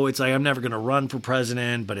know it's like I'm never gonna run for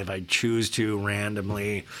president, but if I choose to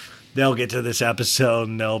randomly, they'll get to this episode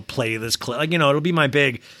and they'll play this clip. Like, it'll be my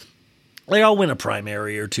big. Like, I'll win a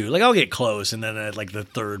primary or 2. Like, I'll get close, and then at, like, the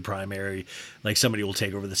 3rd primary, like, somebody will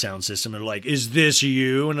take over the sound system, and they're like, is this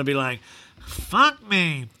you? And I'll be like, fuck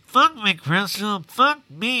me, Crystal, fuck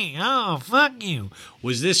me, oh, fuck you.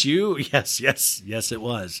 Was this you? Yes, it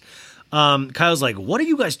was. Kyle's like, what are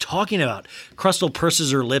you guys talking about? Crystal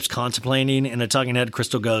purses her lips, contemplating, and a talking head,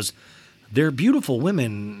 Crystal goes, they're beautiful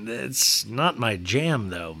women. It's not my jam,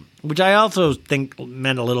 though. Which I also think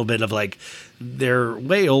meant a little bit of like, they're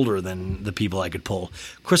way older than the people I could pull.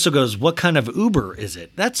 Crystal goes, what kind of Uber is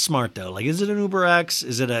it? That's smart, though. Like, is it an Uber X?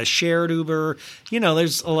 Is it a shared Uber?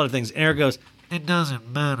 There's a lot of things. And Eric goes, it doesn't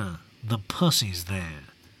matter. The pussy's there.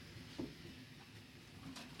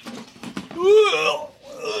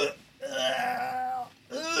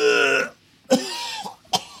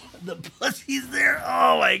 The pussy's there.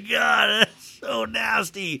 Oh my god, that's so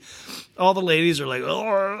nasty. All the ladies are like,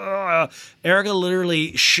 oh. Erika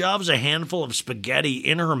literally shoves a handful of spaghetti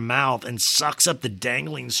in her mouth and sucks up the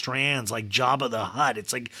dangling strands like Jabba the Hutt.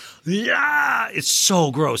 It's like, yeah, it's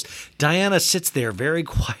so gross. Diana sits there very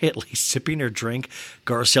quietly sipping her drink.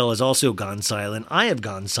 Garcelle has also gone silent. I have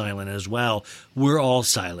gone silent as well. We're all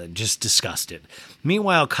silent, just disgusted.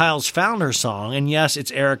 Meanwhile, Kyle's found her song, and yes,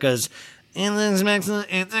 it's Erika's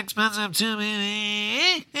It's expensive to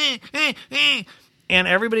me. And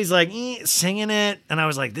everybody's like singing it. And I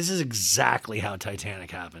was like, this is exactly how Titanic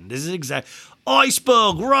happened. This is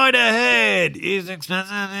iceberg right ahead. It's expensive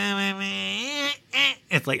to me.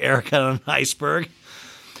 It's like Erika on an iceberg.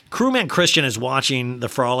 Crewman Christian is watching the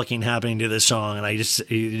frolicking happening to this song. And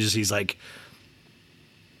he's like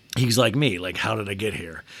me. Like, how did I get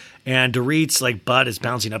here? And Dorit's, like, butt is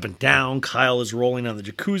bouncing up and down. Kyle is rolling on the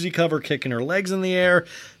jacuzzi cover, kicking her legs in the air.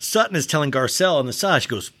 Sutton is telling Garcelle on the side, she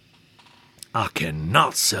goes, I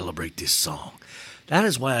cannot celebrate this song. That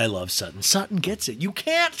is why I love Sutton. Sutton gets it. You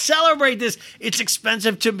can't celebrate this. It's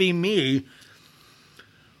expensive to be me.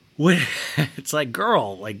 It's like,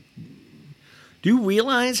 girl, like, do you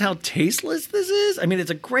realize how tasteless this is? I mean, it's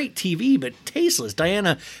a great TV, but tasteless.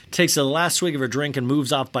 Diana takes the last swig of her drink and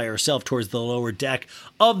moves off by herself towards the lower deck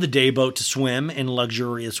of the day boat to swim in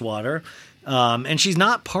luxurious water. And she's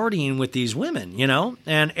not partying with these women,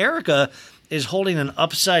 And Erika is holding an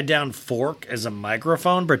upside-down fork as a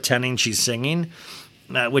microphone, pretending she's singing,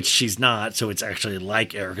 which she's not, so it's actually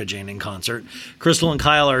like Erika Jane in concert. Crystal and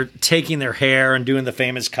Kyle are taking their hair and doing the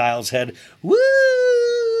famous Kyle's head, woo!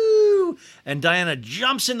 And Diana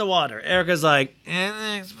jumps in the water. Erika's like,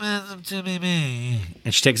 it's expensive to be me.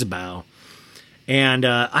 And she takes a bow. And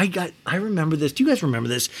I remember this. Do you guys remember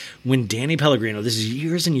this? When Danny Pellegrino, this is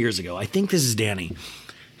years and years ago. I think this is Danny.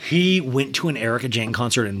 He went to an Erika Jane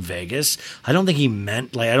concert in Vegas. I don't think he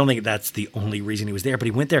meant, I don't think that's the only reason he was there, but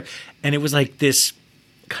he went there and it was like this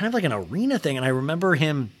kind of like an arena thing. And I remember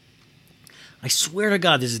him, I swear to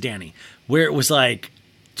God, this is Danny, where it was like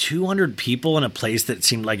 200 people in a place that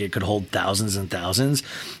seemed like it could hold thousands and thousands.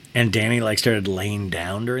 And Danny started laying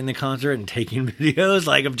down during the concert and taking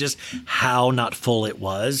videos of just how not full it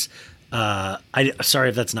was. Sorry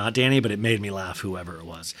if that's not Danny, but it made me laugh, whoever it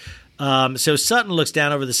was. So Sutton looks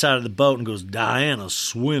down over the side of the boat and goes, Diana's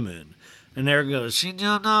swimming. And there goes, she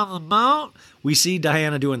jumped off the boat. We see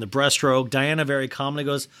Diana doing the breaststroke. Diana very calmly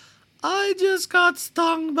goes, I just got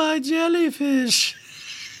stung by jellyfish.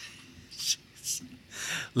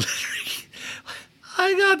 Literally,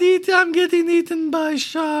 I'm getting eaten by a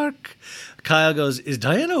shark. Kyle goes, is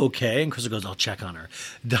Diana okay? And Crystal goes, I'll check on her.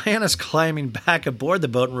 Diana's climbing back aboard the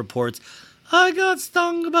boat and reports, I got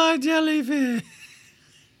stung by jellyfish.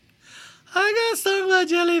 I got stung by a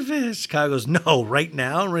jellyfish. Kyle goes, no, right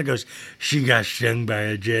now? And Ren goes, she got stung by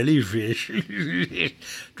a jellyfish.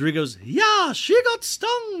 Drew goes, yeah, she got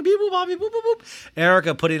stung. Beep, boop, boop, boop, boop.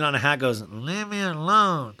 Erika, putting on a hat, goes, leave me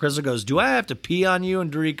alone. Crystal goes, do I have to pee on you? And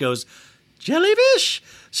Drew goes, jellyfish?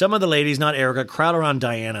 Some of the ladies, not Erika, crowd around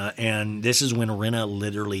Diana, and this is when Rinna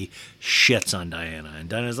literally shits on Diana. And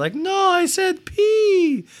Diana's like, no, I said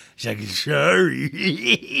pee. She's like,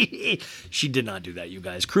 sorry. She did not do that, you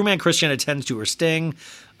guys. Crewman Christian attends to her sting,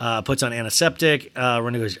 puts on antiseptic.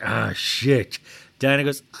 Rinna goes, shit. Diana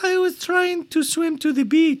goes, I was trying to swim to the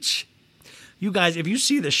beach. You guys, if you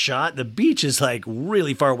see the shot, the beach is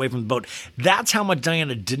really far away from the boat. That's how much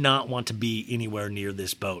Diana did not want to be anywhere near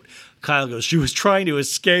this boat. Kyle goes, she was trying to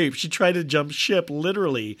escape. She tried to jump ship,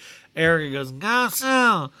 literally. Erika goes,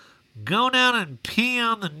 Garcelle, go down and pee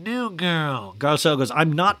on the new girl. Garcelle goes,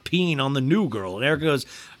 I'm not peeing on the new girl. And Erika goes,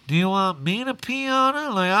 do you want me to pee on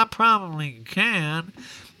her? I probably can.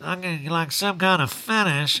 I'm going to some kind of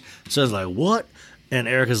fetish. So it's what? And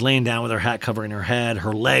Erika's laying down with her hat covering her head.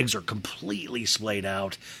 Her legs are completely splayed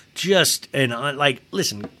out.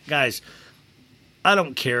 Listen, guys, I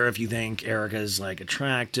don't care if you think Erika's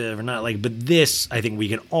attractive or not, but this, I think we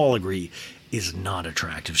can all agree, is not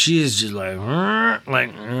attractive. She is just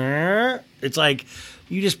it's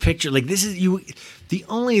you just picture, this is you. The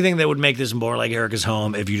only thing that would make this more like Erika's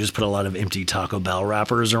home if you just put a lot of empty Taco Bell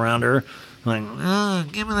wrappers around her. Give me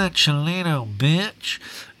that Cholito, bitch.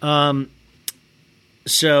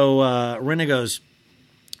 So Rinna goes,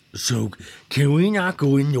 so can we not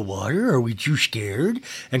go in the water? Are we too scared?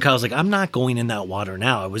 And Kyle's like, I'm not going in that water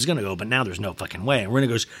now. I was going to go, but now there's no fucking way. And Rinna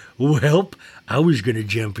goes, well, I was going to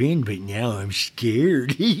jump in, but now I'm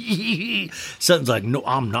scared. Sutton's like, no,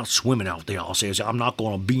 I'm not swimming out there. I'll say, I'm not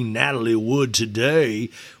going to be Natalie Wood today,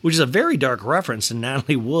 which is a very dark reference to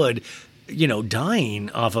Natalie Wood, dying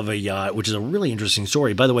off of a yacht, which is a really interesting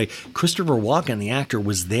story. By the way, Christopher Walken, the actor,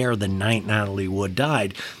 was there the night Natalie Wood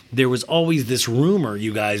died. There was always this rumor,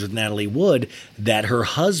 you guys, with Natalie Wood, that her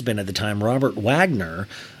husband at the time, Robert Wagner,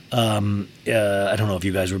 I don't know if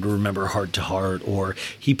you guys would remember Heart to Heart, or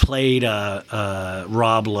he played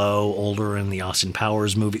Rob Lowe, older in the Austin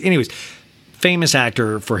Powers movie. Anyways, famous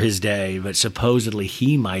actor for his day, but supposedly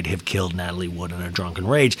he might have killed Natalie Wood in a drunken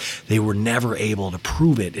rage. They were never able to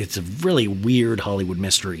prove it. It's a really weird Hollywood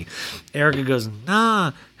mystery. Erika goes,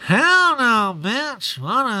 nah, hell no, bitch,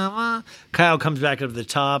 whatever. Kyle comes back up to the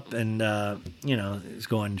top and, is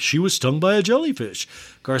going, she was stung by a jellyfish.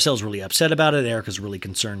 Garcelle's really upset about it. Erika's really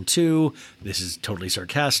concerned too. This is totally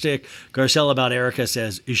sarcastic. Garcelle about Erika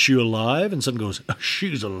says, is she alive? And Sutton goes,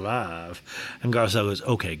 she's alive. And Garcelle goes,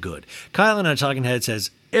 okay, good. Kyle in a talking head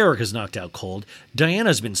says, Erika's knocked out cold.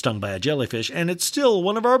 Diana's been stung by a jellyfish, and it's still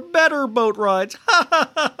one of our better boat rides. Ha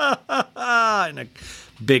ha ha ha ha. And a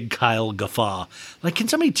big Kyle guffaw. Can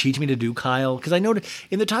somebody teach me to do Kyle? Because I know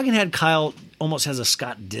in the talking head, Kyle almost has a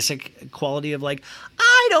Scott Disick quality of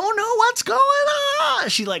I don't know what's going on.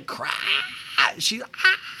 She cries. She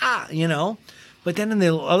But then in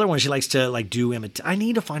the other one, she likes to do imitate. I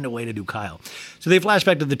need to find a way to do Kyle. So they flash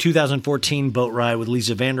back to the 2014 boat ride with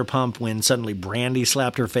Lisa Vanderpump when suddenly Brandy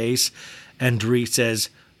slapped her face, and Dorit says,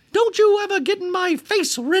 "Don't you ever get in my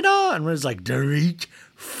face, Rita?" And Rita's like, "Dorit,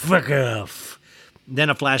 fuck off." Then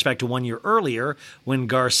a flashback to 1 year earlier when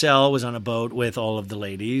Garcelle was on a boat with all of the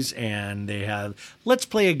ladies, and they have, let's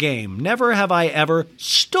play a game. Never have I ever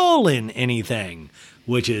stolen anything,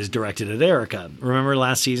 which is directed at Erika. Remember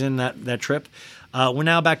last season, that trip? We're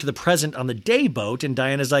now back to the present on the day boat, and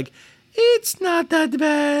Diana's like, it's not that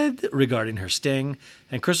bad, regarding her sting.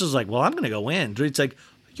 And Crystal's like, well, I'm going to go in. Dorit's like,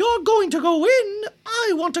 You're going to go in.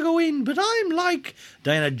 I want to go in, but I'm like...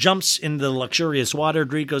 Diana jumps into the luxurious water.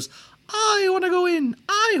 Dorit goes, I want to go in.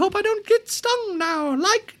 I hope I don't get stung now,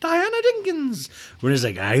 like Diana Dinkins. Rinna's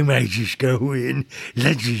like, I might just go in.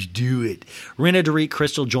 Let's just do it. Rinna, Dorit,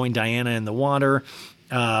 Crystal join Diana in the water.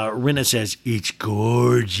 Rinna says, it's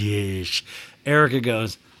gorgeous. Erika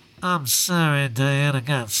goes, I'm sorry Diana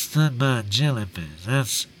got stung by a jellyfish.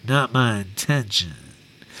 That's not my intention.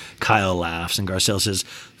 Kyle laughs, and Garcelle says,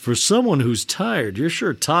 for someone who's tired, you're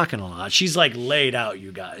sure talking a lot. She's like laid out,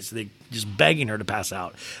 you guys. They just begging her to pass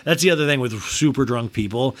out. That's the other thing with super drunk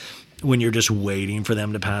people. When you're just waiting for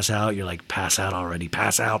them to pass out, you're like, pass out already.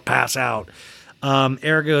 Pass out, pass out.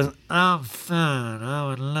 Eric goes, I'm fine. I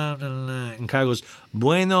would love to like. And Kyle goes,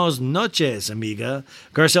 buenos noches, amiga.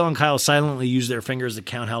 Garcelle and Kyle silently use their fingers to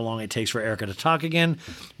count how long it takes for Erica to talk again.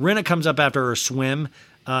 Rinna comes up after her swim.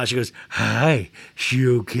 She goes, hi, she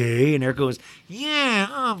okay? And Erica goes, yeah,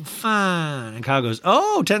 I'm fine. And Kyle goes,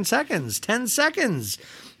 oh, 10 seconds, 10 seconds.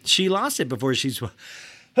 She lost it before she's,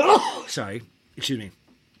 oh, sorry, excuse me.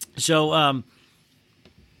 So,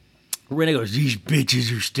 Rinna goes, these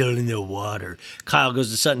bitches are still in the water. Kyle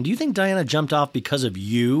goes to Sutton, do you think Diana jumped off because of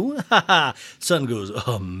you? Sutton goes,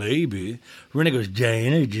 oh, maybe. Rinna goes,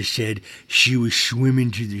 Diana just said she was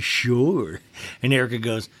swimming to the shore. And Erica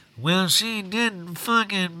goes, well, she didn't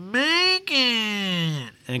fucking make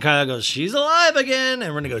it. And Kyle goes, she's alive again.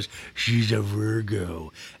 And Rinna goes, she's a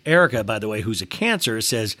Virgo. Erica, by the way, who's a Cancer,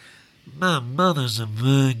 says, my mother's a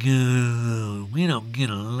Virgo. We don't get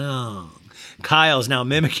along. Kyle's now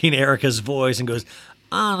mimicking Erica's voice and goes,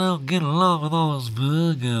 I don't get along with all those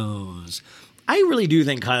Virgos. I really do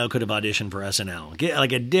think Kyle could have auditioned for SNL. Get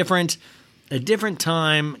like a different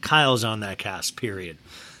time. Kyle's on that cast, period.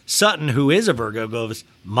 Sutton, who is a Virgo, goes,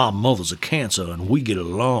 my mother's a Cancer and we get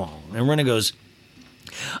along. And Rinna goes,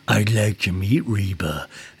 I'd like to meet Reba.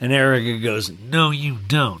 And Erica goes, no, you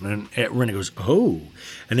don't. And Rinna goes, oh.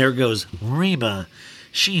 And Erica goes, Reba,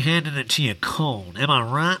 she handed it to you cold. Am I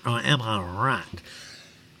right or am I right?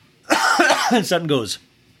 And Sutton goes,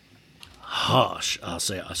 hush, I'll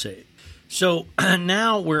say. So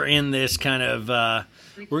now we're in this kind of,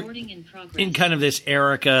 in kind of this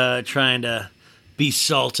Erica trying to be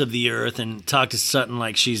salt of the earth and talk to Sutton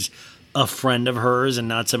like she's a friend of hers and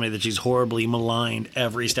not somebody that she's horribly maligned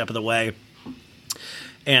every step of the way.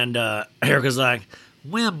 And Erica's like,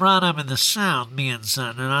 we're brought up in the South, me and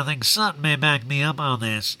Sutton, and I think Sutton may back me up on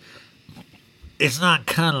this. It's not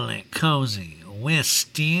cuddly, cozy. We're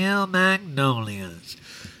steel magnolias.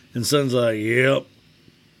 And Sutton's like, yep.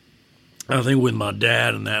 I think with my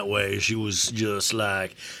dad in that way, she was just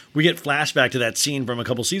like... We get flashback to that scene from a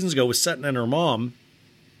couple seasons ago with Sutton and her mom.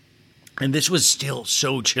 And this was still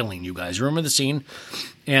so chilling, you guys. Remember the scene?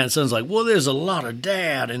 And Sutton's like, well, there's a lot of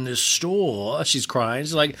dad in this store. She's crying.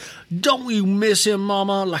 She's like, don't you miss him,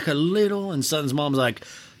 Mama? Like a little? And Sutton's mom's like,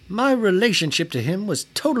 my relationship to him was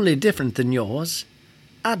totally different than yours.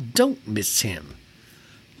 I don't miss him.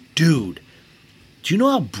 Dude, do you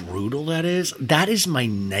know how brutal that is? That is my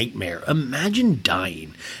nightmare. Imagine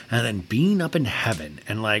dying and then being up in heaven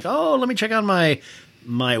and like, oh, let me check on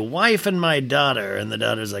my wife and my daughter. And the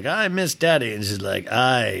daughter's like, I miss Daddy. And she's like,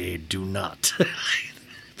 I do not. I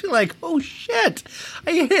feel like, oh, shit.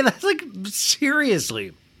 That's like,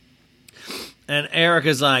 seriously. And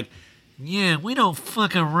Erica's like, yeah, we don't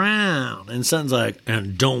fuck around. And Sutton's like,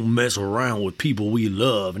 and don't mess around with people we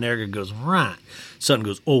love. And Erica goes, right. Sutton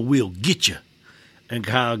goes, oh, we'll get you. And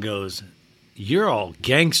Kyle goes, you're all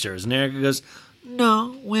gangsters. And Erica goes,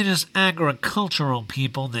 no, we're just agricultural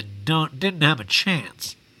people that didn't have a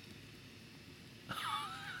chance.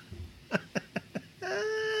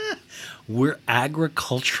 We're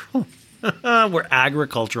agricultural? We're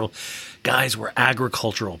agricultural. Guys, we're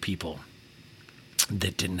agricultural people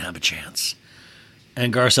that didn't have a chance.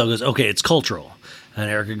 And Garcelle goes, okay, it's cultural. And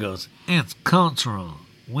Erica goes, it's cultural.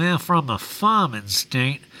 We're from a farming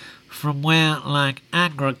state from where, like,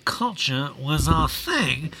 agriculture was our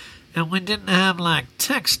thing, and we didn't have, like,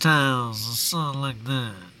 textiles or something like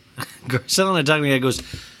that. Garcelle and I talking, goes,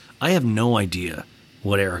 I have no idea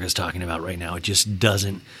what Erica's talking about right now. It just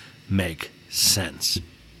doesn't make sense.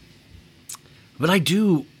 But I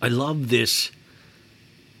love this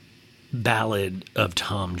ballad of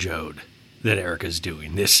Tom Joad that Erica's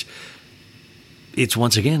doing. It's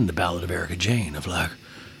once again the ballad of Erika Jane, of like,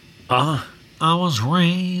 I was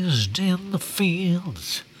raised in the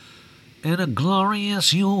fields in a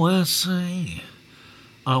glorious USA.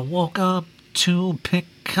 I woke up to pick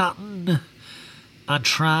cotton. I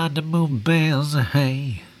tried to move bales of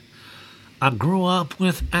hay. I grew up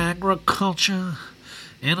with agriculture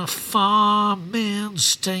in a farming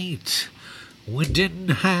state We didn't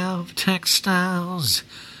have textiles.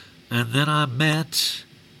 And then I met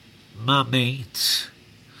my mate,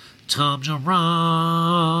 Tom Girardi,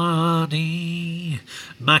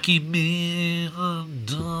 Mikey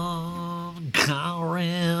Middleton, Kyle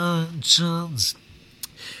Richards.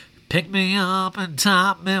 Picked me up and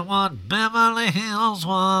taught me what Beverly Hills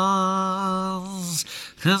was.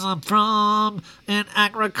 'Cause I'm from an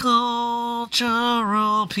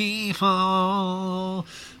agricultural people.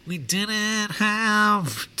 We didn't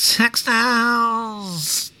have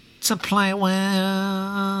textiles to play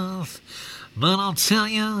with. But I'll tell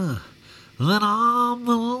you that I'm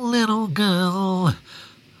the little girl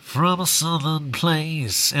from a southern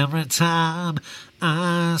place every time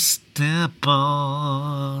I step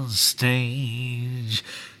on stage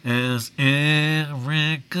as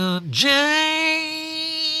Erika Jane.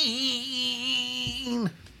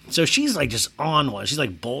 So she's like just on one. She's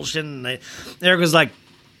like bullshitting. Erica's like,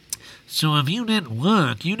 so if you didn't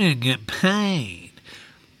work, you didn't get paid.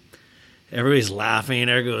 Everybody's laughing.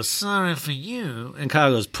 Erica goes, sorry for you. And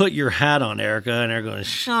Kyle goes, put your hat on, Erica. And Erica goes,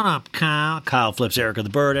 shut up, Kyle. Kyle flips Erica the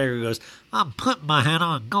bird. Erica goes, I'm putting my hat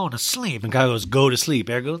on and going to sleep. And Kyle goes, go to sleep.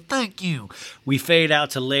 Erica goes, thank you. We fade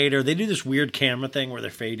out to later. They do this weird camera thing where they're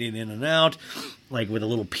fading in and out, like with a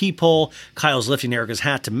little peephole. Kyle's lifting Erica's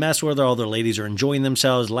hat to mess with her. All the ladies are enjoying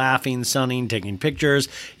themselves, laughing, sunning, taking pictures.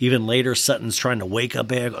 Even later, Sutton's trying to wake up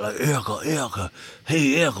Erica. Like, Erica,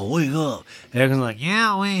 hey, Erica, wake up. Erica's like,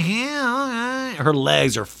 yeah, we here. Okay. Her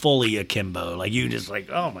legs are fully akimbo. Like, you just like,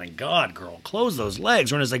 oh my God, girl, close those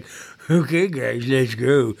legs. We're just like, okay, guys, let's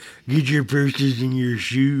go. Get your purses and your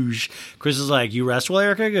shoes. Chris is like, you rest well,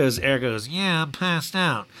 Erica? Erica goes, yeah, I'm passed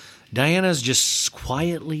out. Diana's just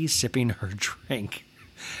quietly sipping her drink.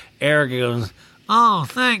 Erica goes, oh,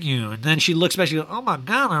 thank you. And then she looks back, she goes, oh my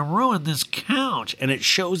God, I ruined this couch. And it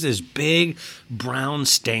shows this big brown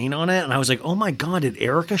stain on it. And I was like, oh my God, did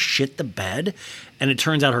Erica shit the bed? And it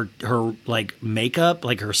turns out her like makeup,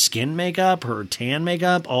 like her skin makeup, her tan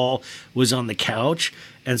makeup, all was on the couch.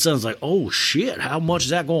 And someone's like, oh shit, how much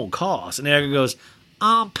is that going to cost? And Erica goes,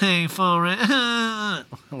 I'll pay for it.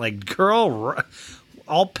 like, girl,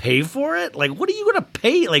 I'll pay for it? Like, what are you going to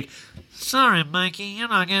pay? Like, sorry, Mikey, you're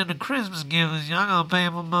not getting a Christmas gift. You're going to pay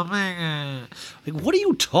for my makeup. Like, what are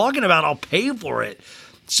you talking about? I'll pay for it.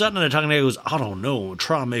 Sutton and the talking goes, I don't know.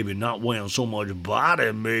 Try maybe not wearing so much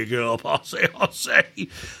body makeup. I'll say.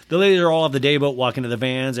 The ladies are all off the day boat walking to the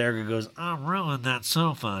vans. Erica goes, I ruined that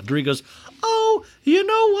sofa. Dree goes, oh, you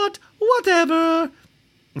know what? Whatever.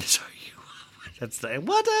 Sorry. That's the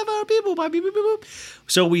whatever. Beep, boop, beep, beep, boop.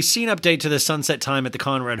 So we see an update to the sunset time at the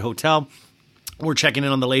Conrad Hotel. We're checking in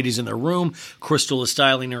on the ladies in their room. Crystal is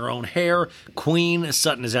styling her own hair. Queen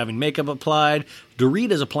Sutton is having makeup applied. Dorit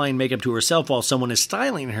is applying makeup to herself while someone is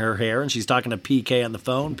styling her hair, and she's talking to PK on the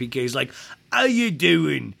phone. PK's like, how you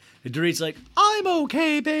doing? And Dorit's like, I'm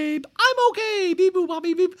okay, babe. I'm okay. Beep, boop,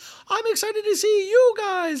 beep, beep. I'm excited to see you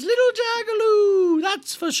guys. Little Jagaloo,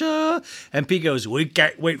 that's for sure. And P goes, we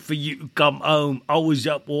can't wait for you to come home. I was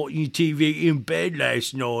up watching TV in bed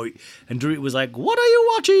last night. And Dorit was like, what are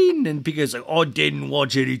you watching? And P goes like, I didn't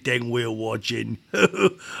watch anything we're watching.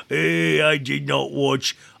 Hey, I did not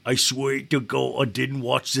watch. I swear to God, I didn't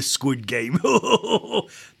watch the Squid Game.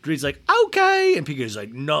 Dorit's like, okay. And Pico's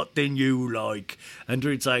like, nothing you like. And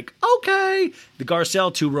Dorit's like, okay. The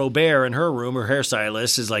Garcelle to Robert in her room, her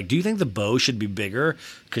hairstylist, is like, do you think the bow should be bigger?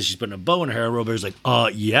 Because she's putting a bow in her hair. Robert's like,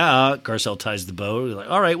 yeah. Garcelle ties the bow. They're like,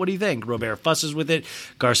 all right, what do you think? Robert fusses with it.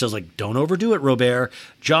 Garcelle's like, don't overdo it, Robert.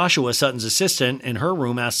 Joshua, Sutton's assistant, in her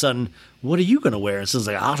room asks Sutton, what are you going to wear? And Sutton's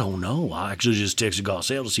like, I don't know. I actually just texted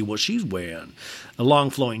Garcelle to see what she's wearing. A long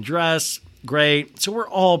flowing dress. Great. So we're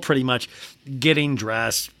all pretty much getting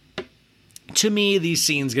dressed. To me, these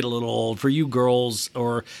scenes get a little old. For you girls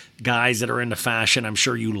or guys that are into fashion, I'm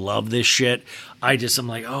sure you love this shit. I'm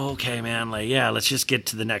like, oh, okay, man. Like, yeah, let's just get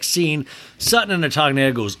to the next scene. Sutton in the talking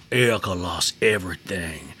head goes, Erica lost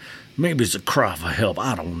everything. Maybe it's a cry for help.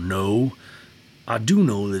 I don't know. I do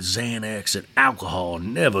know that Xanax and alcohol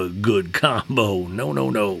never a good combo.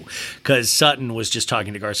 No. Because Sutton was just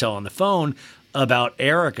talking to Garcelle on the phone about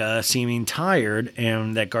Erica seeming tired,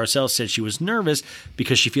 and that Garcelle said she was nervous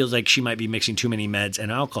because she feels like she might be mixing too many meds and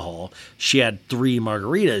alcohol. She had 3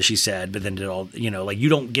 margaritas, she said, but then did all, like you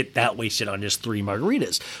don't get that wasted on just 3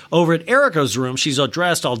 margaritas. Over at Erica's room, she's all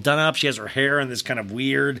dressed, all done up. She has her hair in this kind of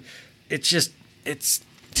weird, it's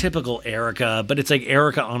typical Erica, but it's like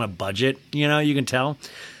Erica on a budget, you can tell.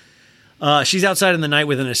 She's outside in the night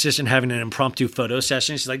with an assistant having an impromptu photo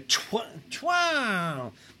session. She's like,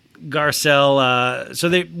 wow.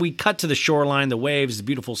 Garcelle, we cut to the shoreline, the waves, the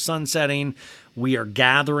beautiful sun setting. We are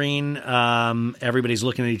gathering. Everybody's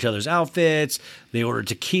looking at each other's outfits. They order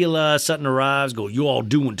tequila. Sutton arrives. Go, you all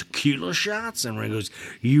doing tequila shots? And Rena goes,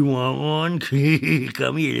 you want one?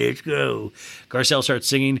 Come here, let's go. Garcelle starts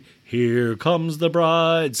singing, Here Comes the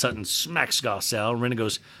Bride. Sutton smacks Garcelle. Rena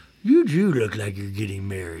goes, you do look like you're getting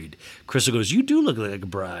married. Crystal goes, you do look like a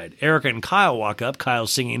bride. Erika and Kyle walk up.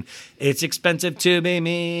 Kyle's singing, It's expensive to be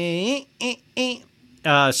me.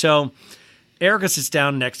 So Erika sits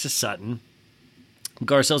down next to Sutton.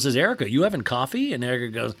 Garcelle says, Erika, you having coffee? And Erika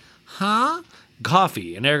goes, Huh?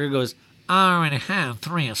 Coffee. And Erika goes, I already have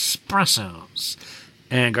 3 espressos.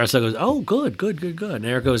 and Garcelle goes, oh, good. And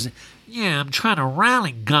Erika goes, Yeah, I'm trying to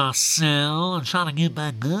rally, Garcelle. I'm trying to get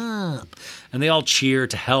back up. and they all cheer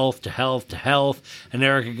to health, to health, to health. And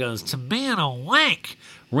Erika goes, To being awake.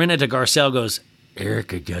 Rena to Garcelle goes,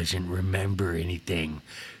 Erika doesn't remember anything.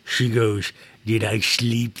 She goes, did I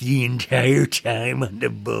sleep the entire time on the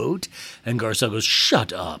boat? And Garcelle goes,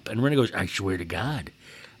 shut up. And Rena goes, I swear to God,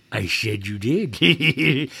 I said you did.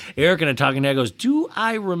 Erika in a talking head goes, do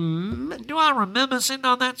I remember sitting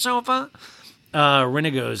on that sofa?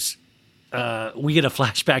 Rena goes, we get a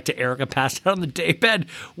flashback to Erika passed out on the daybed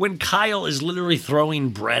when Kyle is literally throwing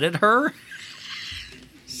bread at her.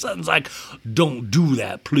 Sutton's like, don't do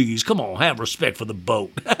that, please. Come on, have respect for the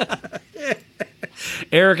boat.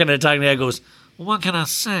 Erika in a talking head goes, What can I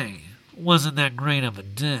say? Wasn't that great of a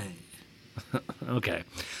day? okay.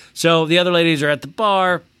 So the other ladies are at the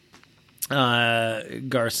bar.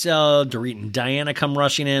 Garcelle, Dorit, and Diana come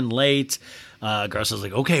rushing in late. Garcelle's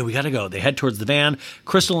like, okay, we got to go. They head towards the van.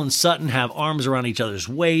 Crystal and Sutton have arms around each other's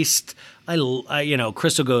waist.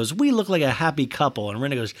 Crystal goes, we look like a happy couple. And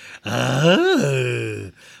Rena goes, ah.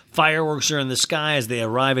 Fireworks are in the sky as they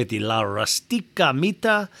arrive at the La Rustica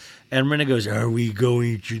Mita. And Rena goes, are we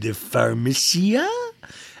going to the Pharmacia?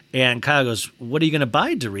 And Kyle goes, what are you going to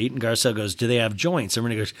buy, Dorit? And Garcelle goes, do they have joints? And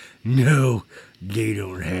Rena goes, no, they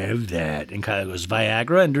don't have that. And Kyle goes,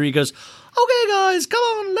 Viagra? And Dorit goes, okay, guys, come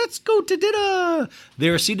on, let's go to dinner.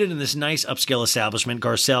 They're seated in this nice upscale establishment.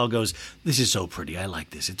 Garcelle goes, this is so pretty. I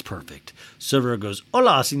like this. It's perfect. Server goes,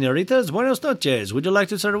 hola, señoritas. Buenos noches. Would you like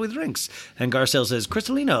to start with drinks? And Garcelle says,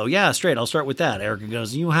 Cristalino. Yeah, straight. I'll start with that. Erika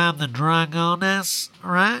goes, You have the Dragones,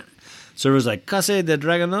 right? Server's like, Case de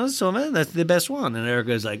Dragones, man, that's the best one. And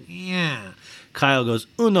Erika's like, Yeah. Kyle goes,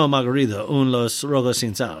 uno margarita, un los rojos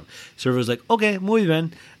sin sal. Server's like, okay, muy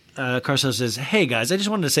bien. Garcelle says, hey guys, I just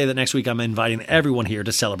wanted to say that next week I'm inviting everyone here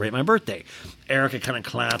to celebrate my birthday. Erika kind of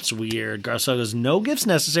claps weird. Garcelle goes, no gifts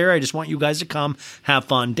necessary. I just want you guys to come, have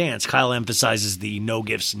fun, dance. Kyle emphasizes the no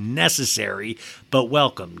gifts necessary, but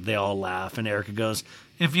welcome. They all laugh, and Erika goes,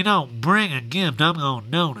 If you don't bring a gift, I'm going to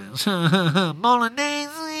notice.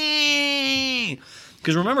 Bolognese!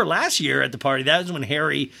 because remember last year at the party, that was when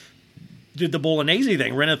Harry did the Bolognese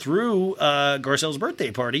thing. Rena threw Garcelle's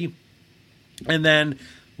birthday party, and then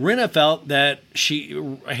Rena felt that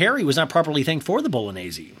Harry was not properly thanked for the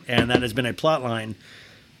Bolognese, and that has been a plot line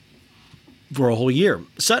for a whole year.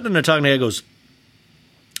 Sutton in a talking head goes,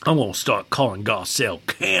 I'm going to start calling Garcelle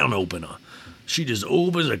can opener. She just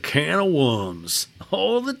opens a can of worms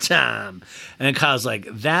all the time. And Kyle's like,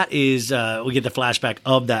 that is, we get the flashback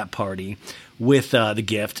of that party with the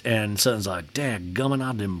gift, and Sutton's like, dadgummit,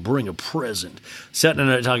 I didn't bring a present. Sutton in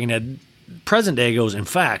a talking head, present day goes, in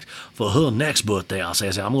fact, for her next birthday,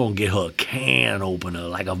 I'm going to get her a can opener,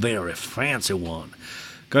 like a very fancy one.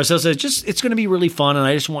 Garcelle says, it's going to be really fun, and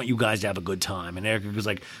I just want you guys to have a good time. And Erika goes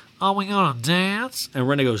like, are we going to dance? And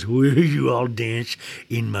Rena goes, will you all dance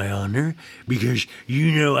in my honor? Because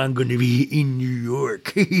you know I'm going to be in New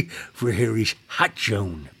York for Harry's Hot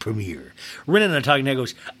Zone premiere. Rena in a talking head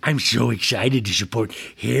goes, I'm so excited to support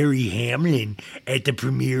Harry Hamlin at the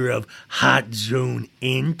premiere of Hot Zone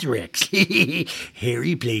Anthrax.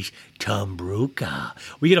 Harry plays Tom Brokaw.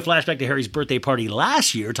 We get a flashback to Harry's birthday party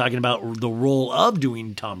last year, talking about the role of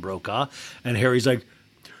doing Tom Brokaw. And Harry's like,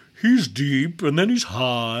 he's deep, and then he's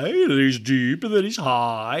high, and then he's deep, and then he's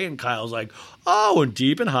high. And Kyle's like, oh, and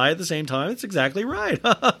deep and high at the same time. It's exactly right.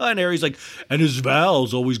 And Harry's like, and his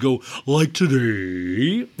vowels always go like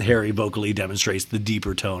today. Harry vocally demonstrates the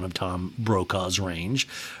deeper tone of Tom Brokaw's range.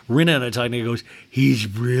 Rena in a talking goes, he's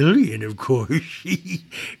brilliant, of course,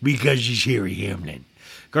 because he's Harry Hamlin.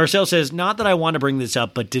 Garcelle says, not that I want to bring this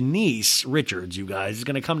up, but Denise Richards, you guys, is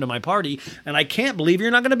going to come to my party, and I can't believe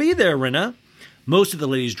you're not going to be there, Rena. Most of the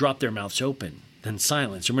ladies drop their mouths open, then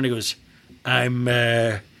silence. And Rena goes, I'm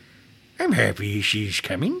happy she's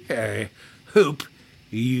coming. I hope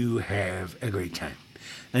you have a great time.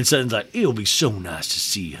 And Sutton's like, it'll be so nice to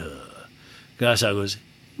see her. Garcelle goes,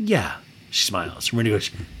 yeah, She smiles. Rena goes,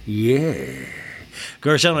 yeah.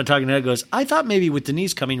 Garcelle in a talking head goes, I thought maybe with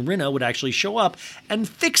Denise coming, Rena would actually show up and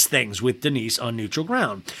fix things with Denise on neutral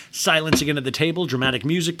ground. Silence again at the table, dramatic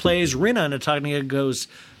music plays. Rena in a talking head goes,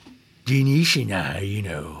 Denise and I,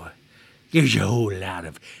 there's a whole lot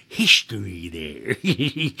of history there.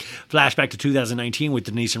 Flashback to 2019 with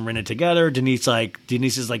Denise and Rena together. Denise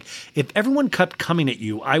is like, if everyone kept coming at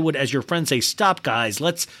you, I would, as your friend, say, stop, guys.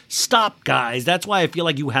 Let's stop, guys. That's why I feel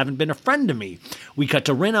like you haven't been a friend to me. We cut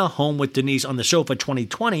to Rena home with Denise on the sofa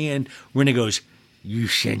 2020, and Rena goes, you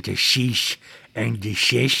sent a cease and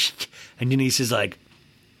desist? And Denise is like,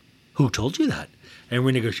 who told you that? And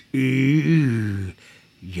Rena goes, ooh,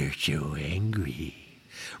 you're so angry.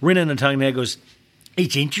 Rena in a talking head goes,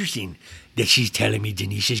 it's interesting that she's telling me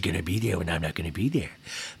Denise is going to be there when I'm not going to be there.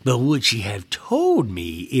 But would she have told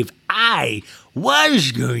me if I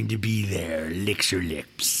was going to be there? Licks her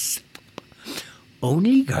lips.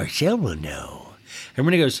 Only Garcelle will know. And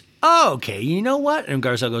Rena goes, oh, okay, you know what? And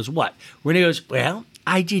Garcelle goes, what? Rena goes, well,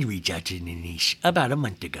 I did reach out to Denise about a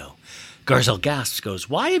month ago. Garcelle gasps, goes,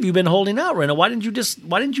 why have you been holding out, Rena? Why didn't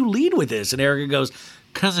you lead with this? And Erika goes,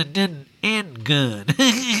 because it didn't end good.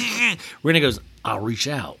 Rena goes, I'll reach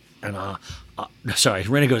out. And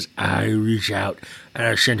Rena goes, I reach out and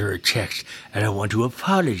I sent her a text and I want to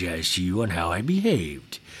apologize to you on how I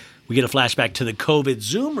behaved. We get a flashback to the COVID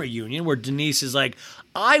Zoom reunion where Denise is like,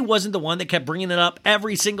 I wasn't the one that kept bringing it up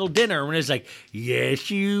every single dinner. And it's like,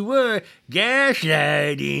 yes, you were.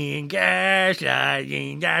 Gaslighting.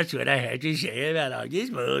 That's what I had to say about all this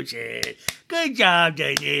bullshit. Good job,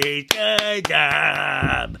 Denise. Good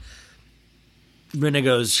job. Rena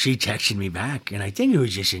goes, she texted me back, and I think it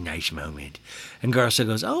was just a nice moment. And Garcelle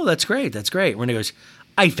goes, oh, that's great. Rena goes,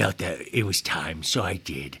 I felt that it was time, so I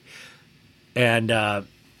did. And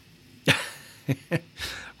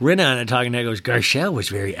Rena on a talking head goes, Garcelle was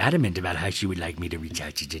very adamant about how she would like me to reach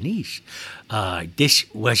out to Denise. This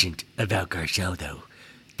wasn't about Garcelle, though.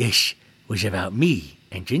 This was about me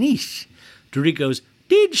and Denise. Drurik goes,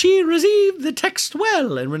 did she receive the text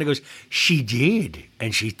well? And Rena goes, she did,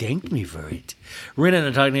 and she thanked me for it. Rena on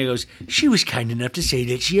a talking head goes, she was kind enough to say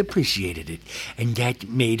that she appreciated it, and that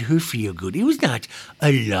made her feel good. It was not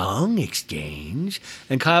a long exchange.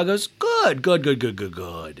 And Kyle goes, good.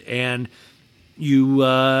 And you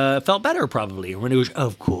felt better, probably. And Rena goes,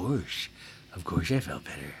 of course I felt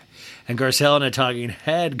better. And Garcelle in a talking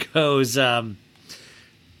head goes, I'm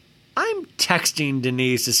texting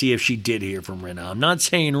Denise to see if she did hear from Rena. I'm not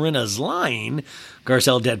saying Rena's lying.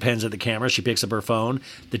 Garcelle deadpans at the camera. She picks up her phone.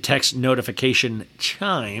 The text notification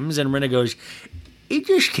chimes, and Rena goes, it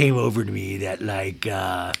just came over to me that,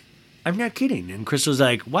 I'm not kidding. And Crystal's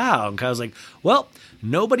like, wow. And Kyle's like, well,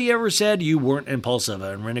 nobody ever said you weren't impulsive.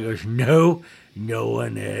 And Rena goes, no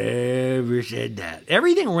one ever said that.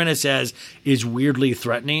 Everything Rena says is weirdly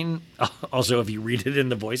threatening. Also, if you read it in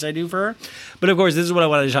the voice I do for her. But of course, this is what I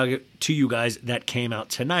wanted to talk to you guys that came out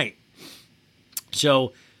tonight.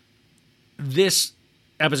 So this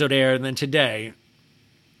episode aired, and then today,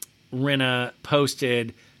 Rena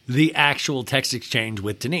posted the actual text exchange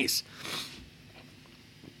with Denise.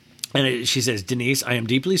 And she says, Denise, I am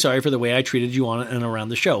deeply sorry for the way I treated you on and around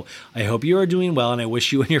the show. I hope you are doing well, and I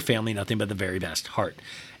wish you and your family nothing but the very best. Heart.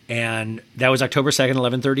 And that was October 2nd,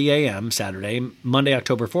 11:30 a.m., Saturday. Monday,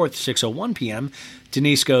 October 4th, 6:01 p.m.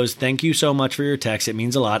 Denise goes, thank you so much for your text. It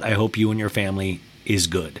means a lot. I hope you and your family is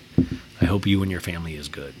good.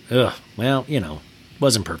 Ugh, well,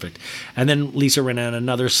 wasn't perfect. And then Lisa Rinna on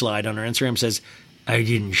another slide on her Instagram says, I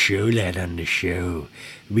didn't show that on the show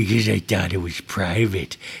because I thought it was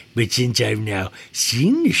private. But since I've now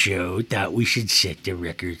seen the show, thought we should set the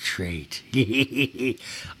record straight.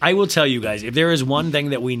 I will tell you guys, if there is one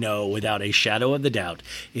thing that we know without a shadow of the doubt,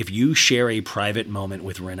 if you share a private moment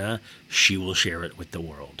with Rinna, she will share it with the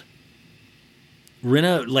world.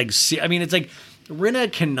 Rinna, it's like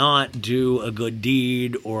Rinna cannot do a good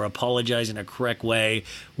deed or apologize in a correct way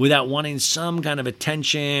without wanting some kind of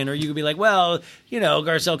attention. Or you could be like, well,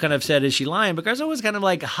 Garcelle kind of said, is she lying? But Garcelle was kind of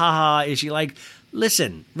like, haha, is she like,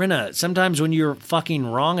 listen, Rinna, sometimes when you're fucking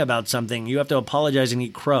wrong about something, you have to apologize and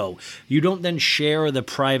eat crow. You don't then share the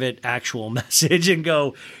private actual message and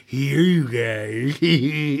go, here you guys.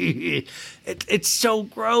 It's so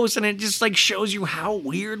gross, and it just shows you how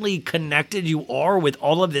weirdly connected you are with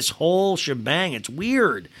all of this whole shebang. It's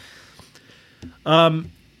weird.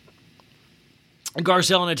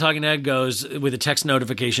 Garcelle in a talking head goes with a text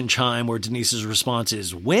notification chime where Denise's response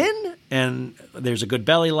is when? And there's a good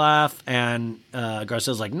belly laugh, and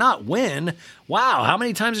Garcelle's like, not when? Wow, how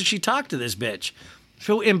many times did she talk to this bitch?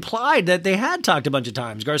 So implied that they had talked a bunch of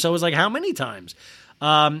times. Garcelle was like, how many times?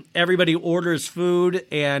 Everybody orders food,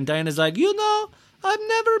 and Diana's like, I've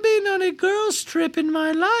never been on a girls' trip in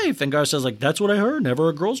my life. And Garcelle's like, that's what I heard, never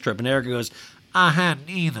a girls' trip. And Erica goes, I hadn't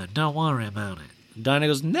either. Don't worry about it. Diana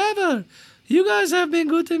goes, never. You guys have been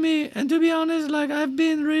good to me. And to be honest, like, I've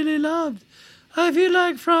been really loved. I feel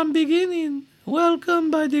like from beginning,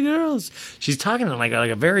 welcome by the girls. She's talking in like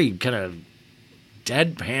a very kind of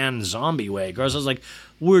deadpan zombie way. Garcelle's like,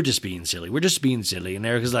 we're just being silly. We're just being silly. And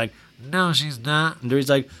Erica's like, no, she's not. And Dorit's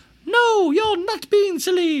like, no, you're not being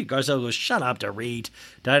silly. Garcelle goes, shut up, Dorit.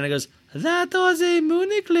 Diana goes, that was a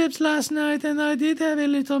moon eclipse last night, and I did have a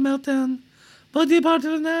little meltdown. But apart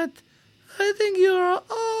from that, I think you're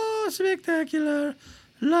all spectacular.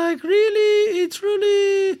 Like, really, it's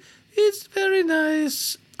very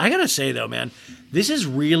nice. I gotta say, though, man, this is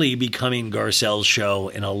really becoming Garcelle's show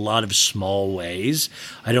in a lot of small ways.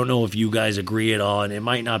 I don't know if you guys agree at all, and it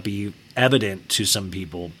might not be evident to some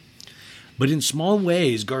people. But in small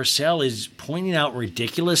ways, Garcelle is pointing out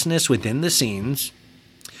ridiculousness within the scenes,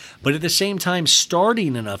 but at the same time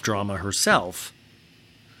starting enough drama herself,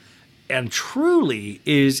 and truly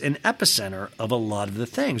is an epicenter of a lot of the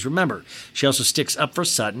things. Remember, she also sticks up for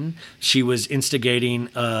Sutton. She was instigating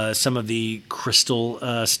some of the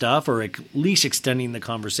Crystal stuff, or at least extending the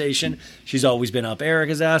conversation. She's always been up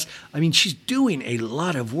Erica's ass. I mean, she's doing a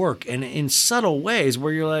lot of work, and in subtle ways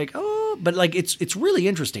where you're like, oh, but like it's really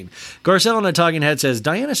interesting. Garcelle on the Talking Head says,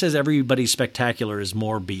 Diana says everybody spectacular is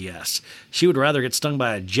more BS. She would rather get stung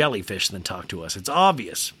by a jellyfish than talk to us. It's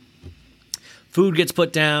obvious. Food gets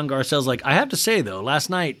put down. Garcelle's like, I have to say, though, last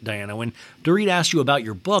night, Diana, when Dorit asked you about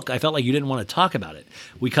your book, I felt like you didn't want to talk about it.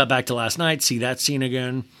 We cut back to last night, see that scene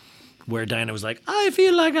again, where Diana was like, I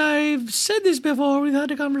feel like I've said this before. We've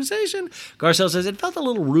had a conversation. Garcelle says, it felt a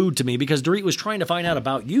little rude to me because Dorit was trying to find out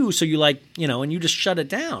about you, so you and you just shut it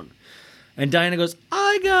down. And Diana goes,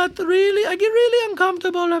 I get really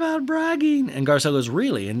uncomfortable about bragging. And Garcelle goes,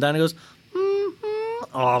 really? And Diana goes,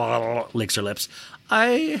 licks her lips.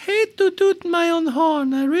 I hate to toot my own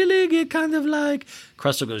horn. I really get kind of like...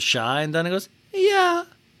 Crystal goes, shy. And Diana goes, yeah,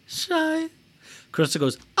 shy. Crystal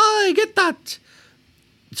goes, I get that.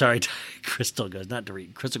 Sorry, Crystal goes, not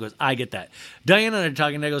Dorit. Crystal goes, I get that. Diana and I are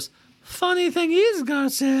talking, and I goes, funny thing is,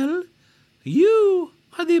 Garcelle, you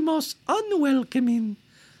are the most unwelcoming.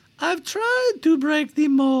 I've tried to break the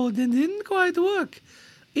mold and didn't quite work.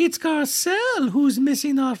 It's Garcelle who's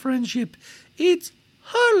missing our friendship. It's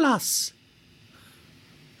her loss.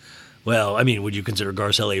 Well, I mean, would you consider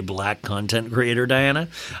Garcelle a black content creator, Diana?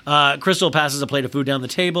 Crystal passes a plate of food down the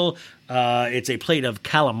table. It's a plate of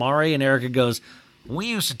calamari, and Erica goes, we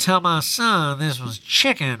used to tell my son this was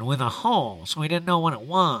chicken with a hole, so he didn't know what it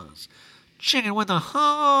was. Chicken with a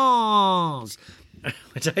holes.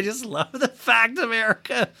 Which I just love the fact of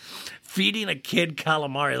Erica feeding a kid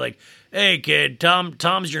calamari. Like, hey, kid,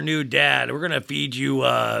 Tom's your new dad. We're going to feed you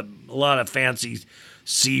a lot of fancy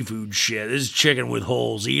seafood shit. This is chicken with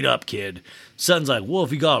holes. Eat up, kid. Son's like, well,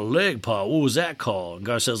 if you got a leg pot, what was that called? And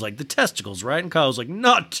Garcelle's like, the testicles, right? And Kyle's like,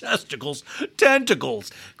 not testicles,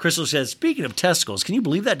 tentacles. Crystal says, speaking of testicles, can you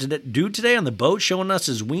believe that dude today on the boat showing us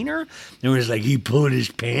his wiener? And we're just like, he pulled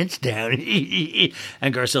his pants down.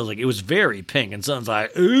 And Garcelle's like, it was very pink. And Son's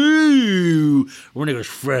like, ooh. When he goes,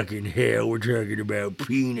 fucking hell, we're talking about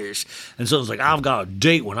penis. And Son's like, I've got a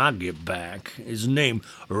date when I get back. His name,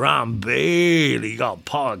 Ryan Bailey. He got a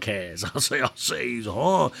podcast. I'll say he's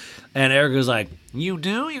hot. And Erica's like, you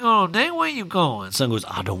do? You going on a date? Where you going? Son goes,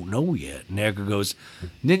 I don't know yet. And Erica goes,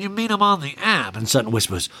 did you meet him on the app? And Sutton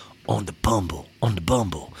whispers, on the Bumble.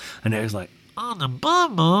 And Erica's like, on the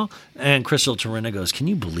Bumble? And Crystal Torina goes, can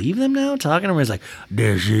you believe them now? Talking to him, he's like,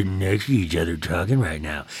 they're sitting next to each other talking right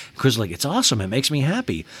now. And Crystal's like, it's awesome. It makes me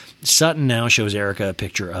happy. Sutton now shows Erica a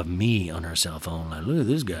picture of me on her cell phone. Like, look at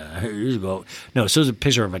this guy. No, so it's a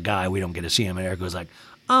picture of a guy. We don't get to see him. And Erica goes like,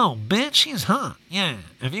 oh, bitch, he's hot. Yeah,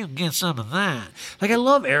 if you can get some of that. Like, I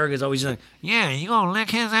love Erica's always like, yeah, you gonna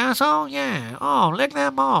lick his asshole? Yeah. Oh, lick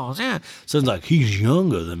that balls, yeah. So it's like, he's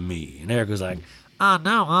younger than me. And Erica's like, I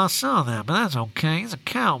know, I saw that, but that's okay. He's a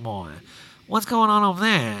cowboy. What's going on over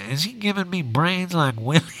there? Is he giving me brains like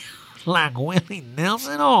Willie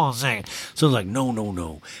Nelson? Oh, second. So it's like,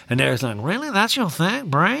 no. And Erica's like, really? That's your thing?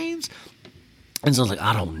 Brains? And so I was like,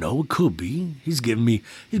 I don't know. It could be. He's giving me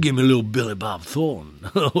a little Billy Bob Thornton,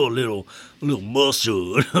 a little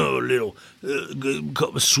muscle, a little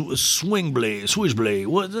switchblade.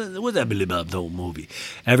 What's that Billy Bob Thornton movie?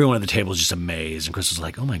 Everyone at the table is just amazed. And Chris was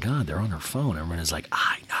like, oh my God, they're on her phone. Everyone is like,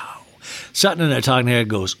 I know. Sutton and I talking to her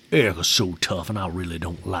goes, Erica's so tough and I really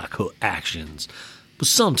don't like her actions. But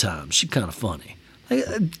sometimes she's kind of funny. Like,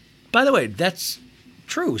 by the way, that's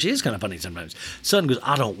true. She is kind of funny sometimes. Sutton goes,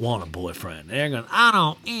 I don't want a boyfriend. And Erica goes, I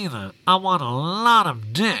don't either. I want a lot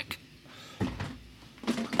of dick.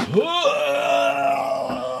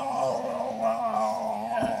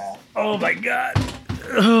 oh my God.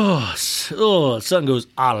 Oh, Sutton goes,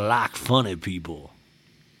 I like funny people.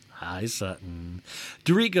 Hi, Sutton.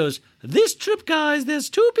 Dorit goes, this trip, guys, there's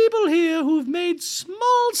 2 people here who've made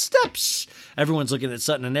small steps. Everyone's looking at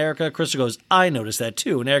Sutton and Erica. Krista goes, I noticed that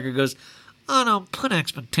too. And Erica goes, I don't put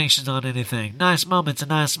expectations on anything. Nice moments are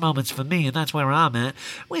nice moments for me, and that's where I'm at.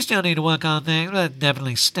 We still need to work on things, but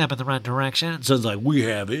definitely step in the right direction. Sutton's like, we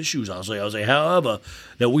have issues, I'll say, however,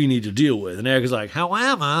 that we need to deal with. And Erica's like,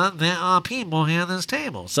 However, there are people here at this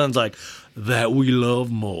table. Sutton's like, that we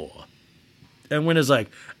love more. And Winter's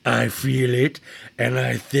like, I feel it, and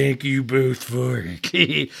I thank you both for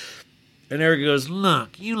it. And Erica goes,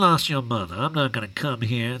 Look, you lost your mother. I'm not going to come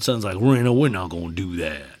here. And Sutton's like, Rena, we're not going to do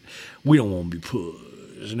that. We don't want to be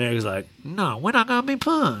pushed. And Erica's like, no, we're not going to be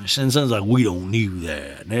pushed. And Sutton's like, we don't need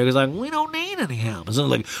that. And Erica's like, we don't need any help. And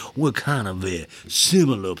Sutton's like, we're kind of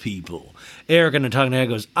similar people. Erica and the talking head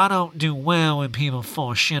goes, I don't do well when people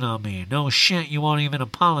force shit on me. No shit, you won't even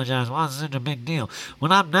apologize. Why is it such a big deal?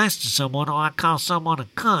 When I'm nice to someone or I call someone a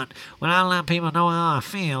cunt, when I let people know how I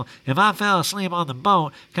feel, if I fell asleep on the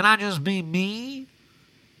boat, can I just be me?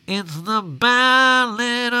 It's the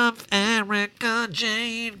ballad of Erika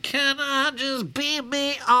Jane. Can I just be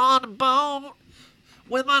me on the boat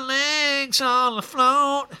with my legs all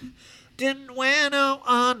afloat? Didn't wear no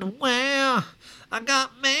underwear. I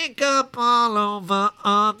got makeup all over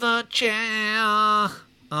on the chair.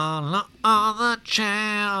 All on the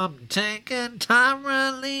chair. I'm taking time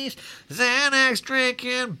release. Xanax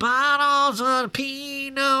drinking bottles of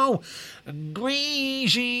Pinot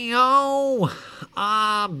Grigio.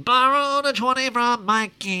 I borrowed a 20 from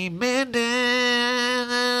Mikey Minden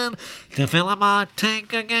to fill up my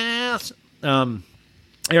tank of gas.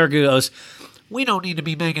 Erica goes, we don't need to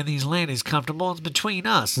be making these ladies comfortable. It's between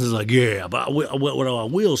us. And he's like, yeah, but what I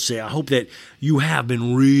will say, I hope that you have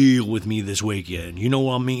been real with me this weekend. You know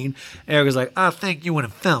what I mean? Erica's like, I think you would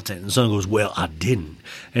have felt it. And Sutton goes, well, I didn't.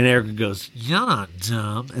 And Erica goes, you're not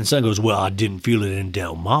dumb. And Sutton goes, well, I didn't feel it in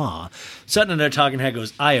Del Mar. Sutton and their talking head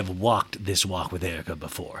goes, I have walked this walk with Erica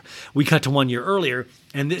before. We cut to 1 year earlier,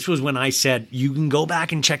 and this was when I said, you can go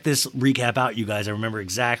back and check this recap out, you guys. I remember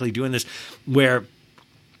exactly doing this, where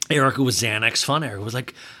Erica was Xanax fun. Erica was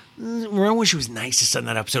like, remember when she was nice to Sutton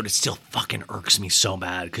that episode? It still fucking irks me so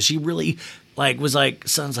bad because she really was like,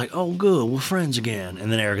 Sutton's like, oh, good, we're friends again.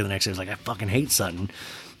 And then Erica the next day was like, I fucking hate Sutton.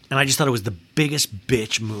 And I just thought it was the biggest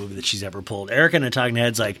bitch move that she's ever pulled. Erica and the talking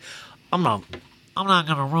head's like, I'm not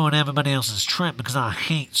going to ruin everybody else's trip because I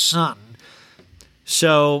hate Sutton.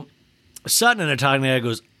 So Sutton and the talking head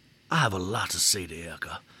goes, I have a lot to say to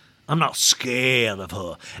Erica. I'm not scared of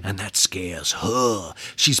her, and that scares her.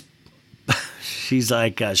 She's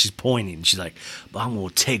like, she's pointing. She's like, but I'm going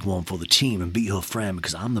to take one for the team and be her friend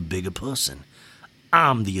because I'm the bigger person.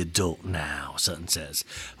 I'm the adult now, Sutton says,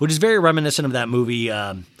 which is very reminiscent of that movie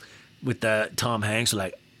with Tom Hanks.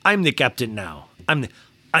 Like, I'm the captain now. I'm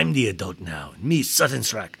the adult now. Me, Sutton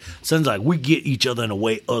Strike. Sutton's like, we get each other in a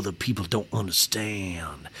way other people don't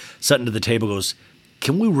understand. Sutton to the table goes,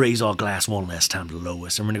 can we raise our glass one last time to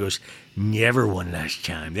Lois? And Rena goes, never one last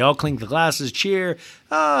time. They all clink the glasses, cheer.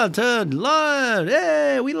 To Lois.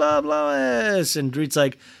 Hey, we love Lois. And Dorit's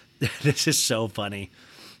like, this is so funny.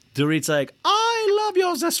 Dorit's like, I love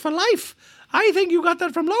your zest for life. I think you got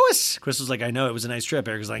that from Lois. Crystal's like, I know, it was a nice trip.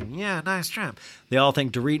 Erica's like, yeah, nice trip. They all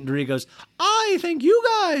think Dorit, and Dorit goes, I think you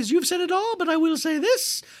guys, you've said it all, but I will say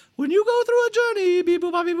this. When you go through a journey,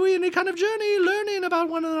 any kind of journey, learning about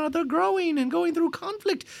one another, growing and going through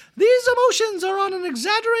conflict, these emotions are on an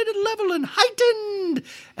exaggerated level and heightened.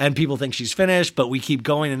 And people think she's finished, but we keep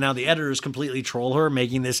going, and now the editors completely troll her,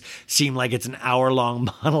 making this seem like it's an hour-long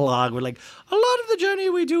monologue. We're like, a lot of the journey,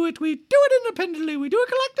 we do it independently, we do it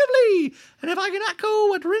collectively. And if I can echo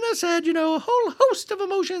what Rena said, a whole host of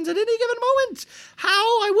emotions at any given moment, how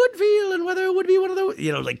I would feel and whether it would be one of those,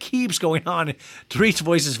 keeps going on. Dorit's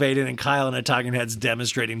voice is fading, and Kyle and a talking head's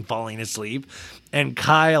demonstrating falling asleep. And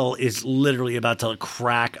Kyle is literally about to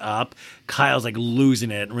crack up. Kyle's like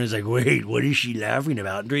losing it. And Rena's like, wait, what is she laughing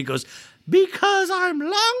about? And Dorit goes, because I'm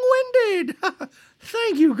long-winded.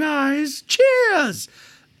 Thank you, guys. Cheers.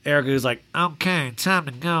 Erica was like, okay, time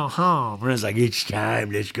to go home. Rena's like, it's time.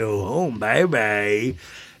 Let's go home. Bye-bye.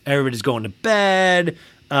 Everybody's going to bed.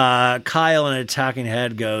 Kyle and a talking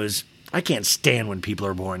head goes, I can't stand when people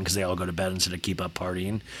are boring because they all go to bed instead of keep up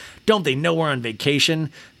partying. Don't they know we're on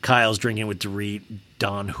vacation? Kyle's drinking with Dorit,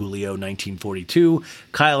 Don Julio, 1942.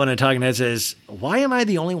 Kyle in a talking head says, why am I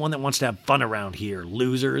the only one that wants to have fun around here,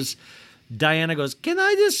 losers? Diana goes, can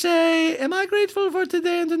I just say, am I grateful for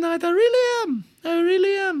today and tonight? I really am. I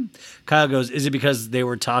really am. Kyle goes, is it because they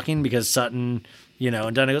were talking? Because Sutton,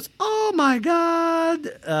 and Diana goes, oh my God.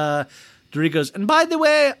 Dorit goes, and by the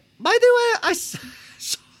way, I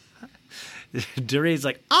Dorit's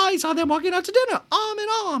like, I saw them walking out to dinner, arm in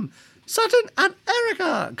arm. Sutton and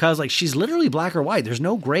Erika. Kyle's like, she's literally black or white. There's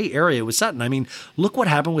no gray area with Sutton. I mean, look what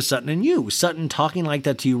happened with Sutton and you. Sutton talking like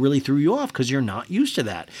that to you really threw you off because you're not used to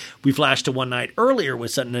that. We flashed to one night earlier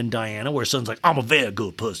with Sutton and Diana where Sutton's like, I'm a very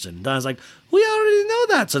good person. Diana's like, we already know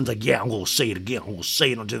that. Sutton's like, yeah, I'm going to say it again. I'm going to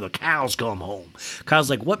say it until the cows come home. Kyle's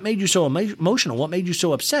like, what made you so emotional? What made you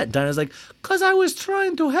so upset? Diana's like, because I was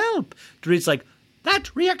trying to help. Dorit's like,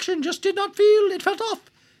 that reaction just did not feel. It felt off.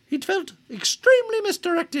 It felt extremely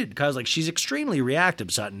misdirected. Kyle's like, she's extremely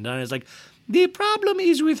reactive, Sutton. Diana's like, the problem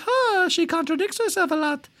is with her. She contradicts herself a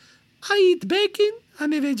lot. I eat bacon.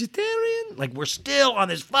 I'm a vegetarian. Like, we're still on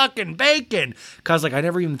this fucking bacon. Kyle's like, I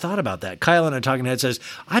never even thought about that. Kyle in a talking head says,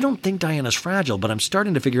 I don't think Diana's fragile, but I'm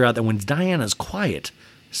starting to figure out that when Diana's quiet,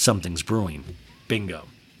 something's brewing. Bingo.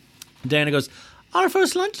 Diana goes, our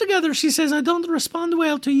first lunch together, she says, I don't respond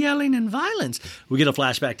well to yelling and violence. We get a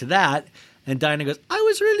flashback to that. And Diana goes, I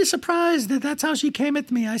was really surprised that that's how she came at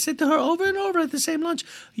me. I said to her over and over at the same lunch,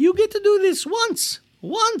 you get to do this once.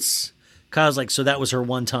 Once. Kyle's like, so that was her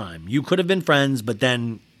one time. You could have been friends, but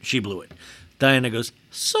then she blew it. Diana goes,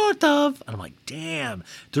 sort of. And I'm like, damn.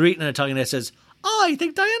 Dorit in a talking head says, I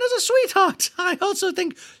think Diana's a sweetheart. I also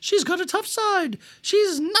think she's got a tough side.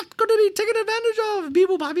 She's not going to be taken advantage of. Beep,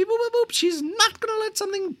 boop, beep, boop, boop. She's not going to let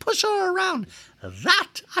something push her around.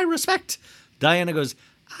 That I respect. Diana goes,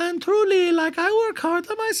 and truly, I work hard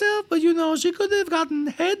on myself, but she could have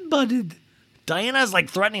gotten headbutted. Diana's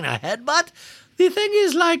threatening a headbutt? The thing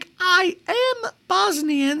is, I am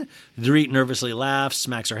Bosnian. Dorit nervously laughs,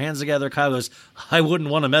 smacks her hands together. Kyle goes, I wouldn't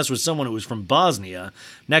want to mess with someone who was from Bosnia.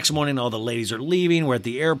 Next morning, all the ladies are leaving. We're at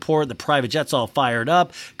the airport. The private jet's all fired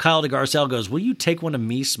up. Kyle to Garcelle goes, will you take one of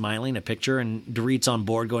me smiling a picture? And Dorit's on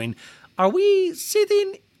board going, Are we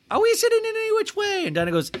sitting in any which way? And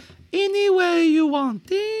Diana goes, any way you want.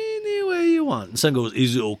 And Son goes,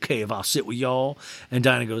 is it okay if I sit with y'all? And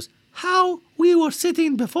Diana goes, how we were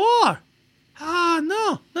sitting before.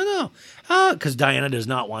 No. Because Diana does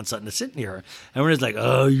not want Sutton to sit near her. And Renee's like,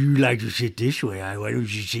 oh, you like to sit this way. Why don't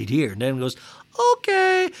you sit here? And Diana goes,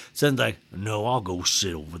 okay. Sutton's like, no, I'll go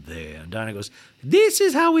sit over there. And Diana goes, this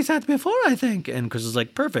is how we sat before, I think. And Chris is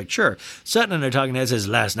like, perfect, sure. Sutton and her talking head says,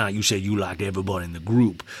 last night you said you liked everybody in the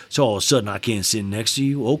group. So all of a sudden I can't sit next to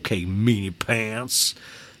you? Okay, meanie pants.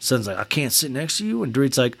 Sutton's like, I can't sit next to you? And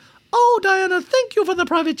Dorit's like, oh, Diana, thank you for the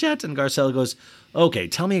private jet. And Garcelle goes, okay,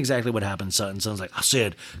 tell me exactly what happened, Sutton. Sutton's like, I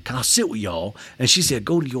said, can I sit with y'all? And she said,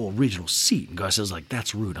 go to your original seat. And Garcelle's like,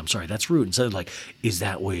 that's rude. I'm sorry, that's rude. And Sutton's like, is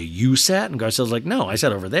that where you sat? And Garcelle's like, no, I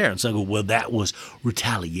sat over there. And Sutton goes, well, that was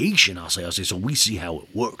retaliation. I'll say, so we see how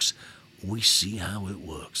it works.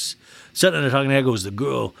 Sutton and the talking head goes, the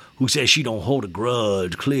girl who says she don't hold a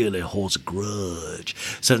grudge clearly holds a grudge.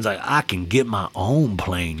 Sutton's like, I can get my own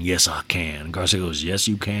plane. Yes, I can. And Garcelle goes, yes,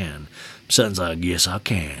 you can. Sutton's like, yes, I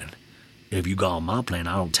can. If you go on my plane,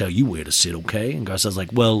 I don't tell you where to sit, okay? And Garcelle's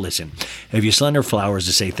like, well, listen, if you slender flowers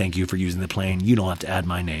to say thank you for using the plane, you don't have to add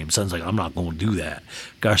my name. Sutton's like, I'm not going to do that.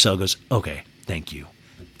 Garcelle goes, okay, thank you.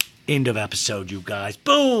 End of episode, you guys.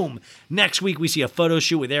 Boom! Next week, we see a photo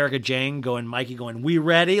shoot with Erika Jang Mikey going, we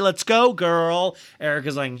ready? Let's go, girl.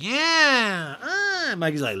 Erika's like, yeah.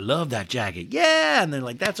 Mikey's like, love that jacket. Yeah. And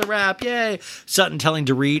then that's a wrap. Yay. Sutton telling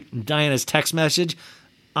Dorit Diana's text message,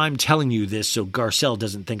 I'm telling you this so Garcelle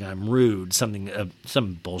doesn't think I'm rude.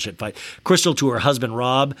 Some bullshit fight. Crystal to her husband,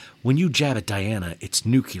 Rob, when you jab at Diana, it's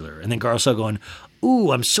nuclear. And then Garcelle going,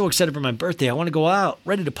 ooh, I'm so excited for my birthday. I want to go out.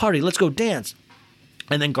 Ready to party. Let's go dance.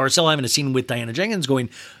 And then Garcelle having a scene with Diana Jenkins going,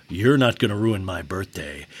 you're not going to ruin my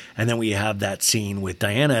birthday. And then we have that scene with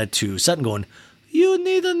Diana to Sutton going, you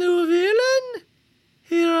need a new villain?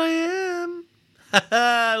 Here I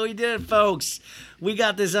am. We did it, folks. We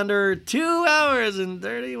got this under 2 hours and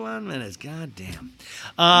 31 minutes. God damn.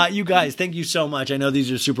 You guys, thank you so much. I know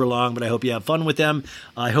these are super long, but I hope you have fun with them.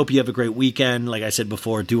 I hope you have a great weekend. Like I said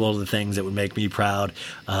before, do all the things that would make me proud.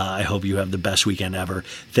 I hope you have the best weekend ever.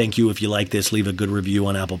 Thank you. If you like this, leave a good review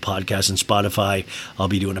on Apple Podcasts and Spotify. I'll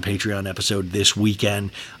be doing a Patreon episode this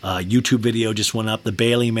weekend. YouTube video just went up. The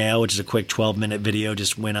Bailey Mail, which is a quick 12-minute video,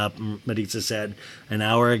 just went up, Maritza said, an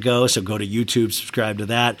hour ago. So go to YouTube, subscribe to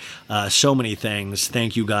that. So many things. things.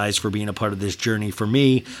 Thank you guys for being a part of this journey for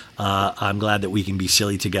me. I'm glad that we can be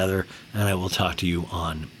silly together, and I will talk to you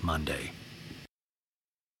on Monday.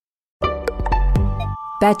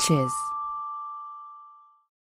 Betches.